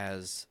 he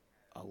has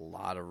a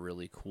lot of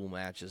really cool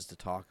matches to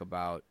talk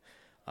about.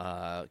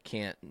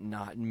 Can't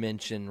not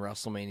mention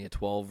WrestleMania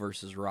 12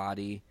 versus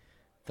Roddy.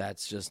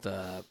 That's just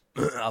a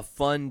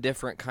fun,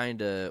 different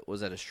kind of, was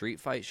that a street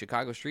fight?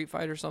 Chicago street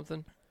fight or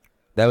something?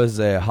 That was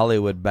a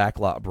Hollywood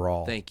backlot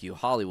brawl. Thank you.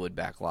 Hollywood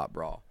backlot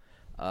brawl.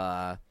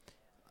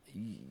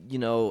 You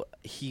know,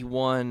 he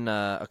won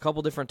a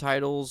couple different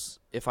titles.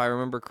 If I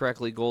remember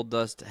correctly,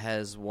 Goldust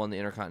has won the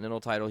Intercontinental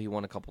title. He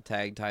won a couple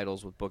tag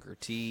titles with Booker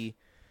T.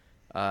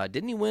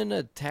 Didn't he win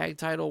a tag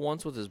title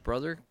once with his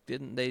brother?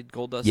 Didn't they,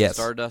 Goldust and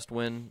Stardust,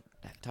 win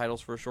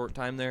titles for a short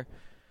time there?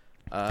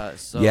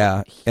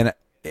 Yeah, and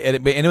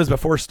it was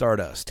before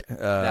Stardust.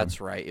 That's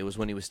right. It was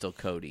when he was still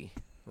Cody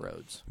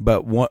Rhodes.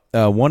 But one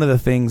of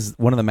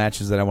the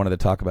matches that I wanted to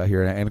talk about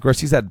here, and of course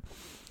he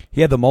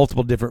had the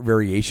multiple different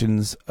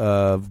variations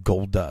of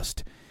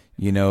Goldust.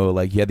 You know,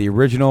 like he had the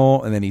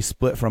original, and then he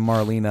split from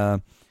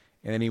Marlena,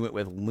 and then he went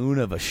with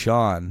Luna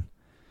Vachon,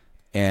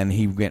 and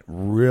he went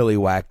really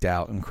whacked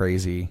out and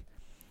crazy,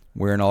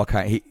 wearing all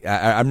kind.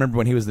 I remember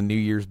when he was the New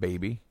Year's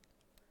baby,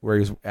 where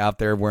he was out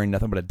there wearing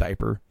nothing but a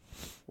diaper.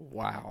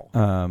 Wow.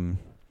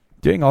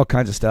 Doing all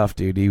kinds of stuff,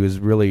 dude. He was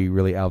really,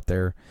 really out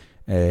there,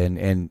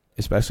 and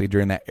especially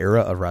during that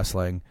era of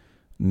wrestling,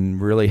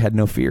 really had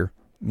no fear.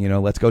 You know,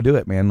 let's go do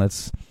it, man.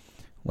 Let's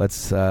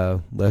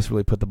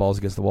really put the balls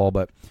against the wall.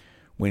 But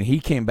when he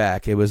came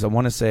back, it was, I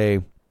want to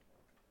say,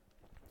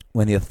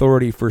 when the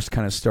Authority first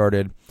kind of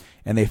started,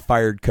 and they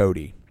fired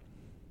Cody,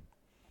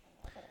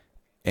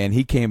 and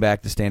he came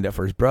back to stand up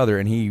for his brother,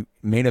 and he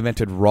main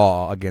evented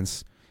Raw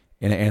against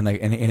in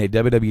a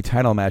WWE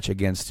title match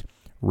against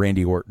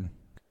Randy Orton.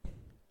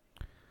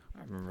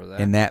 I remember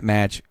that. And that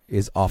match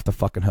is off the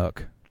fucking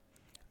hook.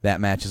 That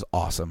match is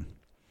awesome.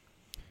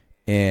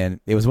 And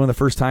it was one of the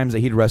first times that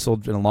he'd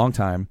wrestled in a long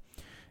time.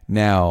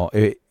 Now,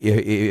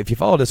 if you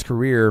followed his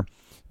career,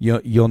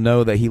 you'll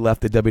know that he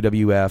left the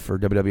WWF or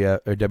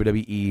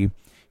WWE.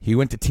 He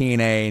went to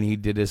TNA and he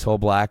did his whole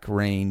Black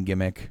Rain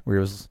gimmick, where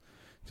it was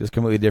just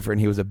completely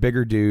different. He was a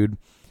bigger dude.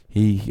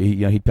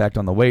 He packed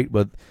on the weight,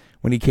 but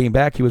when he came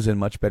back, he was in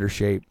much better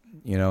shape.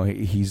 You know,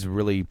 he's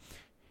really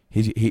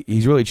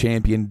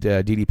championed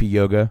DDP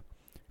Yoga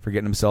for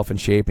getting himself in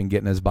shape and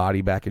getting his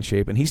body back in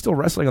shape, and he's still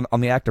wrestling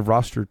on the active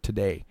roster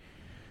today.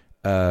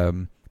 At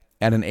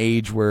an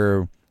age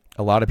where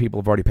a lot of people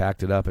have already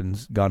packed it up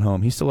and gone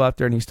home, he's still out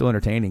there and he's still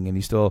entertaining, and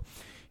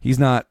he's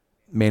not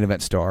main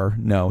event star.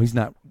 No, he's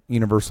not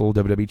Universal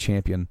WWE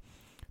champion,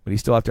 but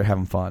he's still out there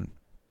having fun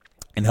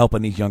and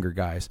helping these younger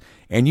guys.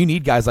 And you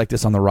need guys like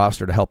this on the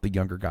roster to help the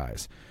younger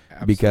guys.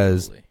 Absolutely.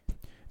 Because,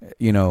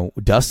 you know,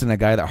 Dustin, a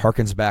guy that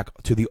harkens back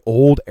to the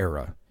old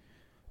era,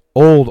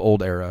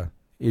 old era,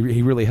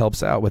 he really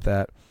helps out with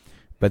that.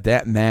 But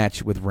that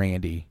match with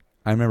Randy,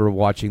 I remember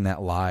watching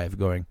that live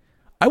going,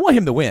 I want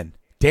him to win.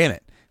 Damn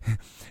it.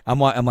 I'm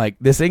like,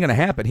 this ain't going to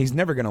happen. He's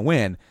never going to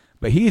win.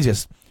 But he's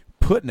just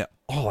putting it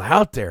all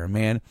out there,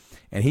 man.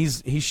 And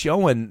he's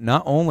showing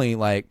not only,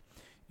 like,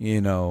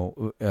 you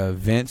know,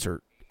 Vince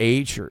or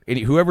H or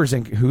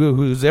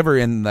who's ever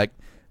in, like,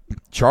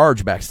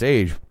 charge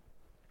backstage,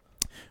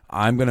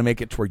 I'm going to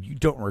make it to where you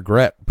don't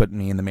regret putting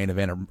me in the main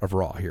event of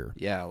Raw here.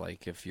 Yeah,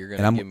 like, if you're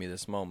going to give me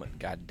this moment,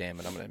 God damn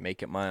it, I'm going to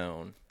make it my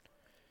own.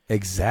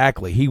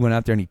 Exactly. He went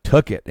out there and he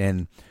took it,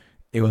 and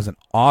it was an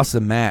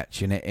awesome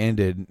match, and it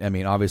ended, I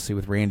mean, obviously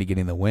with Randy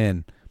getting the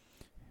win.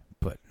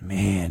 But,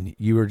 man,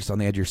 you were just on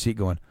the edge of your seat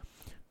going,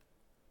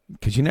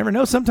 because you never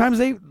know. Sometimes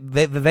they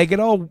get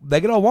all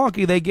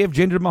wonky. They give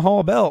Jinder Mahal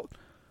a belt.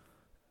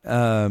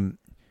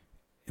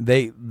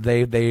 They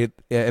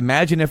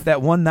imagine if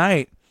that one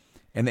night,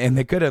 and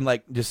they could have,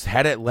 like, just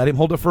had it, let him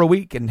hold it for a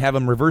week and have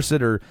him reverse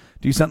it or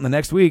do something the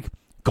next week.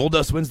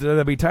 Goldust wins the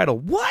WWE title.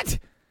 What?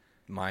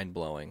 Mind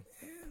blowing.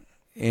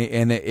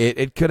 And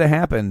it could have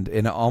happened,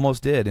 and it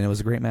almost did, and it was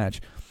a great match.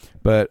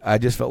 But I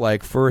just felt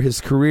like for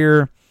his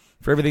career,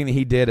 for everything that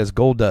he did as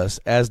Goldust,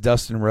 as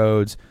Dustin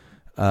Rhodes,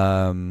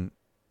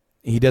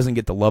 he doesn't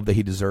get the love that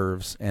he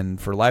deserves. And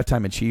for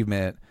Lifetime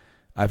Achievement,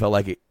 I felt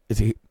like it's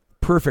a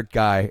perfect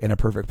guy in a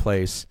perfect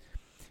place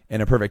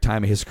in a perfect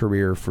time of his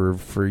career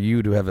for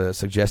you to have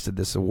suggested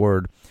this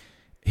award.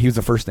 He was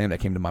the first name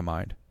that came to my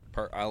mind.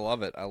 I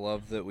love it. I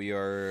love that we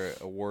are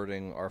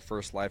awarding our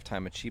first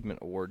Lifetime Achievement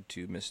Award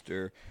to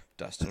Mr.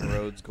 Dustin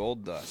Rhodes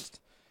Goldust.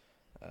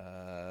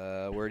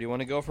 Where do you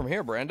want to go from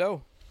here,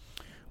 Brando?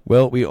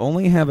 Well, we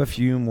only have a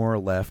few more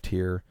left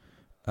here,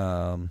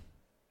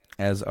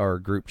 as our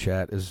group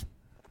chat is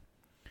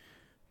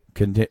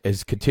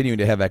continuing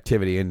to have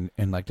activity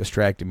and like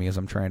distracting me as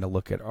I'm trying to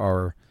look at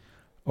our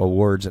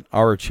awards and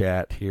our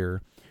chat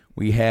here.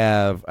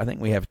 I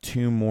think we have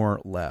 2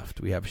 more left.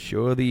 We have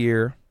Show of the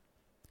Year.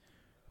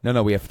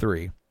 No, we have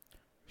 3.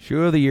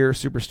 Show of the Year,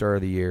 Superstar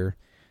of the Year.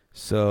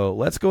 So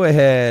let's go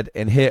ahead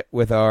and hit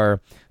with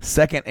our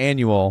 2nd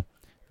annual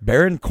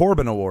Baron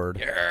Corbin Award.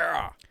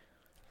 Yeah.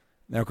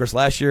 Now, of course,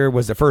 last year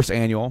was the 1st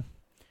annual,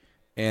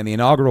 and the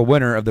inaugural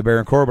winner of the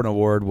Baron Corbin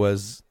Award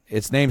was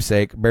its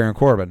namesake, Baron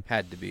Corbin.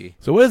 Had to be.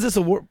 So what does this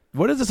award?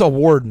 What does this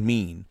award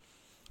mean?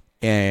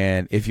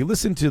 And if you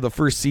listen to the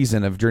first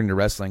season of Journey to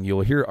Wrestling,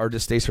 you'll hear our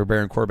distaste for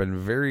Baron Corbin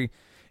very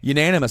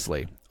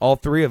unanimously. All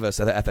 3 of us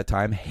at the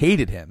time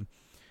hated him,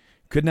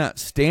 could not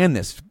stand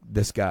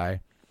this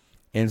guy.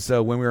 And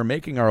so when we were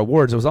making our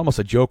awards, it was almost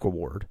a joke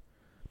award.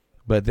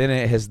 But then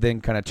it has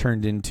then kind of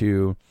turned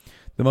into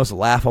the most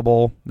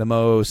laughable, the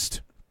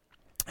most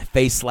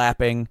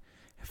face-slapping,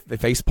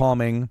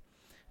 face-palming,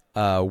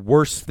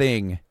 worst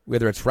thing,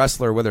 whether it's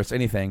wrestler, whether it's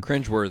anything.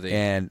 Cringeworthy.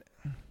 And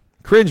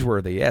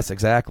cringeworthy, yes,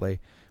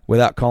 exactly.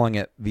 Without calling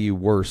it the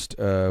worst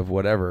of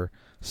whatever.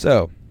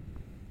 So,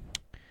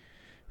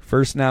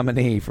 first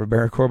nominee for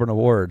Baron Corbin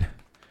Award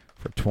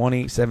for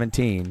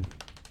 2017,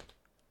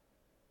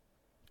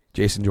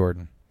 Jason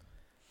Jordan.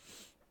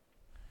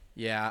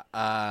 Yeah,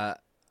 I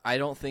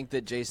don't think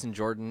that Jason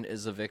Jordan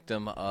is a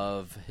victim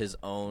of his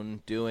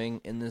own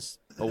doing in this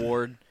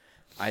award.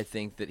 I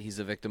think that he's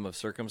a victim of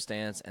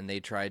circumstance, and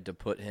they tried to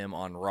put him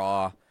on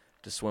Raw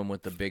to swim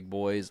with the big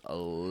boys a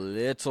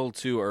little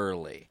too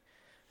early.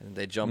 And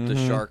they jumped the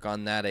shark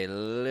on that a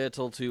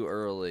little too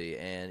early.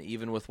 And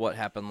even with what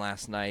happened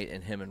last night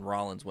and him and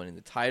Rollins winning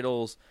the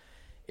titles,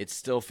 it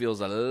still feels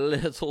a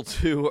little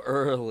too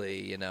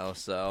early, you know.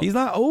 So he's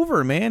not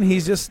over, man.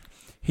 He's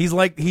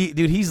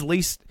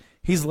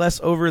less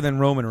over than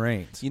Roman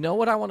Reigns. You know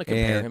what I want to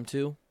compare him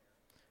to?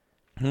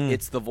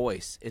 It's the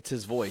voice. It's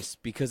his voice,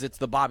 because it's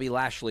the Bobby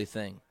Lashley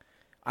thing.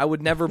 I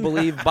would never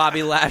believe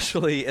Bobby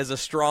Lashley as a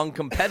strong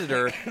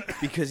competitor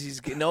because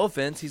he's, no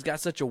offense, he's got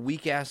such a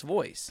weak-ass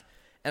voice.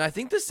 And I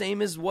think the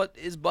same is what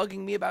is bugging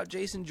me about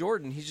Jason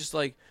Jordan. He's just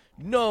like,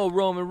 no,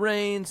 Roman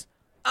Reigns,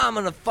 I'm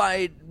going to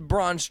fight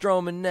Braun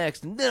Strowman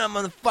next, and then I'm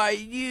going to fight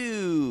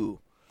you.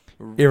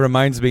 It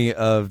reminds me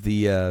of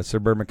the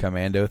Suburban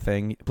Commando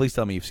thing. Please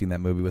tell me you've seen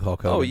that movie with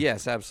Hulk Hogan. Oh,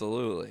 yes,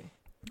 absolutely.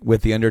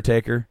 With The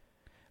Undertaker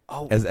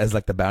as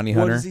like the bounty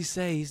hunter. What does he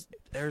say?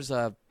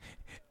 The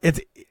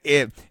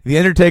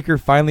Undertaker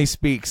finally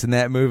speaks in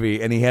that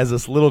movie, and he has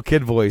this little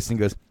kid voice and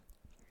goes,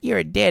 "You're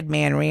a dead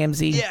man,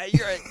 Ramsey." Yeah,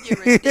 you're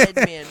a dead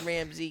man,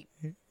 Ramsey.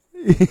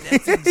 He's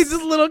this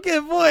little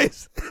kid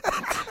voice.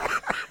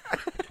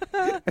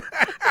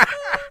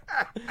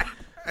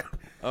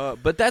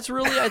 But that's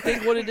really, I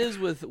think, what it is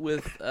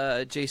with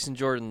Jason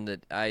Jordan,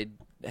 that I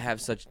have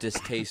such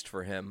distaste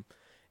for him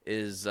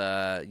is,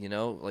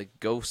 like,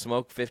 go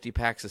smoke 50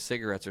 packs of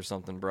cigarettes or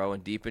something, bro,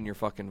 and deepen your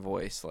fucking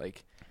voice.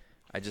 Like,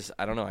 I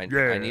don't know. I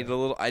need a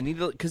little.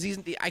 Because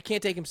I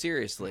can't take him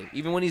seriously.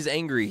 Even when he's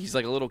angry, he's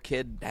like a little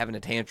kid having a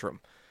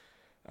tantrum.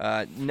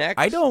 Next,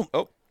 I don't.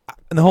 Oh,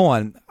 hold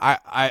on.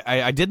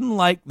 I didn't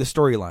like the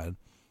storyline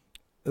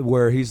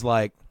where he's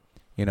like,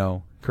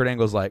 Kurt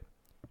Angle's like,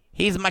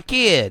 he's my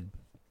kid,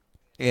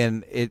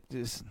 and it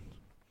is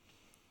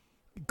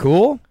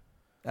cool.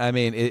 I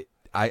mean,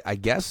 I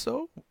guess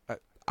so.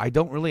 I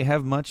don't really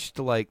have much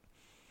to like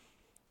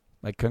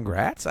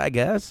congrats, I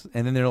guess.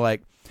 And then they're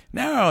like,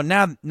 no,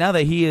 now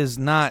that he is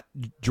not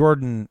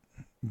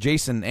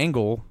Jason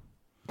Angle,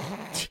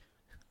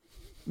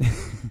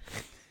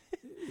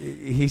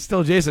 he's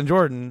still Jason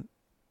Jordan.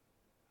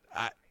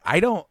 I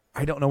don't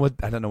know what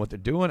they're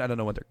doing. I don't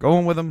know what they're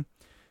going with him.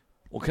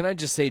 Well, can I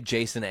just say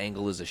Jason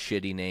Angle is a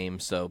shitty name,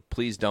 so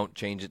please don't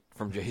change it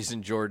from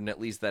Jason Jordan. At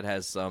least that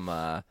has some,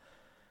 like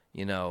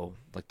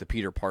the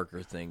Peter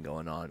Parker thing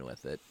going on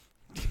with it.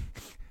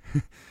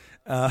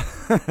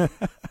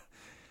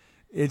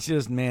 It's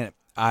just, man,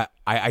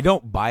 I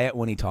don't buy it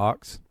when he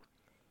talks.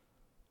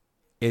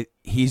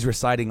 He's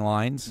reciting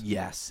lines.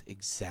 Yes,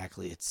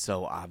 exactly. It's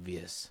so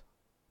obvious.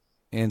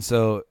 And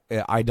so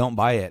I don't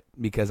buy it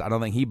because I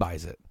don't think he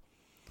buys it.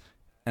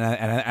 And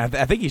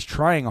I think he's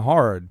trying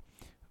hard,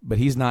 but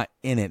he's not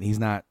in it. He's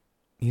not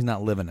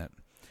living it.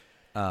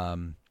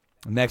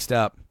 Next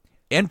up,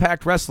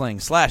 Impact Wrestling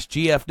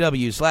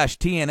 /GFW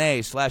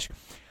 /TNA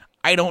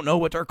I don't know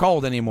what they're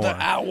called anymore. The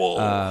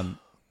Owl.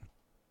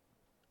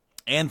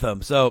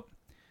 Anthem. So,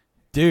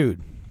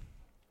 dude,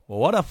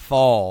 what a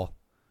fall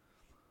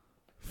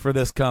for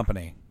this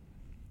company.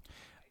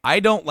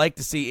 I don't like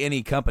to see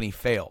any company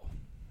fail.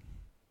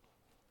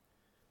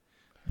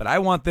 But I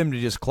want them to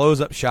just close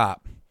up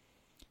shop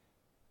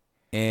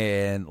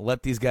and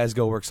let these guys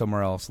go work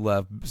somewhere else.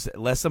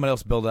 Let somebody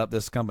else build up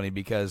this company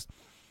because,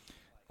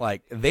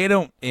 they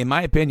don't, in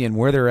my opinion,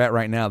 where they're at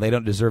right now, they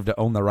don't deserve to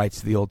own the rights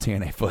to the old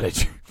TNA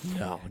footage.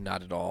 No,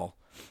 not at all.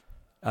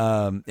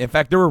 In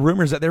fact, there were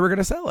rumors that they were going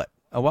to sell it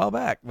a while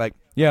back. We're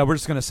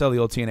just going to sell the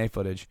old TNA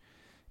footage.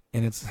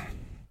 And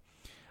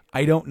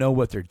I don't know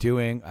what they're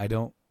doing. I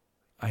don't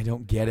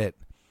get it.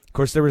 Of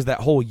course, there was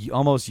that whole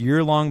almost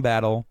year-long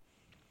battle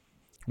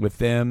with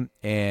them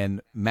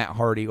and Matt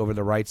Hardy over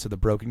the rights of the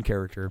Broken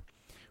character,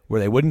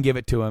 where they wouldn't give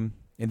it to him,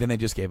 and then they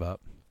just gave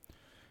up.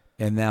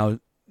 And now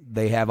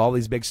they have all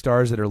these big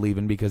stars that are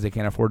leaving because they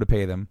can't afford to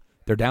pay them.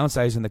 They're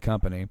downsizing the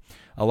company.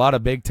 A lot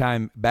of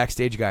big-time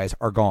backstage guys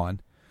are gone.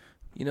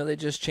 You know, they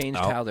just changed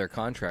how their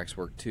contracts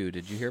work, too.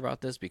 Did you hear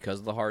about this because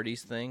of the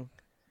Hardys thing?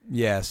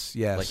 Yes.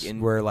 Like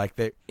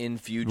in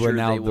future,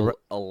 they will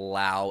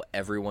allow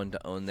everyone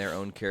to own their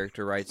own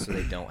character rights so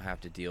they don't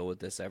have to deal with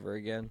this ever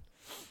again.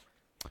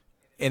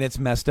 And it's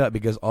messed up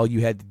because all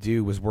you had to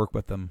do was work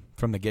with them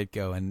from the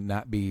get-go and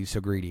not be so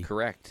greedy.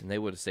 Correct. And they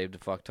would have saved a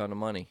fuck ton of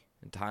money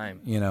and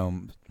time. You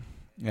know,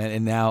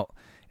 and now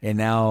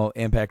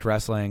Impact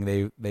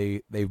Wrestling,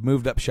 they've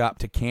moved up shop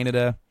to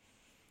Canada.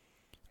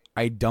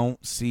 I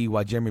don't see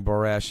why Jeremy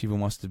Borash even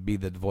wants to be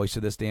the voice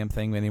of this damn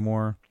thing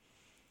anymore.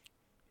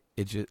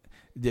 It just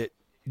did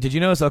you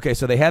notice? Okay,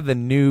 so they had the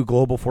new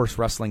Global Force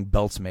Wrestling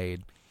belts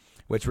made,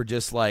 which were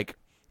just like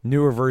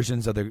newer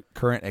versions of the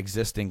current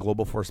existing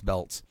Global Force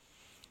belts.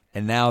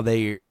 And now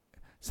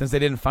since they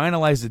didn't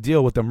finalize the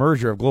deal with the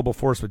merger of Global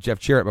Force with Jeff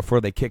Jarrett before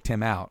they kicked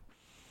him out,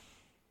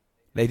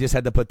 they just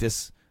had to put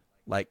this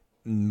like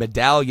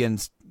medallion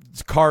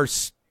car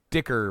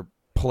sticker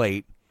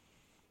plate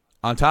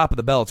on top of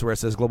the belts where it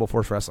says Global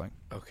Force Wrestling.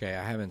 Okay,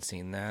 I haven't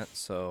seen that,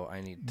 so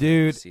I need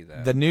to see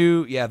that. The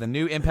new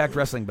Impact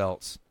Wrestling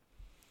belts.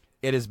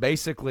 It is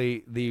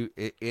basically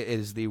it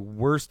is the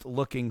worst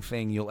looking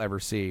thing you'll ever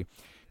see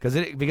because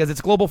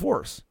it's Global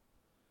Force.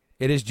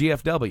 It is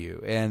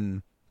GFW,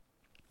 and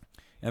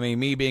I mean,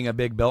 me being a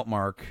big belt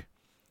mark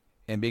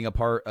and being a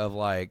part of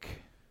like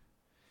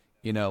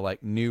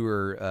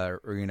newer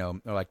or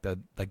like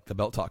the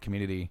Belt Talk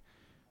community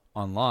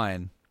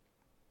online,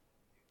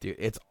 dude,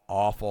 it's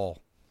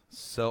awful,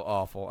 so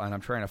awful. And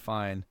I'm trying to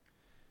find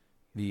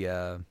the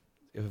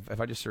if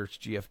I just search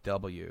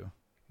GFW,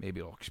 maybe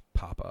it'll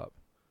pop up.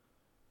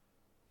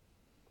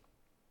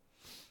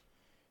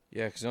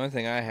 Yeah, because the only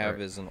thing I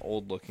have is an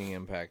old-looking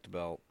Impact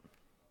belt.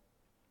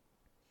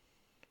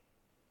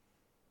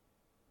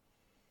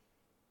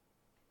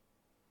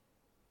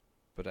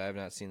 But I have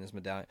not seen this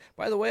medallion.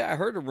 By the way, I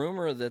heard a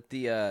rumor that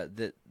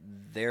that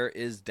there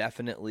is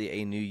definitely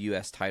a new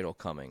U.S. title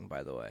coming,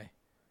 by the way.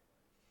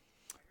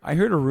 I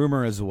heard a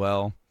rumor as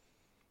well.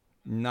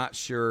 Not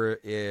sure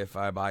if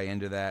I buy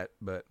into that,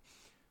 but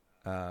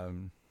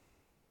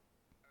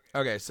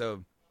okay,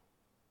 so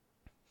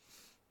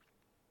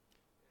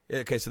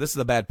this is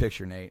a bad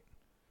picture, Nate.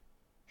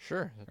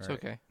 Sure, that's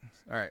okay.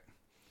 All right.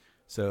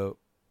 So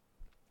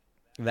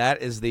that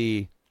was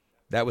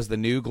the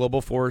new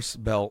Global Force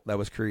belt that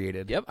was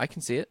created. Yep, I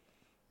can see it.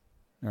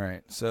 All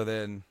right. So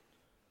then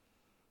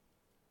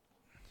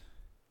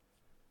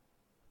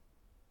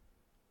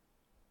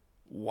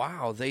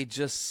wow, they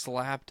just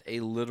slapped a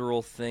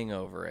literal thing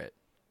over it.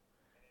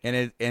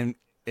 And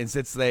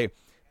since they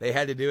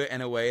had to do it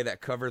in a way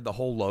that covered the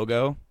whole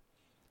logo,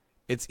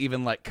 it's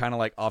even like kind of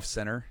like off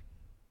center.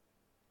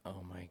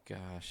 Oh my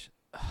gosh.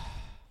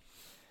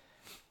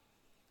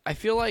 I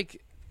feel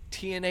like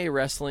TNA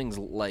Wrestling's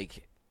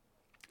like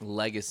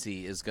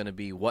legacy is going to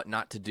be what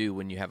not to do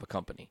when you have a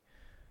company.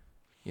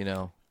 You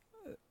know,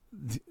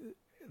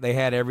 they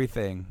had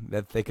everything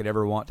that they could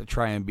ever want to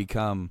try and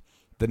become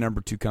the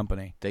number 2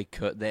 company. They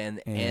could and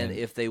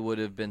if they would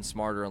have been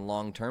smarter and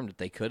long term, that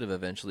they could have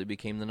eventually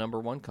became the number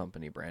 1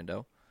 company,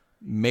 Brando.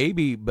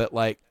 Maybe, but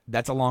like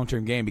that's a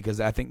long-term game because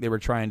I think they were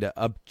trying to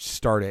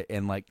upstart it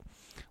and like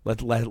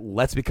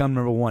let's become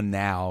number 1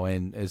 now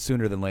and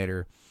sooner than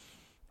later,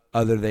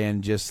 other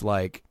than just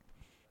like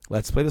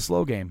let's play the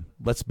slow game.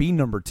 Let's be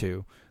number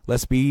 2.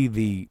 Let's be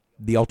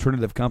the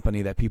alternative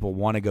company that people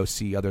want to go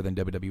see other than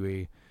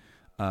WWE.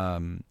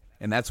 And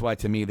that's why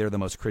to me they're the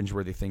most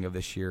cringeworthy thing of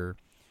this year.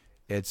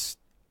 It's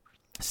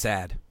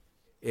sad.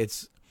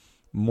 It's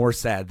more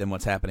sad than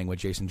what's happening with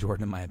Jason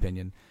Jordan, in my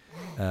opinion.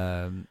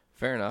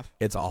 Fair enough.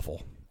 It's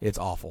awful. It's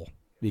awful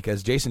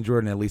because Jason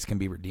Jordan at least can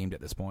be redeemed at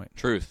this point.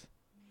 Truth.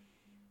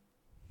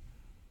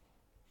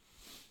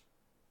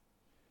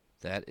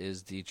 That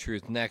is the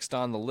truth. Next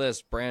on the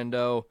list,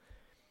 Brando.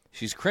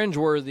 She's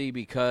cringeworthy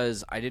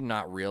because I did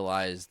not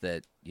realize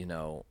that, you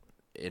know,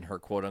 in her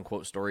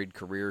quote-unquote storied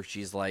career,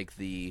 she's like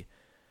the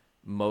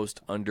most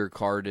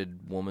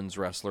undercarded women's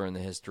wrestler in the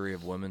history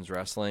of women's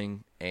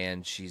wrestling,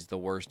 and she's the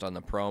worst on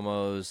the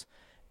promos.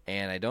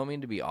 And I don't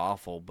mean to be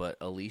awful, but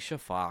Alicia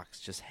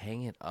Fox, just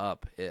hang it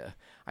up.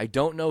 I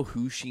don't know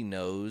who she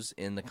knows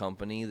in the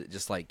company that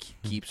just like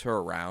keeps her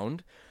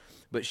around,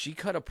 but she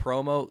cut a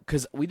promo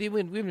because we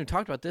haven't even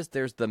talked about this.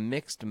 There's the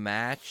mixed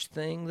match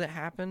thing that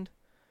happened.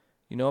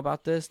 You know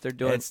about this? They're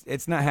doing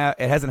it's not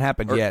it hasn't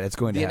happened yet. It's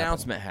going to happen. The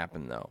announcement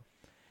happened though.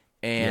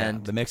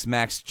 And the Mixed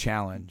Match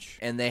Challenge.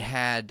 And they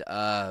had,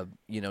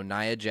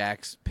 Nia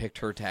Jax picked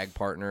her tag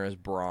partner as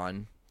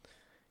Braun,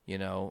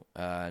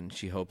 and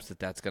she hopes that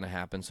that's going to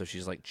happen. So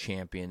she's like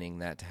championing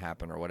that to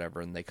happen or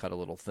whatever. And they cut a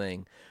little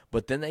thing.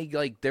 But then they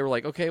were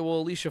like, okay,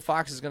 well, Alicia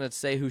Fox is going to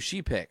say who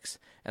she picks.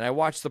 And I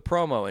watched the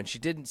promo and she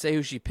didn't say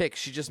who she picked.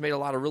 She just made a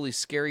lot of really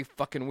scary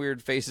fucking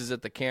weird faces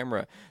at the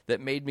camera that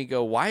made me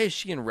go, why is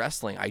she in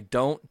wrestling? I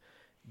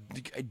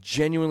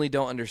genuinely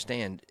don't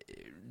understand.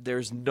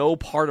 There's no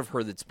part of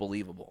her that's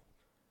believable.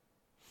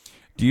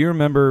 Do you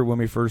remember when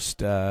we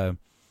first? It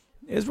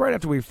was right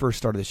after we first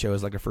started the show. It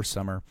was like the first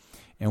summer,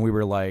 and we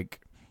were like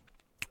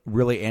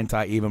really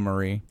anti Eva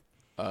Marie.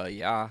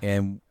 Yeah.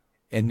 And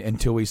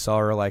until we saw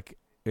her like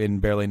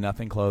in barely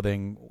nothing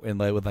clothing and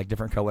with like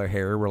different color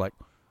hair, we're like,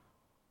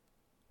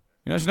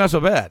 she's not so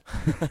bad.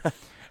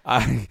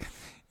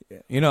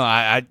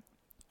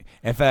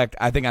 In fact,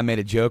 I think I made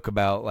a joke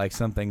about like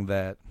something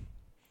that,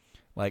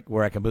 like,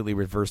 where I completely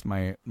reversed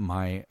my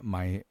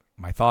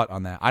thought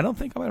on that. I don't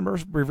think I'm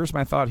gonna reverse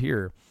my thought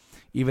here,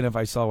 even if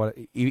I saw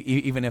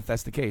even if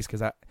that's the case,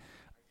 because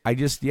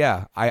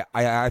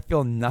I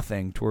feel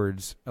nothing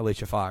towards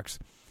Alicia Fox,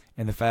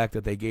 and the fact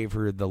that they gave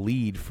her the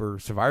lead for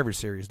Survivor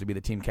Series to be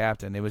the team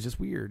captain, it was just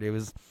weird.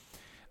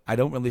 I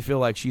don't really feel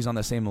like she's on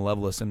the same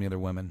level as some of the other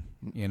women,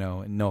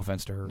 and no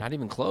offense to her. Not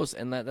even close.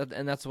 And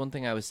that's one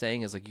thing I was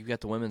saying is, like, you've got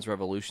the women's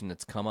revolution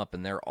that's come up,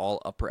 and they're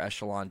all upper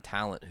echelon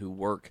talent who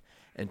work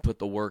and put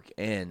the work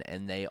in,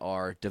 and they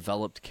are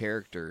developed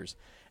characters.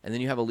 And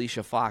then you have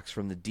Alicia Fox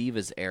from the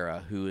Divas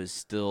era, who is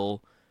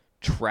still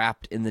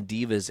trapped in the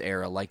Divas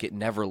era like it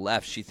never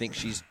left. She thinks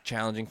she's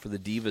challenging for the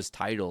Divas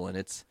title,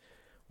 and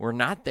we're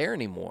not there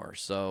anymore.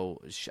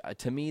 So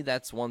to me,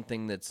 that's one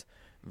thing that's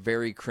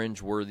very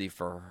cringeworthy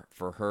for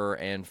her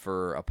and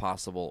for a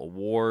possible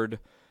award.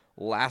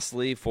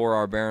 Lastly, for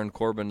our Baron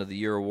Corbin of the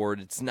Year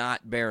award, it's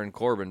not Baron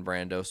Corbin,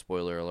 Brando,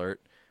 spoiler alert.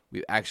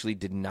 We actually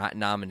did not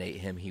nominate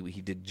him.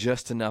 He did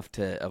just enough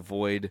to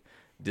avoid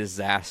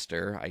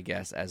disaster, I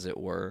guess, as it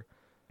were.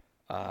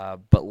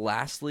 But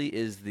lastly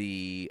is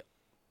the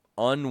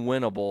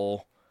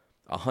unwinnable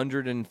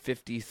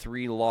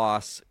 153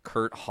 loss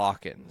Kurt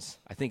Hawkins.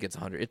 I think it's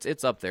 100.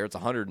 It's up there. It's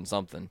 100 and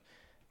something.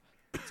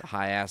 It's a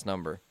high-ass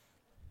number.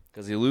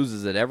 Because he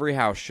loses at every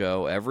house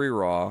show, every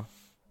Raw,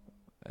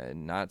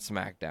 and not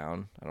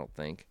SmackDown, I don't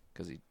think,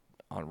 because he's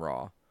on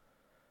Raw.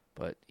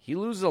 But he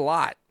loses a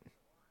lot.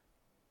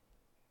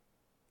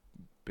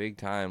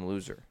 Big-time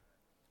loser.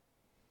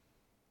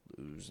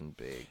 Losing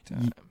big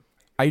time.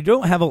 I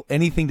don't have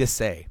anything to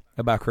say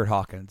about Kurt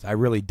Hawkins. I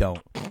really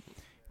don't.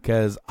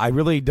 Because I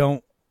really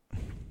don't.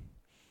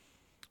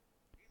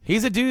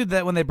 He's a dude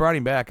that when they brought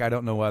him back, I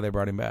don't know why they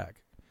brought him back.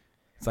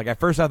 It's like at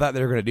first I thought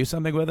they were going to do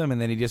something with him, and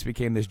then he just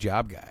became this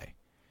job guy.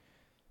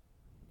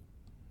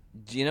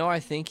 Do I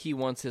think he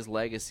wants his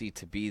legacy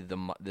to be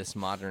this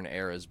modern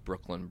era's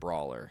Brooklyn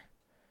Brawler.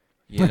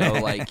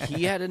 Like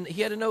he had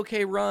an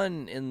okay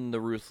run in the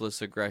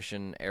Ruthless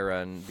Aggression era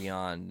and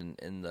beyond,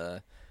 in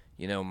the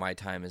My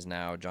Time Is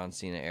Now, John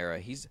Cena era.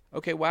 He's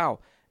okay. Wow,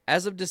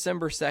 as of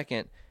December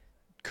 2nd,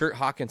 Kurt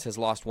Hawkins has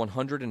lost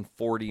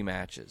 140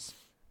 matches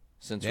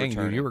since returning.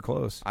 Dude, you were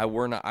close. I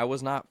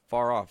was not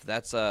far off.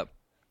 That's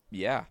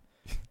yeah.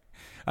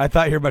 I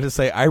thought you were about to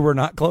say I were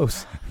not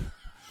close.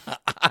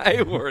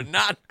 I were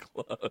not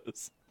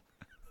close.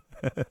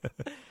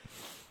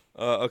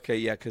 Okay,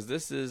 yeah, because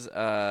this is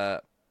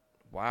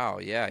wow,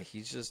 yeah,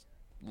 he's just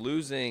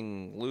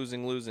losing.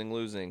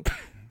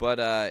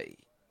 But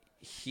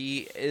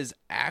he is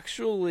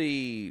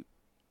actually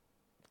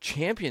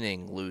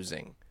championing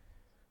losing.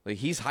 Like,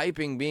 he's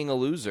hyping being a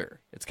loser.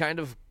 It's kind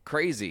of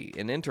crazy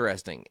and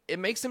interesting. It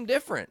makes him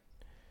different.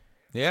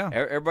 Yeah.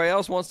 Everybody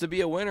else wants to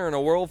be a winner in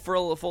a world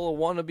full of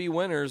wannabe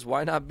winners.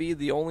 Why not be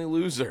the only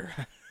loser?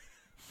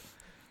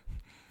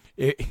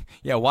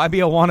 Why be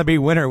a wannabe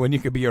winner when you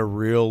could be a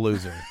real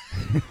loser?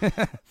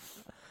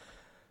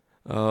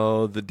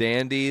 Oh, the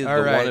dandy, all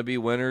the right. wannabe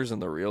winners, and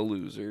the real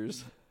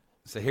losers.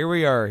 So here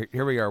we are.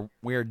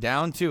 We are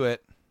down to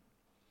it.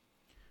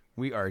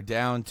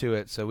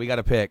 So we got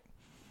to pick.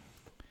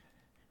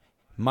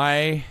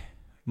 My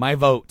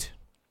vote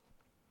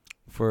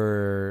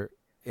for,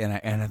 and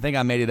I think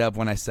I made it up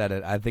when I said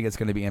it. I think it's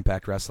going to be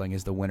Impact Wrestling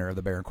is the winner of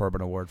the Baron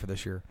Corbin Award for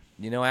this year.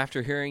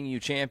 After hearing you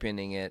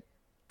championing it,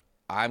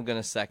 I'm going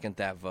to second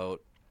that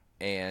vote.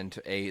 And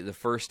the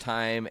first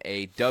time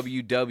a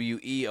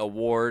WWE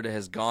award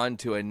has gone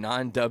to a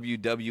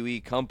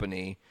non-WWE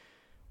company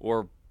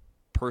or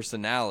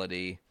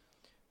personality,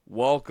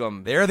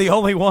 welcome. They're the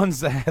only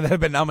ones that have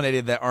been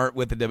nominated that aren't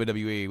with the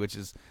WWE, which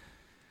is,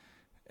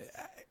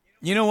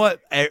 you know what?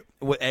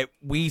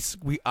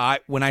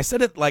 When I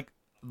said it like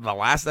the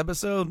last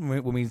episode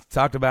when we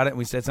talked about it and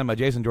we said something about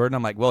Jason Jordan,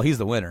 I'm like, well, he's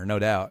the winner, no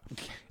doubt.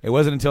 It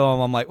wasn't until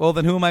I'm like, well,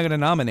 then who am I going to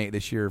nominate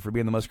this year for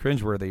being the most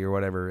cringeworthy or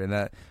whatever?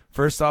 And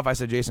first off, I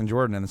said Jason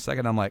Jordan, and the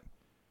second, I'm like,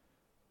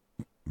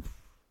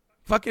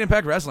 fuck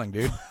Impact Wrestling,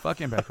 dude. Fuck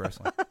Impact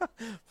Wrestling.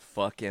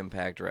 Fuck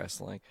Impact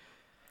Wrestling.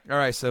 All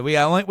right, so we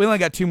only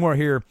got two more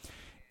here,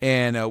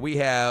 and we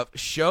have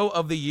Show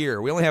of the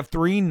Year. We only have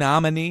 3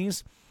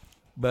 nominees.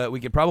 But we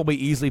could probably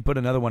easily put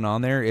another one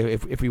on there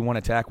if we want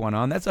to tack one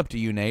on. That's up to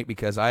you, Nate,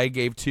 because I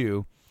gave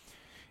 2.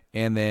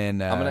 And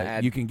then I'm gonna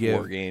add you can give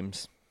War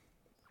Games.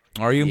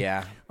 Are you?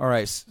 Yeah. All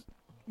right.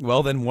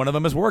 Well, then one of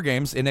them is War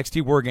Games.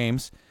 NXT War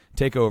Games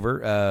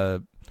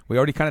Takeover. We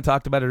already kind of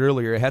talked about it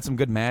earlier. It had some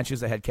good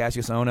matches. It had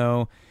Cassius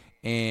Ohno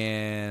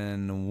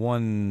and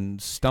one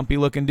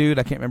stumpy-looking dude.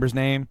 I can't remember his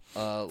name.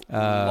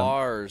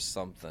 Lars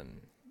something.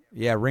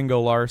 Yeah,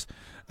 Ringo Lars.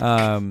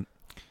 And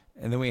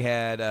then we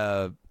had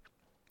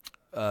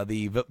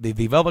the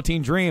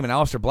Velveteen Dream and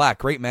Aleister Black.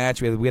 Great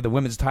match. We had the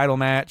women's title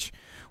match.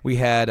 We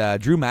had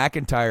Drew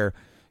McIntyre.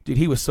 Dude,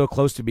 he was so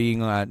close to being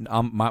my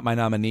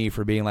nominee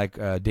for being like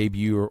a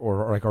debut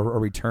or like a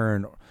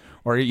return,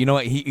 or you know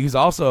what? He's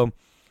also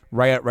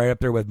right up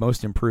there with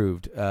most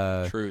improved.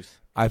 Truth.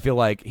 I feel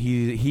like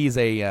he is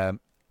an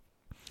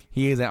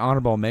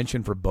honorable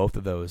mention for both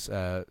of those.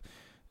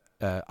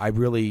 I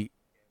really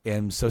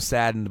am so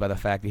saddened by the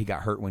fact that he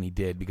got hurt when he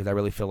did, because I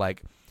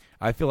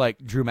feel like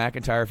Drew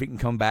McIntyre, if he can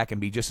come back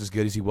and be just as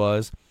good as he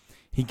was,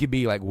 he could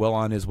be like well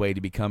on his way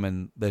to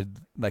becoming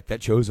that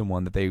chosen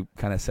one that they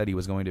kind of said he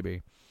was going to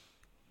be.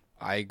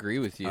 I agree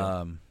with you,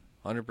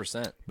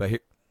 100%. But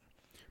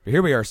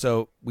here we are.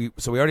 So we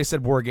already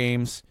said War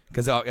Games,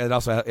 because it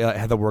also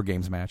had the War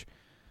Games match.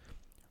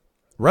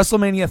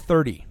 WrestleMania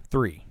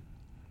 33.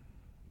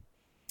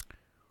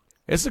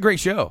 It's a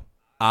great show.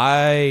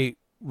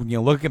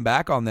 Looking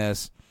back on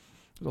this,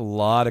 there's a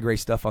lot of great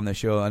stuff on this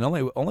show, and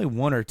only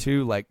one or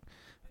two like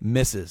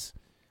misses.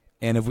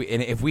 And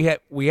if we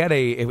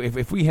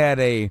had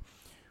a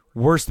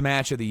worst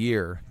match of the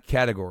year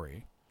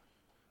category,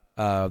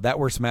 that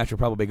worst match would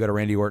probably go to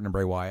Randy Orton and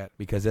Bray Wyatt,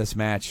 because this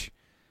match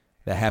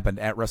that happened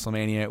at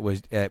WrestleMania,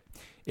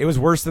 it was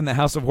worse than the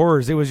House of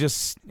Horrors. It was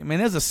just, it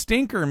was a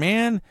stinker,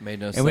 man. Made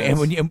no sense.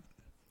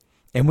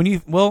 They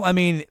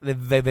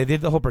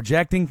did the whole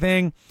projecting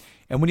thing,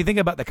 and when you think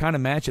about the kind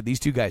of match that these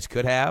two guys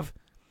could have,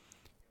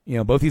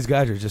 both these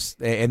guys are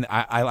just, and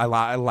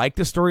I like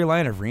the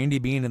storyline of Randy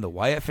being in the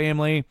Wyatt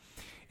family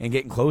and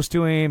getting close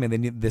to him, and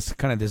then this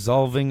kind of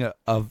dissolving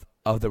of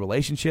the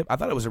relationship. I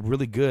thought it was a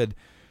really good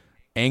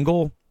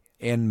angle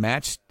and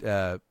match,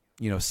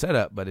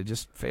 setup, but it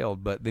just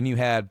failed. But then you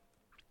had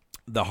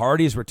the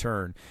Hardys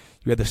return.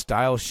 You had the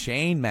Styles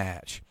Shane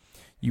match.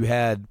 You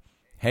had,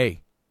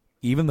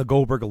 even the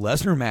Goldberg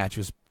Lesnar match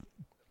was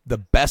the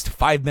best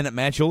 5-minute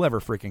match you'll ever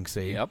freaking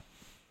see. Yep.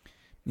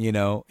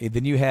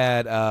 Then you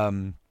had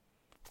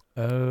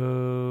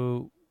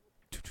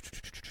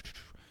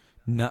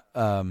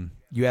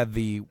you had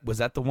was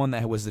that the one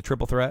that was the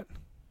triple threat?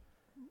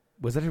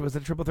 Was that a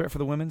triple threat for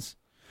the women's?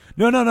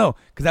 No,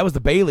 because that was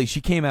the Bayley.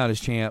 She came out as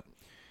champ,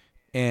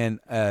 and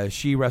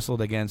she wrestled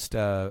against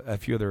a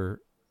few other.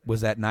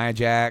 Was that Nia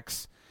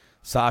Jax,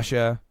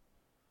 Sasha,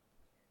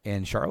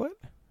 and Charlotte?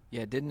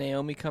 Yeah, didn't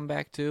Naomi come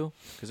back too?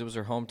 Because it was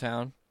her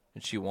hometown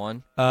and she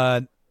won.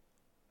 It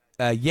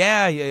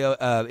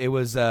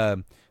was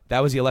that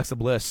was the Alexa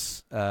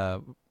Bliss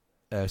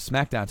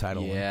SmackDown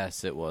title.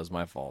 Yes, it was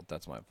my fault.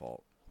 That's my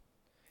fault.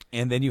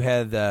 And then you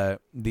had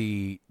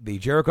the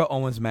Jericho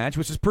Owens match,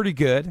 which is pretty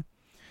good.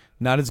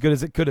 Not as good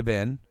as it could have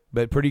been,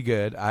 but pretty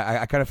good.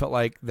 I kind of felt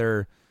like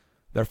their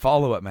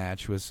follow-up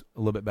match was a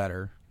little bit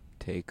better.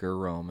 Taker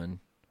Roman.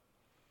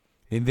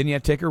 And then you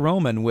have Taker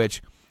Roman,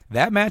 which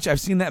that match, I've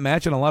seen that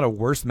match in a lot of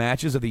worst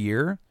matches of the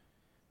year.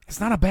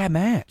 It's not a bad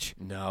match.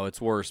 No, it's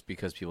worse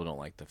because people don't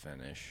like the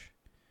finish.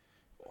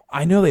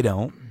 I know they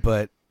don't,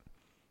 but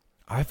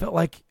I felt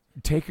like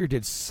Taker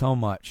did so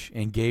much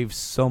and gave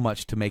so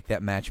much to make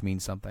that match mean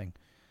something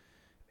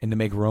and to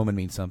make Roman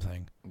mean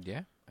something.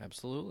 Yeah,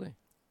 absolutely.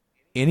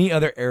 Any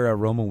other era,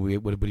 Roman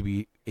would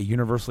be a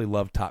universally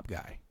loved top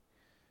guy.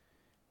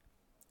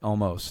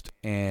 Almost.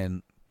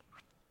 And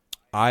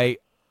I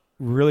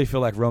really feel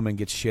like Roman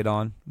gets shit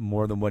on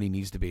more than what he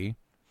needs to be.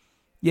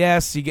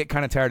 Yes, you get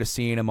kind of tired of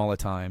seeing him all the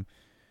time.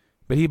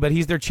 But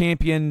he's their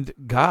championed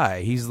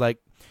guy. He's like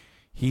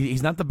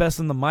he's not the best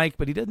on the mic,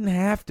 but he doesn't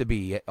have to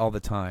be all the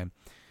time.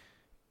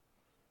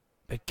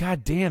 But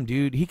goddamn,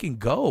 dude, he can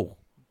go.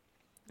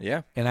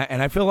 Yeah. And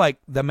I feel like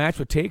the match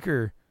with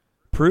Taker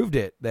proved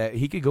it, that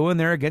he could go in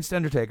there against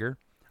Undertaker,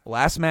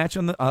 last match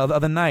on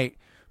the night,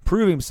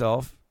 prove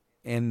himself,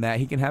 and that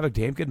he can have a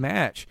damn good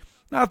match.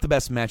 Not the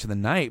best match of the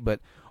night, but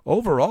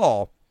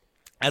overall,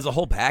 as a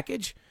whole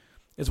package,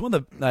 it's one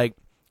of the,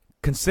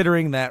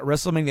 considering that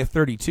WrestleMania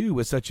 32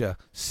 was such a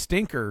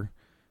stinker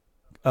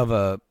of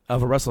a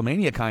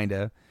WrestleMania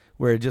kinda,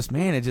 where you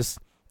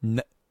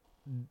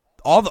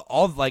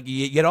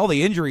get all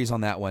the injuries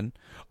on that one.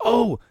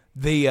 Oh,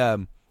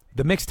 the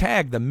mixed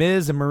tag, the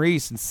Miz and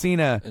Maurice and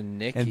Cena and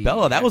Nikki, and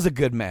Bella. That was a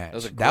good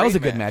match. That was a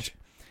good match.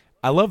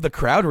 I love the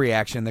crowd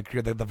reaction. The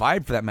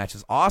vibe for that match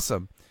is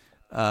awesome.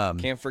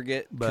 Can't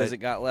forget, because it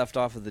got left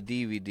off of the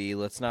DVD,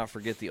 let's not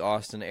forget the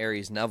Austin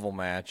Aries Neville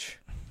match.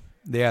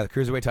 Yeah, the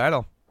Cruiserweight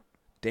title.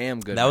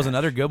 Damn good. That was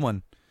another good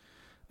one.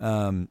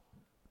 And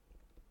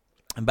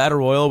Battle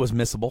Royal was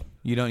missable.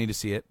 You don't need to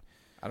see it.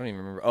 I don't even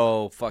remember.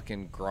 Oh,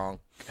 fucking Gronk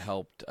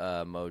helped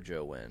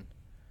Mojo win.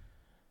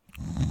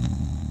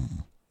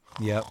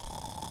 Yep.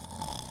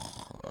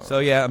 So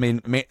yeah,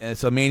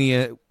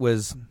 Mania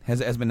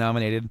has been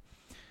nominated.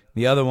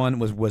 The other one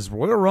was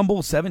Royal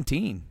Rumble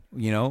 17.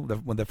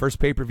 The first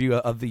pay-per-view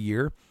of the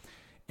year,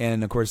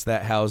 and of course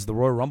that housed the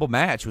Royal Rumble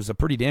match. Was a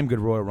pretty damn good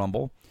Royal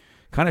Rumble.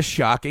 Kind of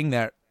shocking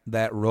that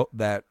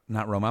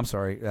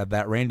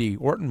Randy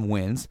Orton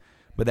wins,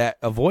 but that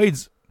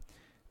avoids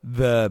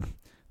the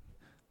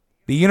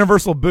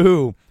universal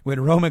boo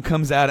when Roman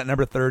comes out at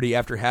number 30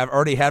 after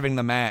already having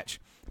the match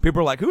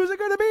People are like, who's it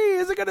going to be?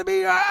 Is it going to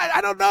be? I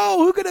don't know.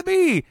 Who could it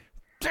be?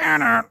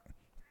 Damn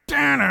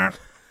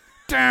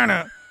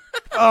it.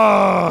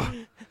 Oh.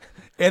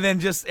 And then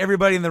just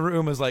everybody in the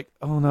room was like,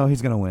 oh, no,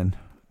 he's going to win.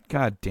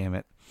 God damn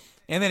it.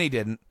 And then he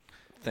didn't.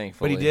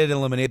 Thankfully. But he did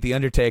eliminate The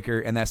Undertaker,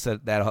 and that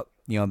set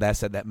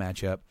that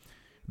match up.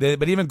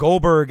 But even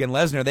Goldberg and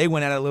Lesnar, they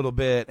went at it a little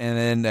bit.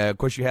 And then, of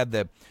course, you had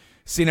the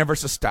Cena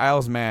versus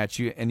Styles match,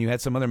 and you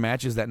had some other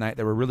matches that night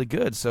that were really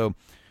good. So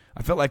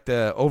I felt like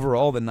the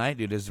night,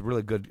 dude, is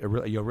really good, a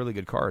really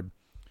good card.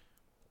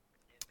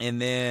 And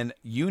then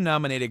you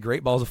nominated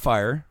Great Balls of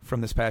Fire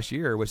from this past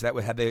year, which that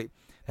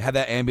had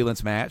that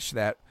ambulance match,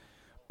 that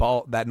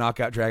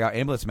knockout drag out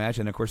ambulance match,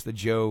 and of course the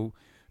Joe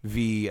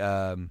v.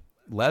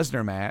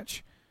 Lesnar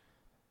match.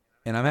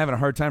 And I'm having a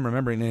hard time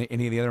remembering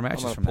any of the other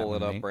matches from that. I'm gonna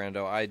pull it up,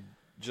 Brando. I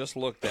just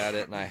looked at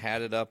it and I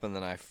had it up, and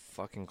then I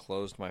fucking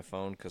closed my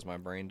phone because my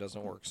brain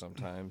doesn't work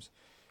sometimes.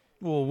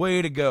 Well,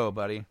 way to go,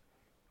 buddy.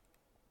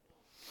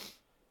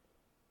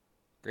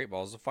 Great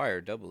Balls of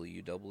Fire,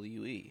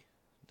 WWE.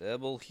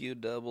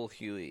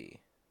 WWE.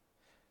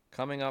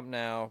 Coming up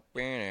now.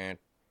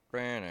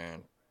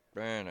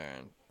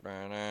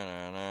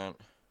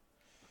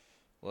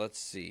 Let's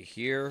see.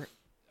 Here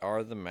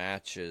are the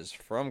matches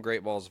from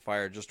Great Balls of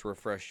Fire, just to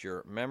refresh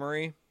your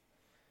memory.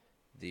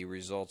 The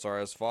results are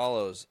as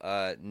follows.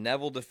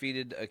 Neville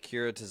defeated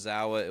Akira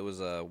Tozawa. It was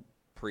a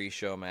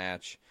pre-show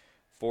match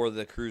for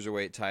the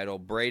Cruiserweight title.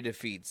 Bray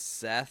defeats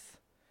Seth.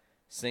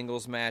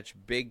 Singles match.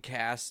 Big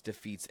Cass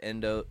defeats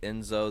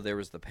Enzo. There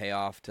was the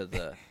payoff to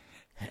the...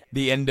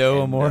 the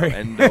Endo Amore.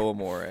 Endo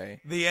Amore.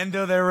 The end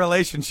of their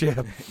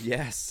relationship.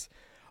 Yes.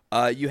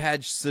 You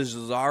had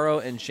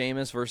Cesaro and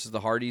Sheamus versus the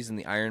Hardys in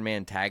the Iron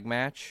Man tag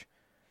match.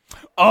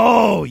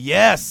 Oh,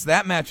 yes.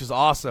 That match was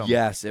awesome.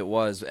 Yes, it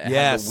was. It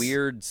had the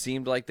weird,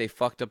 seemed like they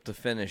fucked up the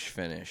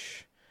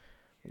finish.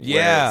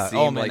 Yeah.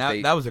 Oh,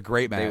 man, that was a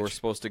great match. They were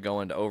supposed to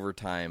go into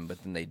overtime,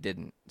 but then they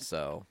didn't.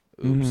 So,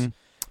 oops. Mm-hmm.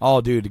 Oh,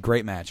 dude,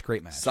 great match.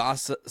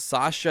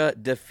 Sasha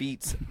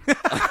defeats...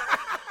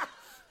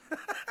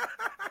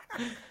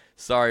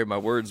 Sorry, my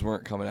words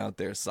weren't coming out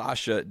there.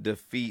 Sasha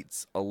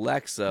defeats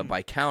Alexa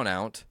by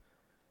countout,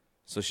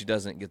 so she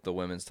doesn't get the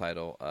women's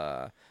title.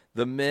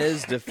 The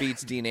Miz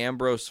defeats Dean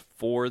Ambrose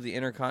for the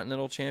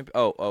Intercontinental Champion.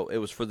 Oh, it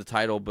was for the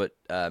title, but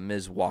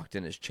Miz walked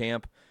in as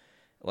champ.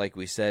 Like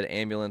we said,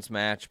 ambulance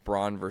match,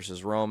 Braun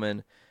versus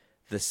Roman.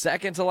 The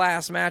second to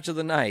last match of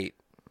the night.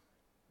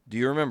 Do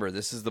you remember?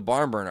 This is the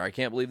barn burner. I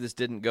can't believe this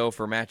didn't go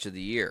for match of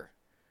the year.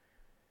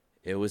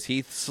 It was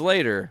Heath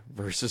Slater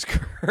versus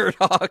Kurt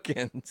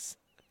Hawkins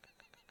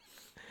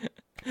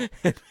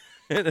in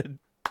a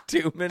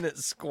 2-minute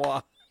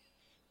squash.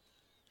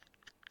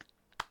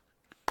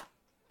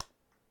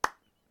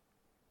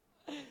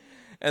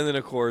 And then,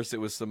 of course,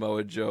 it was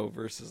Samoa Joe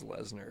versus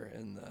Lesnar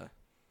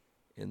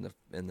in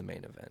the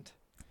main event.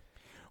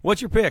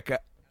 What's your pick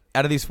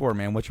out of these four,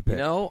 man? What's your pick?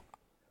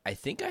 I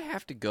think I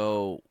have to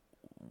go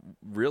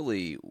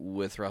really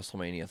with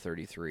WrestleMania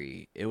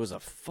 33. It was a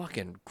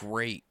fucking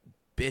great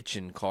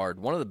bitchin' card.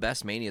 One of the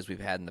best Manias we've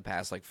had in the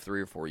past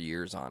 3 or 4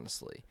 years,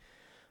 honestly.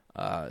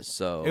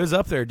 So it was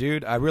up there,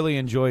 dude. I really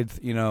enjoyed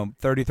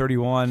 30,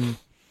 31.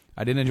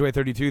 I didn't enjoy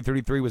 32.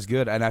 33 was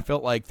good, and I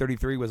felt like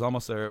 33 was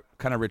almost a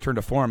kind of return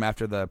to form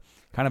after the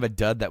kind of a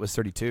dud that was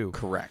 32.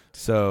 Correct.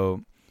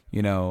 So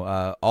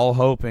all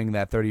hoping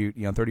that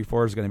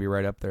 34 is going to be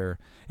right up there,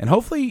 and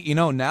hopefully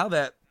now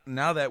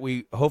that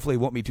we hopefully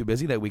won't be too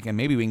busy that weekend,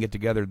 maybe we can get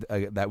together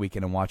that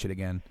weekend and watch it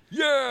again.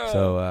 Yeah.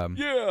 So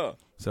yeah.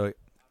 So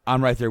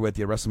I'm right there with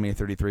you. WrestleMania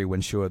 33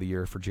 wins show of the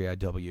year for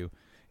JIW.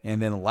 And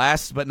then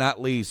last but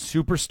not least,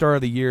 Superstar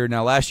of the Year.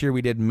 Now, last year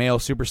we did male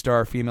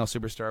superstar, female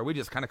superstar. We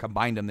just kind of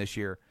combined them this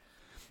year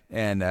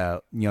and,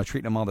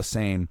 treating them all the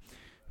same.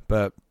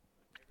 But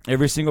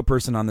every single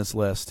person on this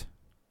list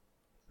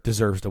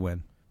deserves to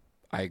win.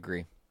 I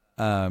agree.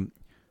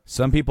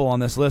 Some people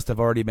on this list have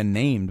already been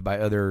named by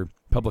other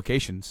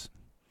publications.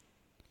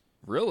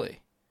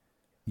 Really?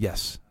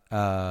 Yes.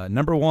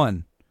 Number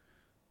 1,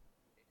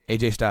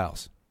 AJ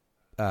Styles.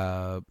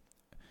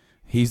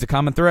 He's the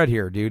common thread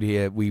here,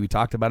 dude. We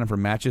talked about him for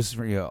matches,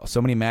 so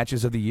many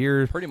matches of the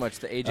year. Pretty much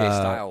the AJ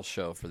Styles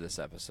show for this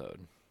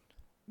episode.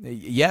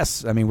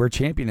 Yes, I mean we're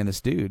championing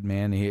this dude,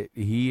 man.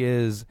 He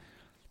is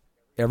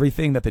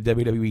everything that the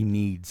WWE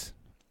needs.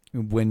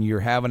 When you're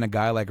having a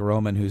guy like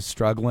Roman who's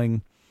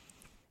struggling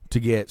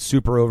to get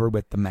super over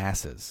with the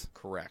masses.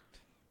 Correct.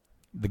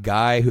 The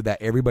guy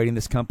that everybody in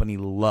this company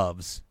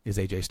loves is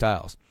AJ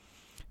Styles.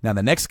 Now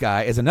the next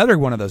guy is another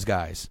one of those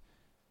guys.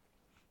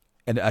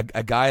 And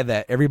a guy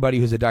that everybody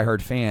who's a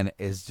diehard fan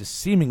is just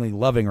seemingly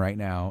loving right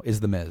now is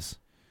The Miz.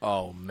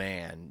 Oh,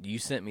 man. You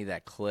sent me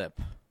that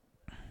clip.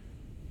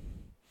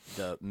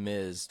 The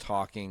Miz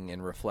talking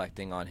and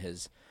reflecting on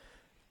his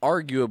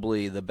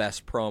arguably the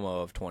best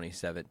promo of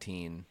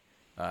 2017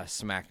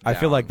 SmackDown. I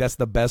feel like that's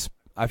the best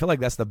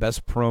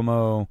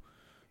promo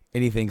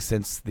anything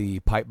since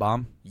the pipe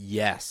bomb.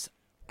 Yes,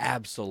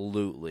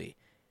 absolutely.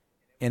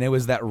 And it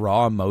was that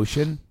raw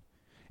emotion.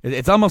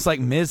 It's almost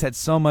like Miz had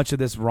so much of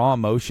this raw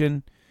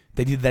emotion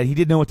that he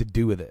didn't know what to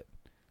do with it.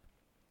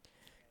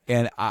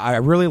 And I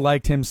really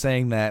liked him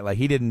saying that, like,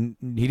 he didn't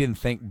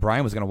think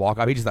Brian was going to walk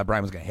off. He just thought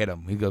Brian was going to hit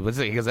him. He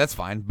goes, that's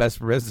fine. Best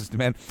for business,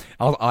 man.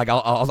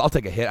 I'll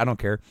take a hit. I don't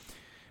care.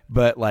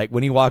 But like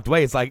when he walked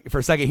away, it's like for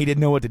a second he didn't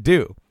know what to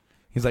do.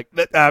 He's like,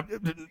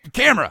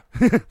 camera.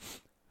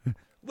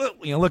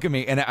 Look at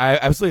me. And I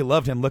absolutely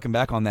loved him looking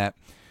back on that.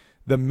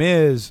 The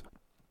Miz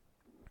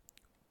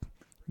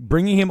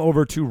bringing him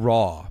over to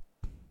Raw.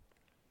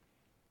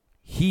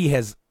 He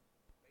has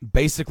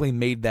basically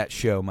made that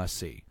show must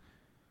see.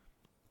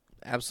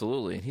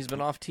 Absolutely. He's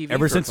been off TV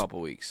Ever for since, a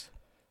couple weeks.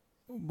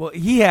 Well,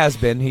 he has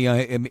been.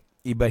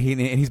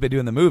 He's been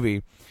doing the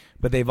movie,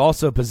 but they've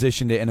also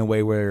positioned it in a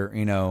way where,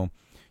 you know,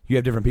 you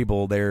have different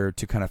people there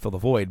to kind of fill the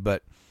void.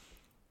 But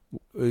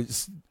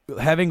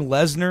having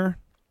Lesnar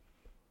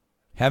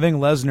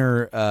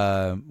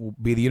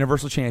be the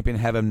Universal Champion,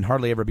 have him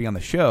hardly ever be on the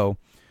show,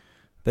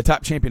 the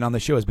top champion on the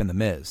show has been The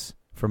Miz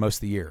for most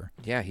of the year.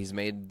 Yeah, he's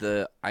made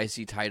the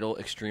IC title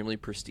extremely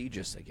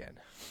prestigious again.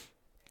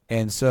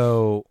 And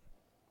so,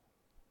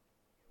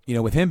 you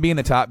know, with him being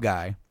the top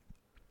guy,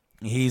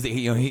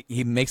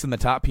 he makes him the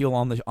top heel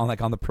on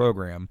the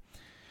program.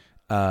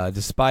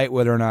 Despite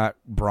whether or not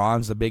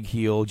Braun's a big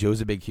heel,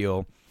 Joe's a big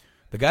heel,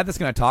 the guy that's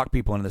going to talk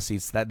people into the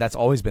seats, that's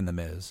always been The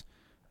Miz.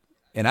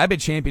 And I've been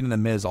championing The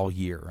Miz all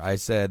year. I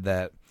said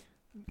that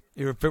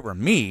if it were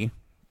me,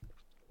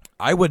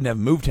 I wouldn't have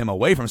moved him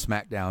away from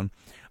SmackDown.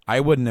 I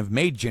wouldn't have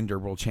made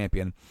Jinder world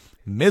champion.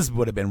 Miz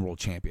would have been world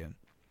champion.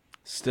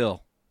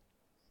 Still.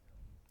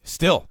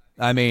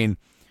 I mean,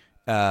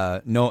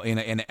 no,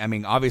 and I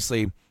mean,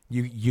 obviously,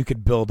 you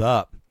could build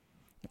up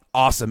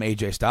awesome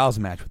AJ Styles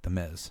match with The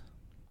Miz.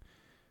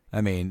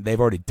 I mean, they've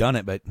already done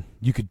it, but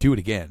you could do it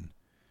again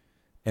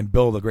and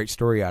build a great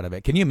story out of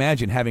it. Can you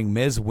imagine having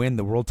Miz win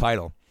the world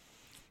title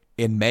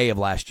in May of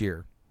last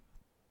year?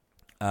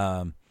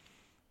 And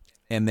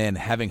then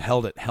having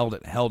held it, come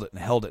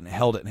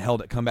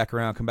back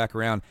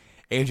around.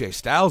 AJ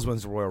Styles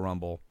wins the Royal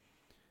Rumble.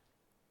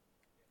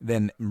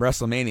 Then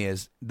WrestleMania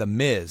is The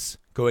Miz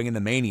going into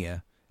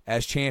Mania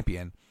as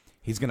champion.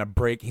 He's going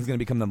to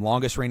become the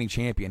longest reigning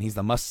champion. He's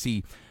the most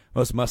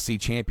must-see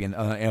champion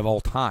of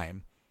all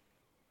time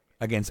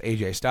against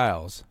AJ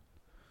Styles.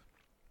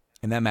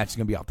 And that match is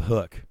going to be off the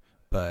hook.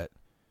 But,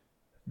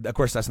 of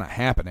course, that's not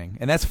happening.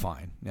 And that's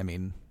fine. I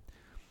mean,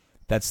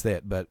 that's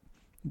it. But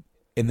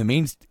in the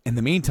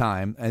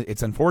meantime,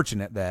 it's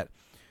unfortunate that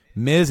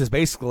Miz is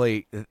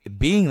basically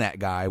being that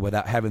guy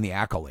without having the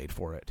accolade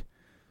for it.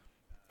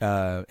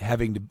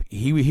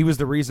 He was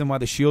the reason why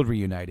the Shield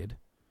reunited,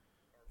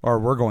 or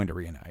we're going to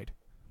reunite.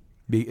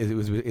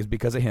 It's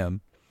because of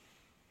him,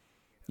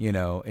 you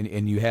know.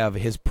 And you have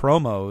his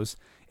promos,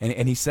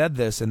 and he said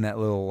this in that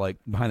little like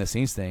behind the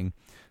scenes thing.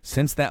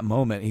 Since that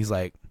moment, he's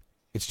like,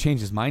 it's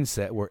changed his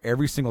mindset. Where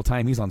every single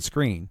time he's on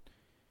screen,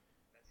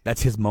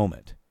 that's his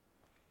moment,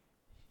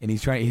 and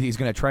he's going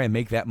to try and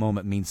make that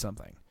moment mean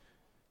something.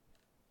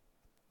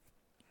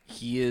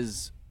 He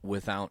is,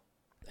 without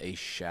a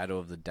shadow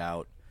of the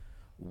doubt,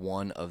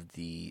 one of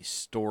the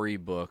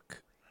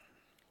storybook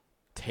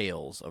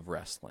tales of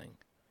wrestling.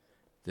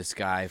 This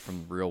guy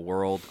from the real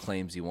world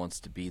claims he wants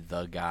to be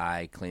the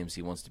guy, claims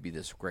he wants to be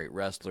this great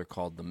wrestler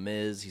called The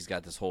Miz. He's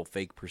got this whole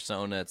fake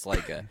persona. It's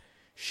like a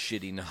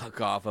shitty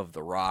knockoff of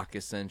The Rock,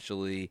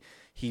 essentially.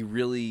 He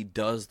really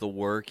does the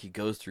work. He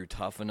goes through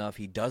tough enough.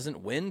 He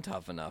doesn't win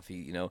tough enough.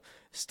 He,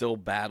 still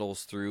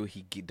battles through.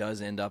 He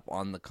does end up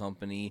on the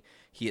company.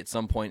 He at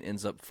some point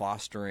ends up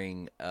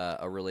fostering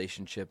a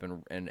relationship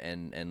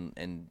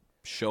and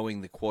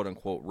showing the quote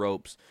unquote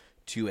ropes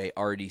to a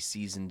already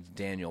seasoned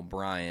Daniel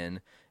Bryan,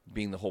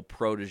 being the whole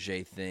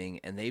protege thing.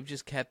 And they've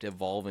just kept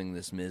evolving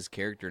this Miz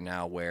character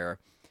now where,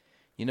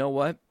 you know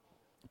what?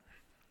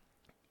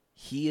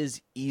 He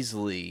is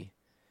easily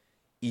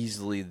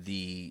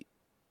the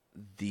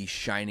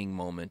shining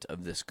moment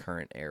of this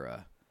current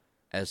era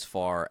as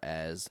far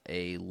as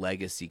a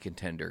legacy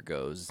contender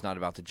goes. It's not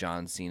about the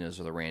John Cenas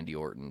or the Randy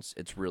Ortons.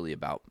 It's really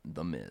about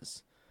The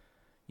Miz.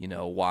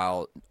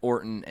 While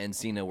Orton and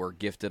Cena were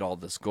gifted all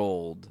this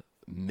gold,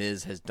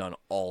 Miz has done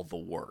all the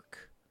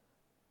work.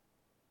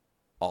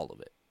 All of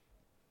it.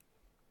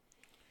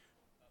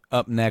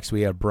 Up next,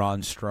 we have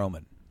Braun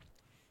Strowman.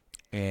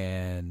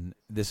 And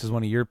this is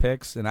one of your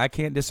picks, and I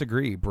can't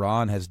disagree.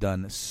 Braun has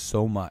done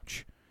so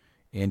much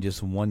in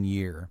just 1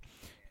 year.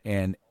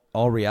 And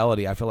all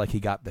reality, I feel like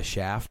he got the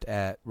shaft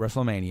at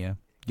WrestleMania,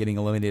 getting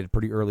eliminated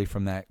pretty early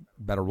from that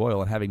Battle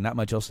Royal and having not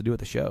much else to do with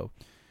the show.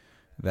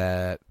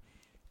 That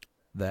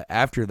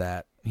after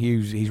that,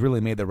 he's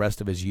really made the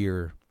rest of his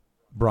year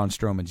Braun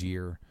Strowman's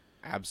year.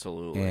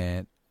 Absolutely.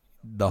 And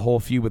the whole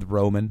feud with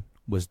Roman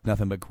was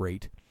nothing but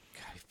great.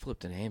 God, he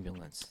flipped an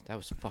ambulance. That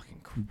was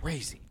fucking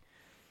crazy.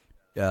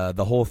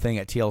 The whole thing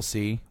at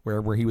TLC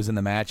where he was in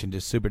the match and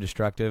just super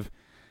destructive,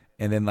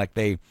 and then like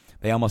they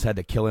almost had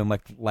to kill him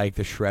like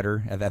the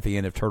Shredder at the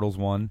end of Turtles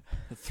 1.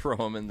 Throw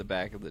him in the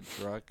back of the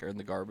truck or in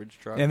the garbage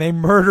truck. And they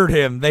murdered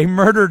him. They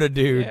murdered a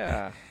dude.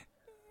 Yeah.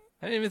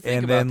 I didn't even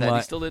think about that.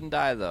 He still didn't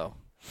die though.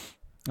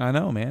 I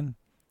know, man.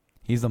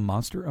 He's a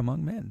monster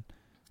among men.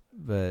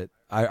 But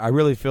I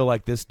really feel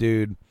like this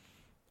dude,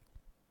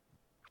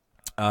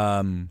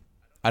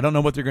 I don't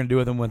know what they're going to do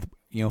with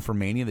him for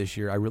Mania this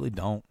year. I really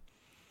don't.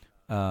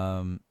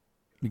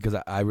 Because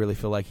I really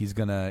feel like he's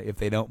going to, if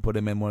they don't put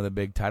him in one of the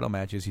big title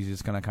matches, he's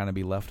just going to kind of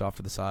be left off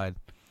to the side.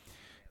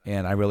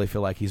 And I really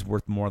feel like he's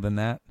worth more than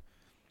that.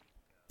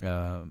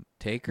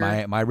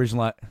 Taker? My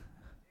original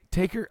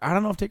Taker, I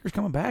don't know if Taker's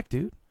coming back,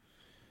 dude.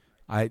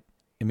 I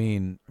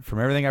mean, from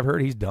everything I've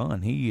heard, he's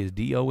done. He is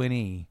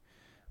DONE.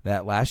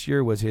 That last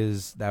year was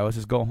his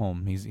go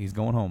home. He's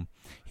going home.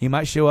 He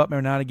might show up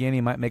every now and again. He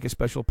might make a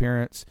special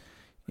appearance.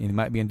 And he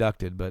might be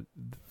inducted. But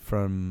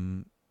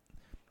in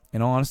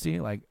all honesty,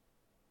 like,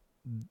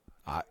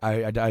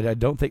 I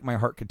don't think my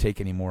heart could take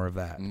any more of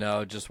that.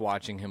 No, just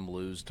watching him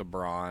lose to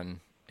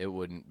Braun, it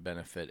wouldn't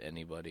benefit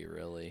anybody,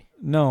 really.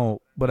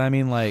 No, but I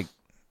mean, like,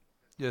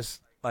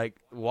 just, like,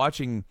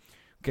 watching,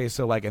 okay,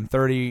 so, like, in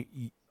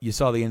 30, you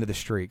saw the end of the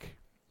streak,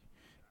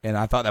 and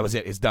I thought that was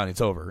it. It's done.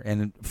 It's over.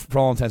 And for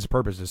all intents and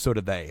purposes, so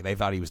did they. They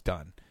thought he was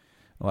done.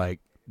 Like,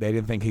 they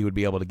didn't think he would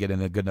be able to get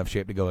in a good enough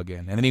shape to go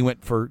again. And then he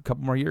went for a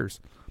couple more years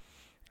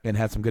and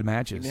had some good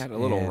matches. He had a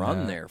little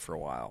run there for a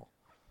while.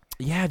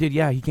 Yeah, dude,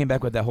 yeah. He came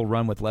back with that whole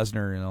run with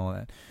Lesnar and all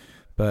that.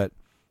 But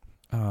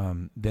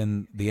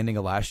then the ending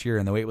of last year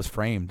and the way it was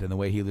framed and the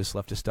way he just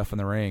left his stuff in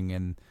the ring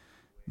and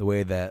the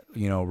way that,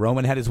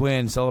 Roman had his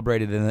win,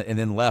 celebrated, and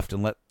then left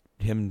and let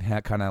him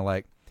kind of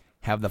like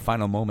have the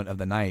final moment of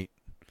the night.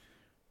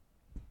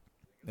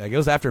 Like, it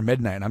was after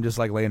midnight, and I'm just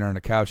like laying there on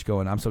the couch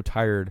going, I'm so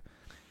tired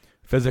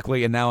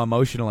physically and now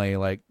emotionally.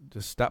 Like,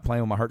 just stop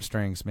playing with my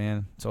heartstrings,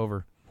 man. It's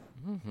over.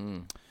 Mm-hmm.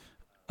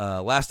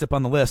 Last up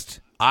on the list,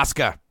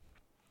 Asuka.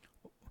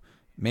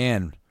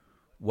 Man,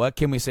 what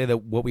can we say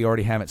that what we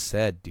already haven't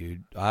said,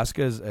 dude?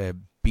 Asuka's a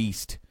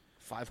beast.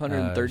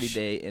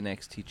 530-day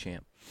NXT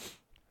champ.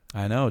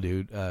 I know,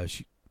 dude.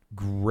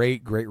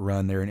 Great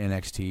run there in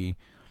NXT,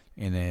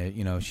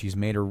 and she's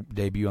made her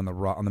debut on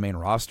the main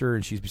roster,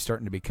 and she's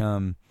starting to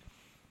become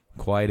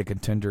quite a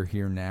contender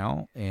here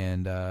now.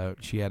 And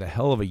she had a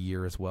hell of a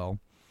year as well.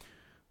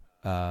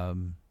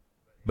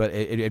 But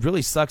it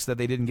really sucks that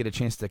they didn't get a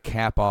chance to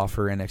cap off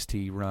her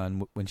NXT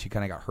run when she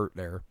kind of got hurt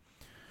there.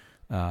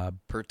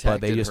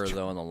 Protected her,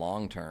 though, in the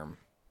long term.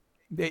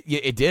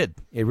 It did.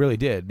 It really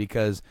did,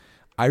 because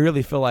I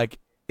really feel like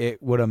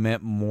it would have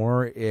meant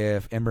more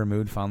if Ember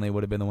Moon finally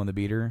would have been the one to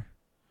beat her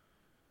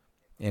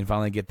and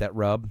finally get that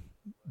rub.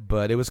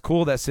 But it was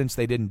cool that since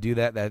they didn't do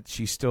that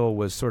she still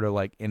was sort of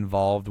like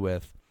involved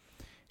with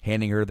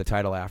handing her the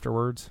title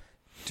afterwards.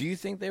 Do you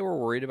think they were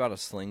worried about a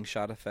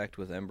slingshot effect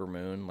with Ember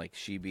Moon? Like,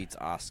 she beats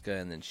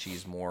Asuka and then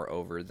she's more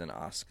over than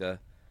Asuka?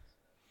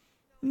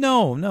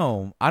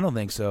 No, I don't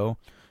think so.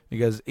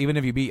 Because even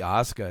if you beat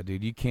Asuka,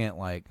 dude, you can't,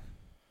 like,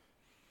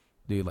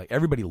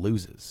 everybody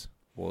loses.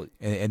 Well,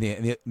 and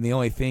the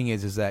only thing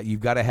is that you've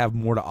got to have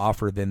more to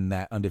offer than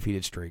that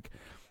undefeated streak.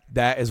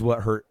 That is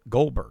what hurt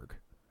Goldberg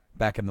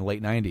back in the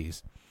late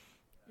 90s.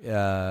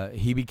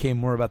 He became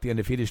more about the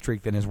undefeated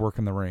streak than his work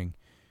in the ring.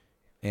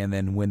 And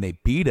then when they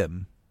beat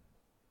him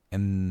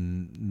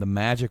and the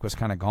magic was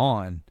kind of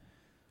gone,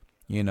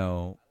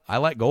 I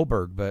like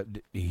Goldberg, but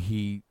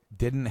he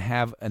didn't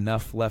have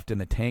enough left in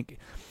the tank.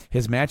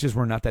 His matches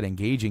were not that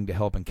engaging to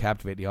help and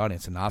captivate the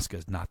audience, and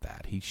Asuka's not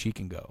that. She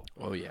can go.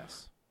 Oh,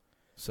 yes.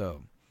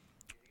 So,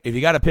 if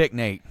you got to pick,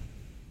 Nate,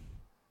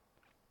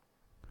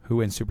 who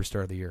wins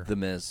Superstar of the Year? The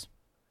Miz.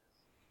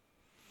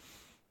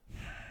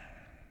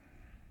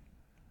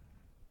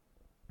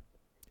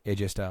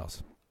 AJ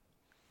Styles.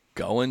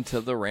 Going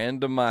to the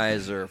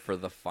randomizer for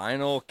the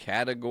final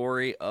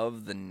category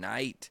of the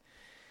night.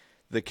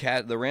 The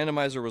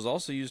randomizer was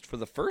also used for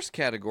the first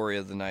category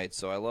of the night,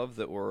 so I love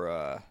that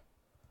we're,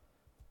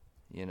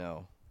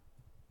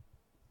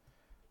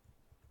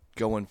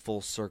 going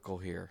full circle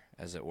here,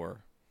 as it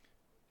were.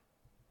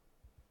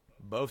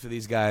 Both of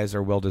these guys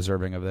are well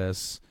deserving of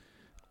this.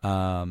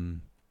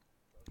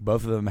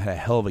 Both of them had a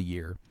hell of a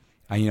year.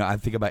 I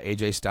think about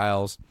AJ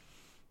Styles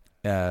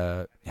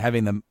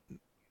having the,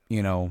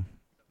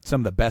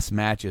 some of the best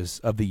matches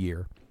of the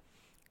year.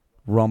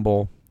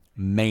 Rumble,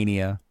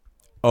 Mania,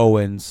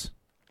 Owens.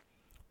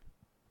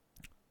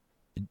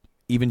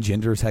 Even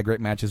Ginger's had great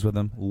matches with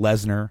him.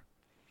 Lesnar.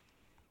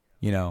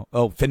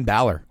 Finn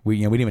Balor. We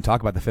didn't even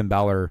talk about the Finn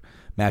Balor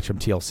match from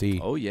TLC.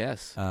 Oh,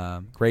 yes.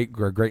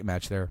 Great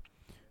match there.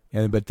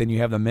 But then you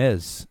have The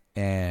Miz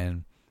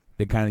and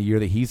the kind of year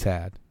that he's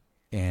had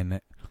and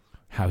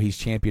how he's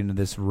championed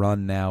this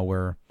run now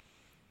where,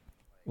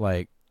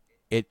 like,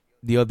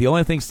 the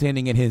only thing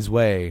standing in his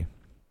way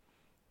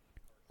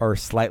are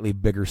slightly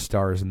bigger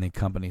stars in the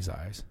company's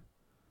eyes.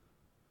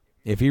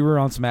 If he were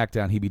on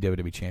SmackDown, he'd be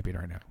WWE champion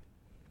right now.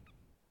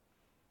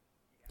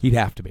 He'd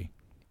have to be.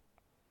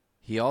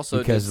 He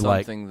also did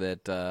something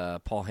that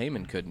Paul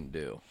Heyman couldn't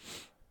do.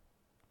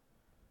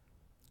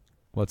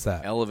 What's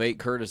that? Elevate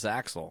Curtis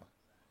Axel.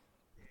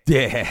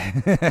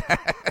 Yeah.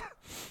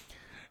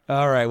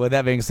 All right, with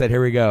that being said,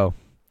 here we go.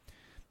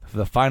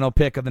 The final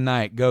pick of the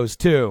night goes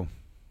to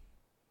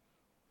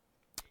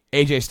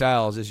AJ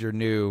Styles is your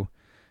new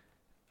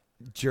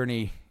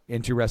Journey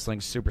into Wrestling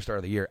Superstar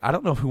of the Year. I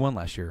don't know who won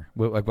last year.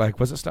 Like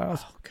was it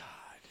Styles? Oh, God.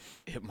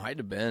 It might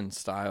have been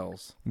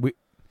Styles.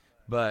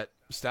 But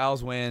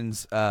Styles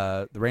wins.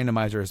 The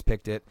randomizer has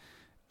picked it.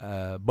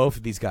 Both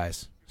of these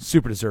guys,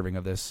 super deserving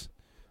of this.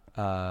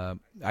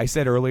 I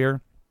said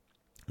earlier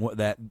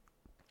that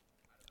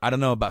I don't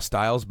know about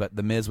Styles, but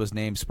The Miz was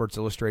named Sports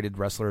Illustrated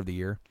Wrestler of the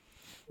Year.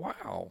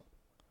 Wow.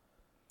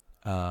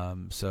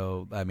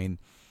 So, I mean,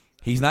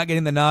 he's not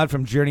getting the nod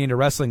from Journey into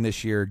Wrestling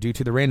this year due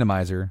to the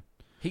randomizer.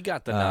 He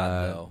got the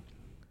nod, though.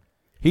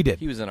 He did.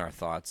 He was in our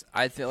thoughts.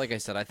 Like I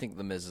said, I think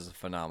The Miz is a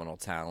phenomenal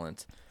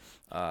talent.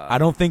 I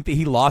don't think that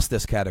he lost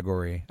this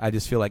category. I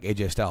just feel like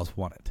AJ Styles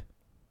won it.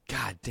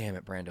 God damn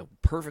it, Brando.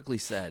 Perfectly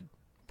said.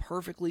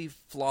 Perfectly,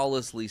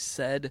 flawlessly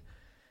said.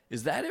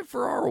 Is that it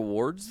for our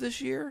awards this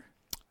year?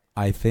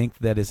 I think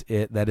that is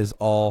it. That is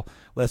all.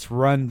 Let's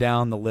run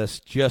down the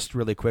list just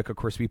really quick. Of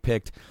course, we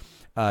picked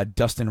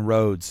Dustin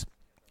Rhodes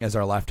as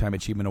our Lifetime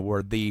Achievement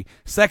Award. The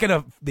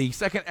second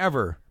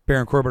ever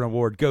Baron Corbin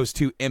Award goes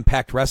to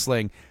Impact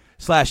Wrestling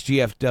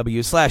 /GFW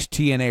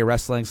 /TNA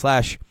Wrestling /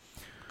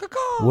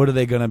 What are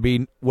they going to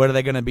be? What are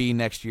they going to be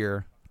next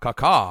year?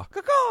 Caw.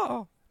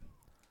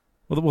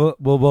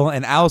 Well,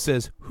 and Al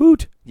says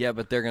hoot. Yeah,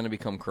 but they're going to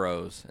become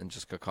crows and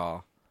just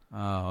caw.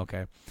 Oh,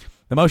 okay.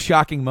 The most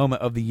shocking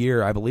moment of the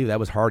year, I believe that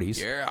was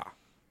Hardy's. Yeah.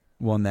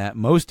 Won that.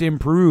 Most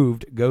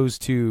improved goes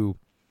to.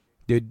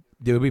 Did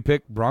we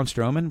pick Braun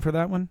Strowman for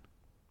that one?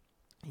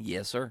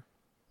 Yes, sir.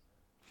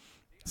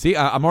 See,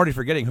 I'm already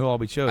forgetting who all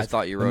we chose. I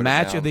thought you wrote the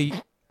match it down. of the.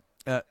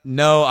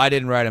 No, I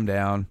didn't write them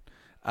down.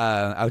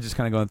 I was just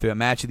kind of going through it.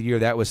 Match of the year,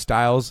 that was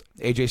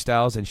AJ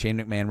Styles and Shane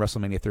McMahon,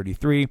 WrestleMania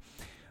 33.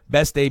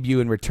 Best debut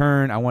in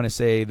return, I want to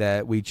say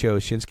that we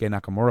chose Shinsuke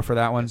Nakamura for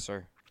that one. Yes,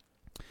 sir.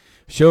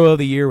 Show of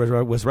the year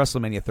was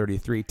WrestleMania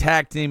 33.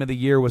 Tag team of the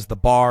year was The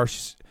Bar,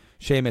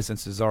 Sheamus and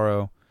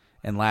Cesaro.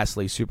 And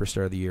lastly,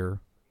 Superstar of the year,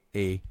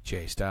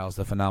 AJ Styles,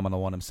 the phenomenal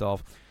one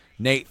himself.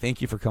 Nate,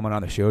 thank you for coming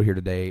on the show here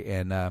today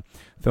and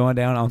throwing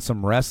down on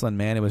some wrestling,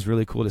 man. It was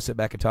really cool to sit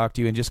back and talk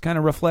to you and just kind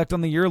of reflect on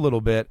the year a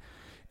little bit.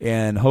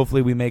 And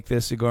hopefully we make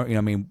this,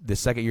 the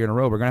second year in a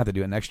row. We're going to have to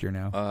do it next year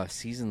now.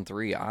 Season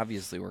 3,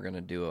 obviously we're going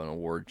to do an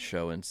award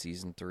show in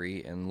Season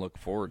 3 and look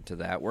forward to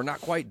that. We're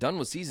not quite done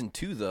with Season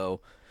 2,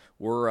 though.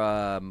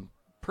 We're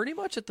pretty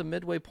much at the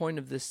midway point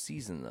of this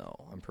season,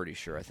 though, I'm pretty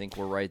sure. I think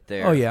we're right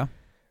there. Oh, yeah.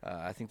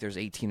 I think there's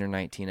 18 or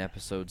 19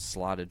 episodes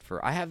slotted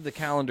for. I have the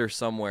calendar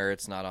somewhere.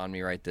 It's not on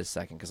me right this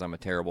second because I'm a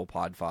terrible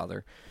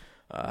podfather.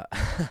 But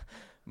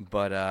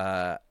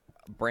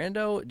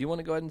Brando, do you want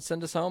to go ahead and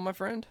send us home, my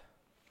friend?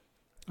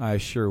 I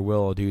sure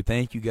will, dude.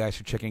 Thank you guys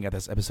for checking out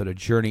this episode of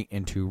Journey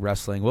into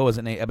Wrestling. What was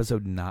it, Nate?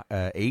 Episode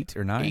 8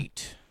 or 9?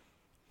 8.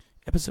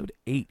 Episode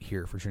 8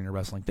 here for Journey into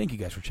Wrestling. Thank you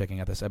guys for checking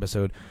out this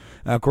episode.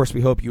 Of course, we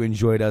hope you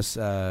enjoyed us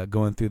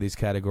going through these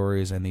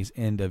categories and these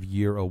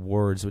end-of-year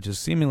awards, which is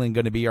seemingly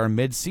going to be our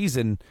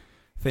mid-season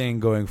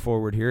thing going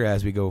forward here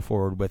as we go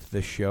forward with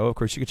the show. Of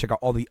course, you can check out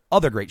all the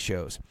other great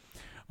shows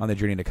on the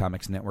Journey into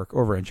Comics Network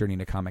over at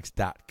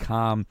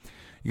JourneyIntoComics.com.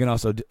 You can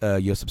also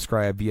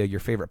subscribe via your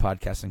favorite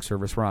podcasting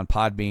service. We're on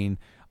Podbean,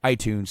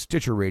 iTunes,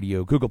 Stitcher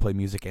Radio, Google Play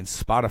Music, and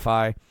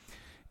Spotify.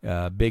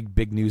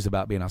 Big news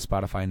about being on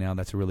Spotify now.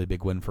 That's a really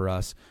big win for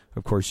us.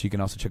 Of course, you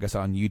can also check us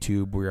out on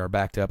YouTube. We are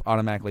backed up,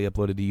 automatically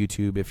uploaded to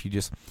YouTube. If you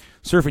just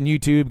surf in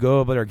YouTube, go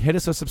over there, hit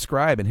us a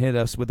subscribe, and hit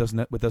us with those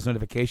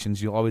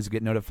notifications. You'll always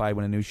get notified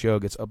when a new show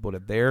gets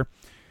uploaded there.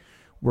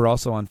 We're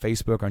also on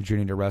Facebook on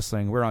Journey to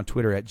Wrestling. We're on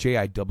Twitter at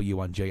JIW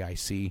on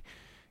JIC.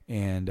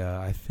 And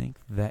I think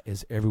that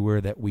is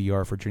everywhere that we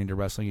are for Journey to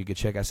Wrestling. You can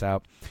check us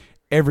out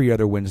every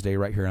other Wednesday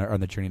right here on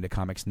the Journey to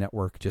Comics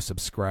Network. Just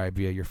subscribe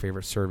via your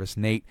favorite service.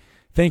 Nate,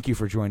 thank you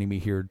for joining me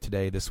here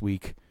today, this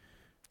week.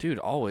 Dude,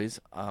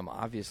 always.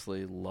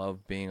 Obviously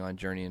love being on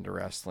Journey into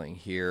Wrestling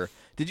here.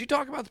 Did you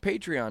talk about the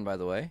Patreon, by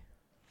the way?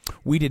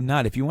 We did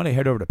not. If you want to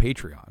head over to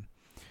Patreon,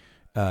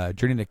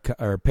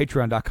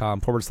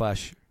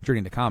 patreon.com/Journey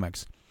into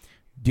Comics.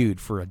 Dude,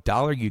 for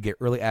 $1, you get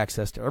early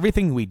access to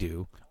everything we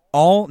do.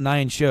 All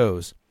 9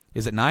 shows.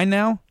 Is it 9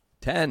 now?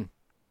 10.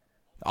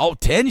 All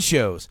 10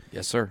 shows.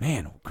 Yes, sir.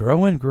 Man,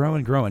 growing.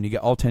 You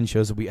get all 10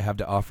 shows that we have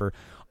to offer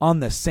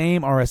on the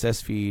same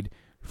RSS feed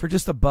for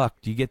just $1.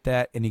 You get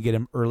that, and you get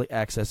them early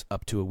access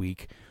up to a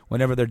week.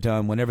 Whenever they're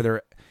done, whenever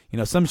they're,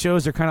 some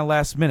shows are kind of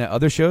last minute.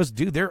 Other shows,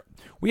 dude,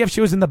 we have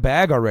shows in the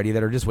bag already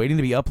that are just waiting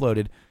to be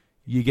uploaded.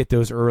 You get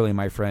those early,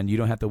 my friend. You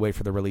don't have to wait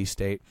for the release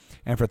date.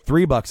 And for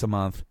 $3 a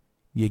month,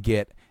 you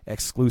get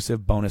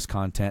exclusive bonus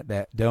content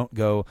that don't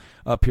go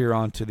up here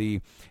onto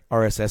the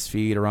RSS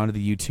feed or onto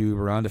the YouTube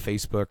or onto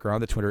Facebook or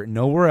onto Twitter,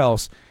 nowhere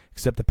else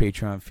except the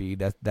Patreon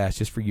feed. That's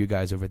just for you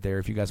guys over there.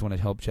 If you guys want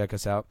to help check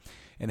us out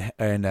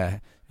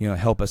and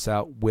help us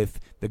out with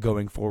the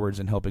going forwards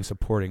and helping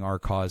supporting our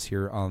cause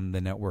here on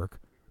the network,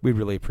 we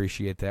really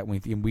appreciate that.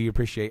 We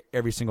appreciate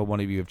every single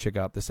one of you who have checked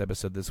out this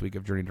episode this week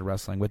of Journey to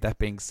Wrestling. With that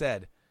being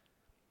said,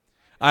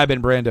 I've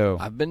been Brando.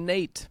 I've been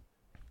Nate.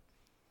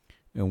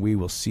 And we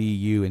will see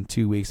you in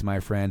 2 weeks,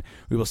 my friend.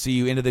 We will see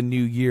you into the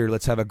new year.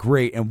 Let's have a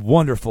great and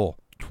wonderful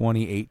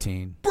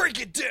 2018.